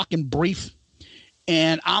a fucking brief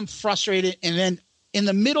and I'm frustrated, and then in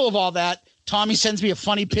the middle of all that, Tommy sends me a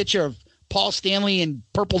funny picture of Paul Stanley in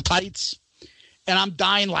purple tights, and I'm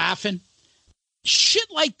dying laughing. shit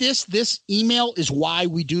like this email is why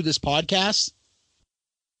we do this podcast.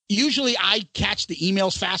 Usually I catch the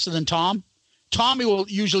emails faster than Tom. Tommy will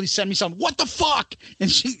usually send me something, what the fuck?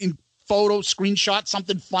 And photo, screenshot,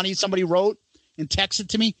 something funny somebody wrote and text it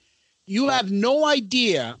to me. You have no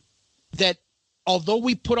idea that although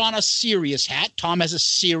we put on a serious hat, Tom has a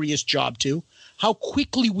serious job too, how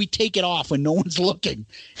quickly we take it off when no one's looking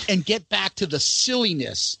and get back to the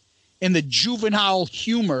silliness and the juvenile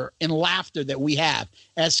humor and laughter that we have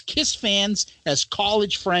as KISS fans, as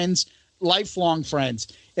college friends, lifelong friends,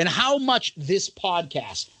 and how much this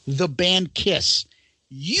podcast, the band KISS,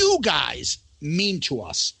 you guys mean to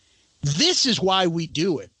us. This is why we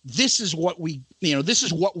do it. This is what we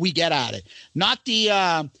get at it. Not the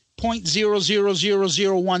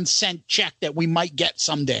 0.00001 cent check that we might get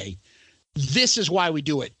someday. This is why we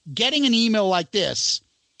do it. Getting an email like this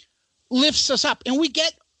lifts us up, and we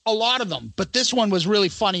get a lot of them, but this one was really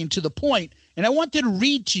funny and to the point. And I wanted to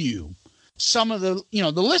read to you some of the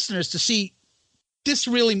listeners to see this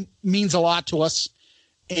really means a lot to us.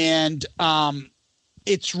 And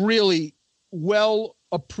it's really well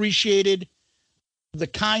appreciated. The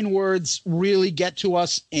kind words really get to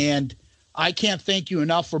us. And I can't thank you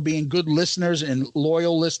enough for being good listeners and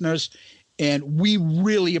loyal listeners. And we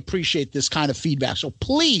really appreciate this kind of feedback. So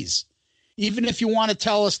please, even if you want to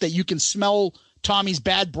tell us that you can smell Tommy's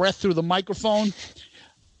bad breath through the microphone,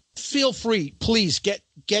 feel free. Please get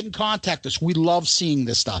in contact with us. We love seeing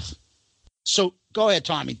this stuff. So go ahead,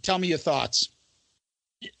 Tommy. Tell me your thoughts.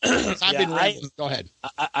 I've been rambling. Go ahead.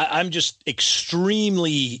 I'm just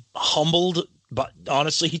extremely humbled, but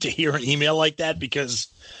honestly, to hear an email like that, because,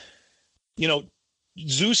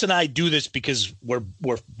 Zeus and I do this because we're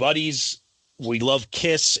buddies. We love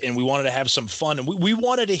KISS, and we wanted to have some fun, and we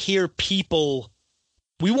wanted to hear people.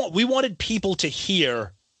 We wanted people to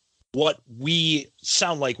hear what we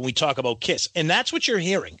sound like when we talk about KISS, and that's what you're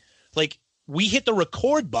hearing. Like, we hit the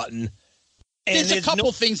record button, and there's a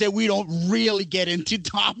couple things that we don't really get into,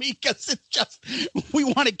 Tommy, because it's just we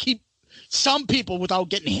want to keep some people without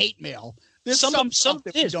getting hate mail. There's some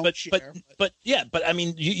that we don't share. But I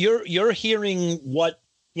mean, you're hearing what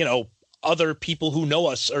other people who know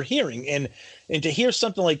us are hearing, and to hear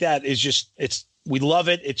something like that is just we love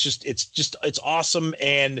it. It's awesome.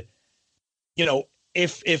 And,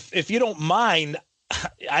 if you don't mind,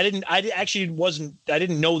 I didn't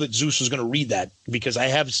know that Zeus was going to read that, because I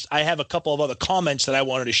have a couple of other comments that I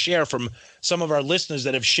wanted to share from some of our listeners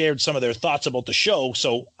that have shared some of their thoughts about the show.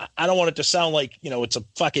 So I don't want it to sound like, it's a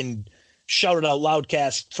fucking shout it out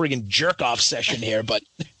loudcast friggin' jerk off session here, but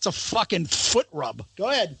it's a fucking foot rub. Go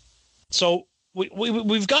ahead. So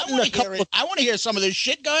we've gotten a couple. I want to hear some of this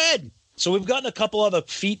shit. Go ahead. So we've gotten a couple other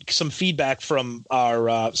some feedback from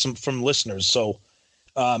our from listeners. So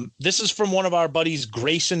this is from one of our buddies,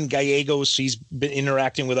 Grayson Gallegos. He's been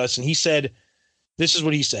interacting with us, and he said, "This is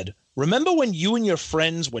what he said. Remember when you and your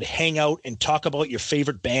friends would hang out and talk about your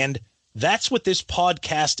favorite band? That's what this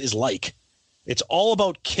podcast is like. It's all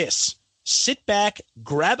about KISS. Sit back,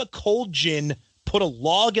 grab a cold gin, put a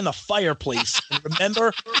log in the fireplace, and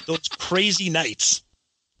remember those crazy nights."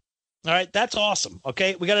 All right, that's awesome.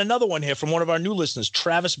 Okay, we got another one here from one of our new listeners,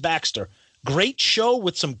 Travis Baxter. Great show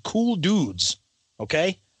with some cool dudes.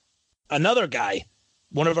 Okay, another guy,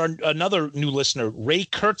 another new listener, Ray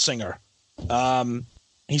Kurtzinger.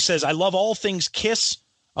 He says, "I love all things KISS.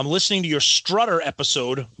 I'm listening to your Strutter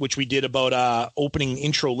episode, which we did about opening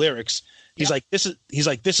intro lyrics." He's like, "This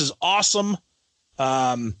is awesome."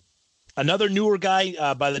 Another newer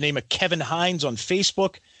guy by the name of Kevin Hines on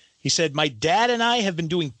Facebook. He said, "My dad and I have been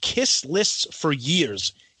doing KISS lists for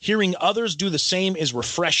years. Hearing others do the same is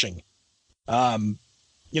refreshing." Another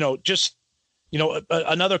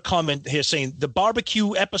comment here saying, "The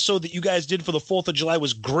barbecue episode that you guys did for the 4th of July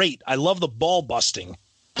was great. I love the ball busting."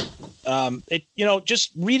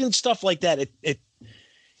 Just reading stuff like that.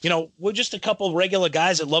 We're just a couple of regular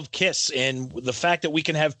guys that love KISS, and the fact that we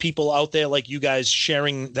can have people out there like you guys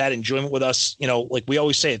sharing that enjoyment with us, like we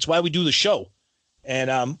always say, it's why we do the show.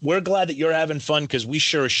 And we're glad that you're having fun, because we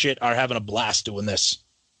sure as shit are having a blast doing this.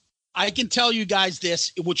 I can tell you guys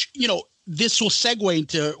this, which, this will segue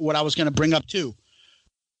into what I was going to bring up too.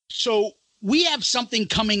 So we have something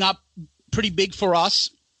coming up pretty big for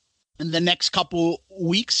us in the next couple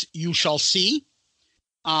weeks. You shall see.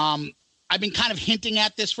 I've been kind of hinting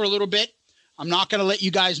at this for a little bit. I'm not going to let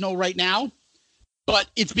you guys know right now,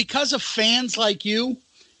 but it's because of fans like you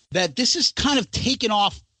that this is kind of taken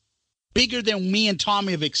off bigger than me and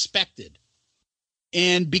Tommy have expected.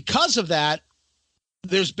 And because of that,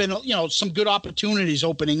 there's been, some good opportunities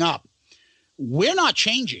opening up. We're not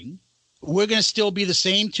changing. We're going to still be the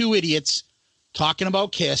same two idiots talking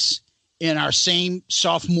about KISS in our same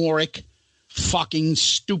sophomoric fucking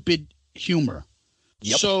stupid humor.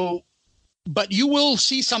 Yep. So, but you will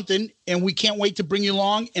see something, and we can't wait to bring you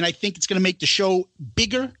along. And I think it's going to make the show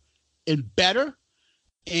bigger and better.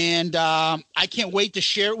 And I can't wait to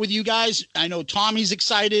share it with you guys. I know Tommy's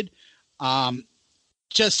excited.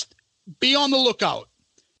 Just be on the lookout.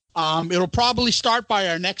 It'll probably start by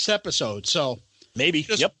our next episode. So maybe.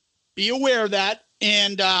 Just Yep. be aware of that.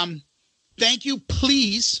 And thank you.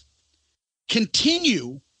 Please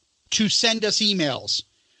continue to send us emails.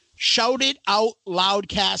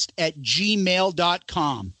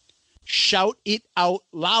 shoutitoutloudcast@gmail.com.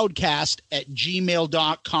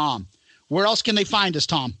 shoutitoutloudcast@gmail.com. Where else can they find us,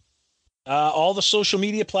 Tom? All the social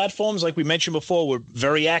media platforms, like we mentioned before, we're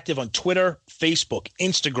very active on Twitter, Facebook,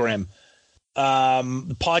 Instagram.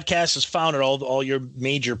 The podcast is found at all your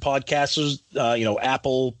major podcasters,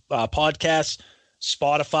 Apple Podcasts,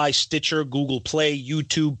 Spotify, Stitcher, Google Play,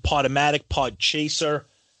 YouTube, Podomatic, Podchaser.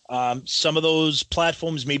 Some of those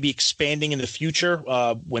platforms may be expanding in the future.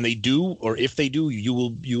 When they do, or if they do, you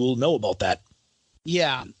will know about that.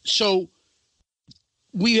 Yeah. So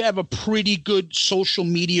we have a pretty good social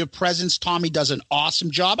media presence. Tommy does an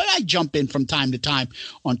awesome job. And I jump in from time to time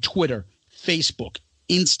on Twitter, Facebook,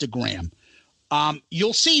 Instagram.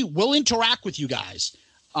 You'll see we'll interact with you guys.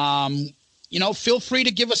 Feel free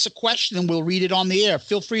to give us a question and we'll read it on the air.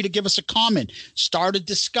 Feel free to give us a comment, start a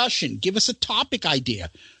discussion, give us a topic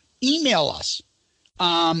idea, email us.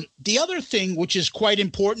 The other thing, which is quite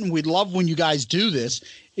important, we'd love when you guys do this,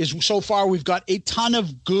 is so far we've got a ton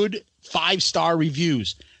of good 5-star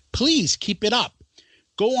reviews. Please keep it up.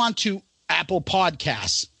 Go on to Apple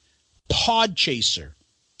Podcasts, Podchaser.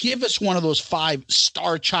 Give us one of those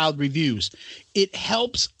 5-star child reviews. It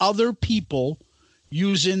helps other people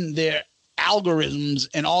using their algorithms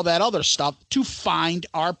and all that other stuff to find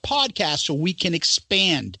our podcast so we can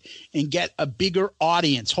expand and get a bigger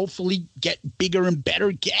audience, hopefully get bigger and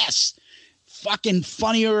better guests, fucking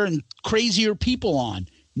funnier and crazier people on,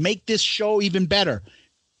 make this show even better.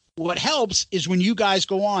 What helps is when you guys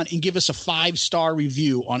go on and give us a 5-star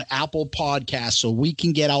review on Apple Podcasts so we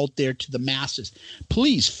can get out there to the masses.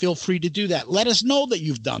 Please feel free to do that. Let us know that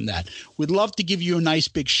you've done that. We'd love to give you a nice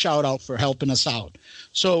big shout out for helping us out.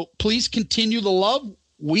 So please continue the love.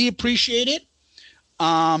 We appreciate it.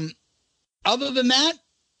 Other than that,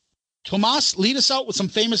 Tomas, lead us out with some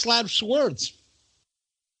famous last words.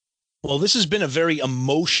 Well, this has been a very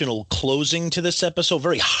emotional closing to this episode,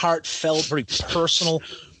 very heartfelt, very personal.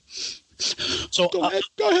 So go ahead.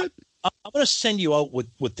 I'm going to send you out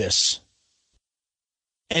with this.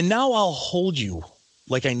 And now I'll hold you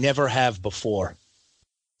like I never have before.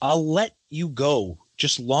 I'll let you go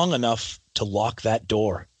just long enough to lock that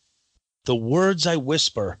door. The words I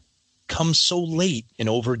whisper come so late and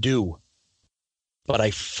overdue, but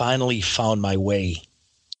I finally found my way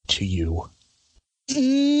to you.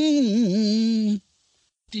 Ding,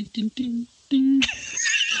 ding, ding, ding.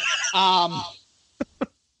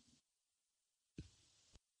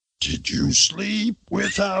 Did you sleep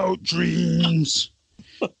without dreams?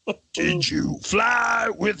 Did you fly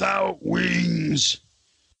without wings?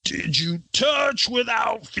 Did you touch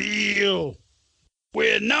without feel?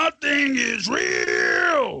 Where nothing is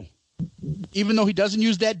real. Even though he doesn't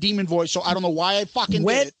use that demon voice, so I don't know why I fucking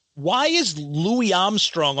did it. Why is Louis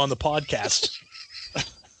Armstrong on the podcast?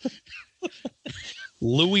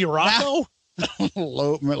 Louis Rocco?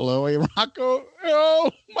 Louis Rocco.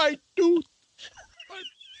 Oh, my dude. My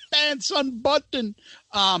pants unbuttoned.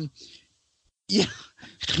 Yeah.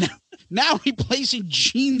 Now replacing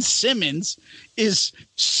Gene Simmons is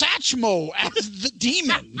Satchmo as the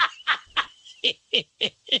demon.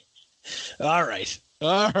 All right.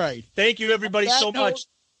 Thank you, everybody, so much.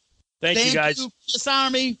 Thank you, guys. Thank you, Kiss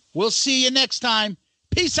Army. We'll see you next time.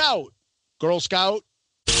 Peace out, Girl Scout.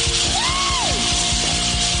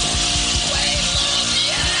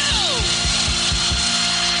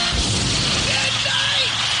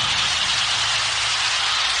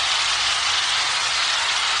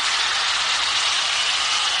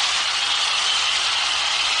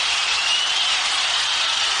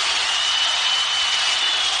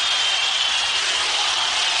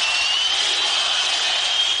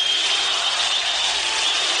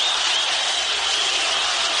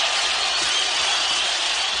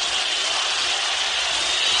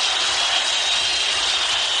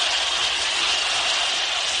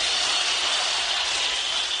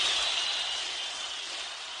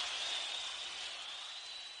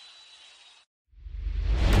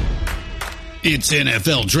 It's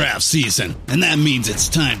NFL draft season, and that means it's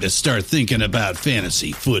time to start thinking about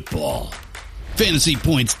fantasy football.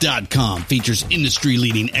 FantasyPoints.com features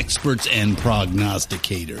industry-leading experts and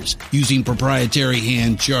prognosticators using proprietary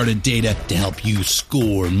hand-charted data to help you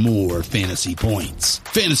score more fantasy points.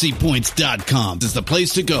 FantasyPoints.com is the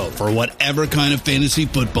place to go for whatever kind of fantasy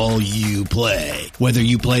football you play. Whether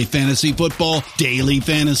you play fantasy football, daily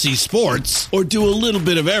fantasy sports, or do a little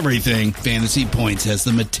bit of everything, Fantasy Points has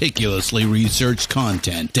the meticulously researched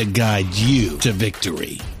content to guide you to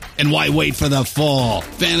victory. And why wait for the fall?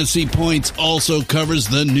 Fantasy Points also covers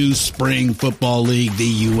the new spring football league,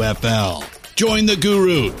 the UFL. Join the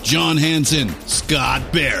guru, John Hansen,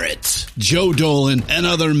 Scott Barrett, Joe Dolan, and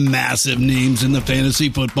other massive names in the fantasy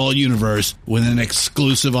football universe with an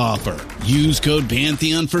exclusive offer. Use code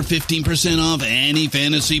Pantheon for 15% off any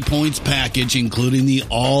Fantasy Points package, including the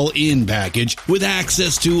all-in package, with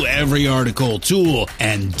access to every article, tool,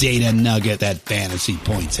 and data nugget that Fantasy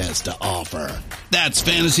Points has to offer. That's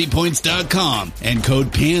FantasyPoints.com and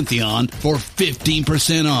code Pantheon for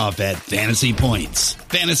 15% off at Fantasy Points.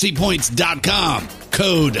 FantasyPoints.com,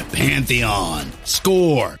 code Pantheon.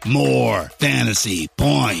 Score more fantasy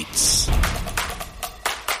points.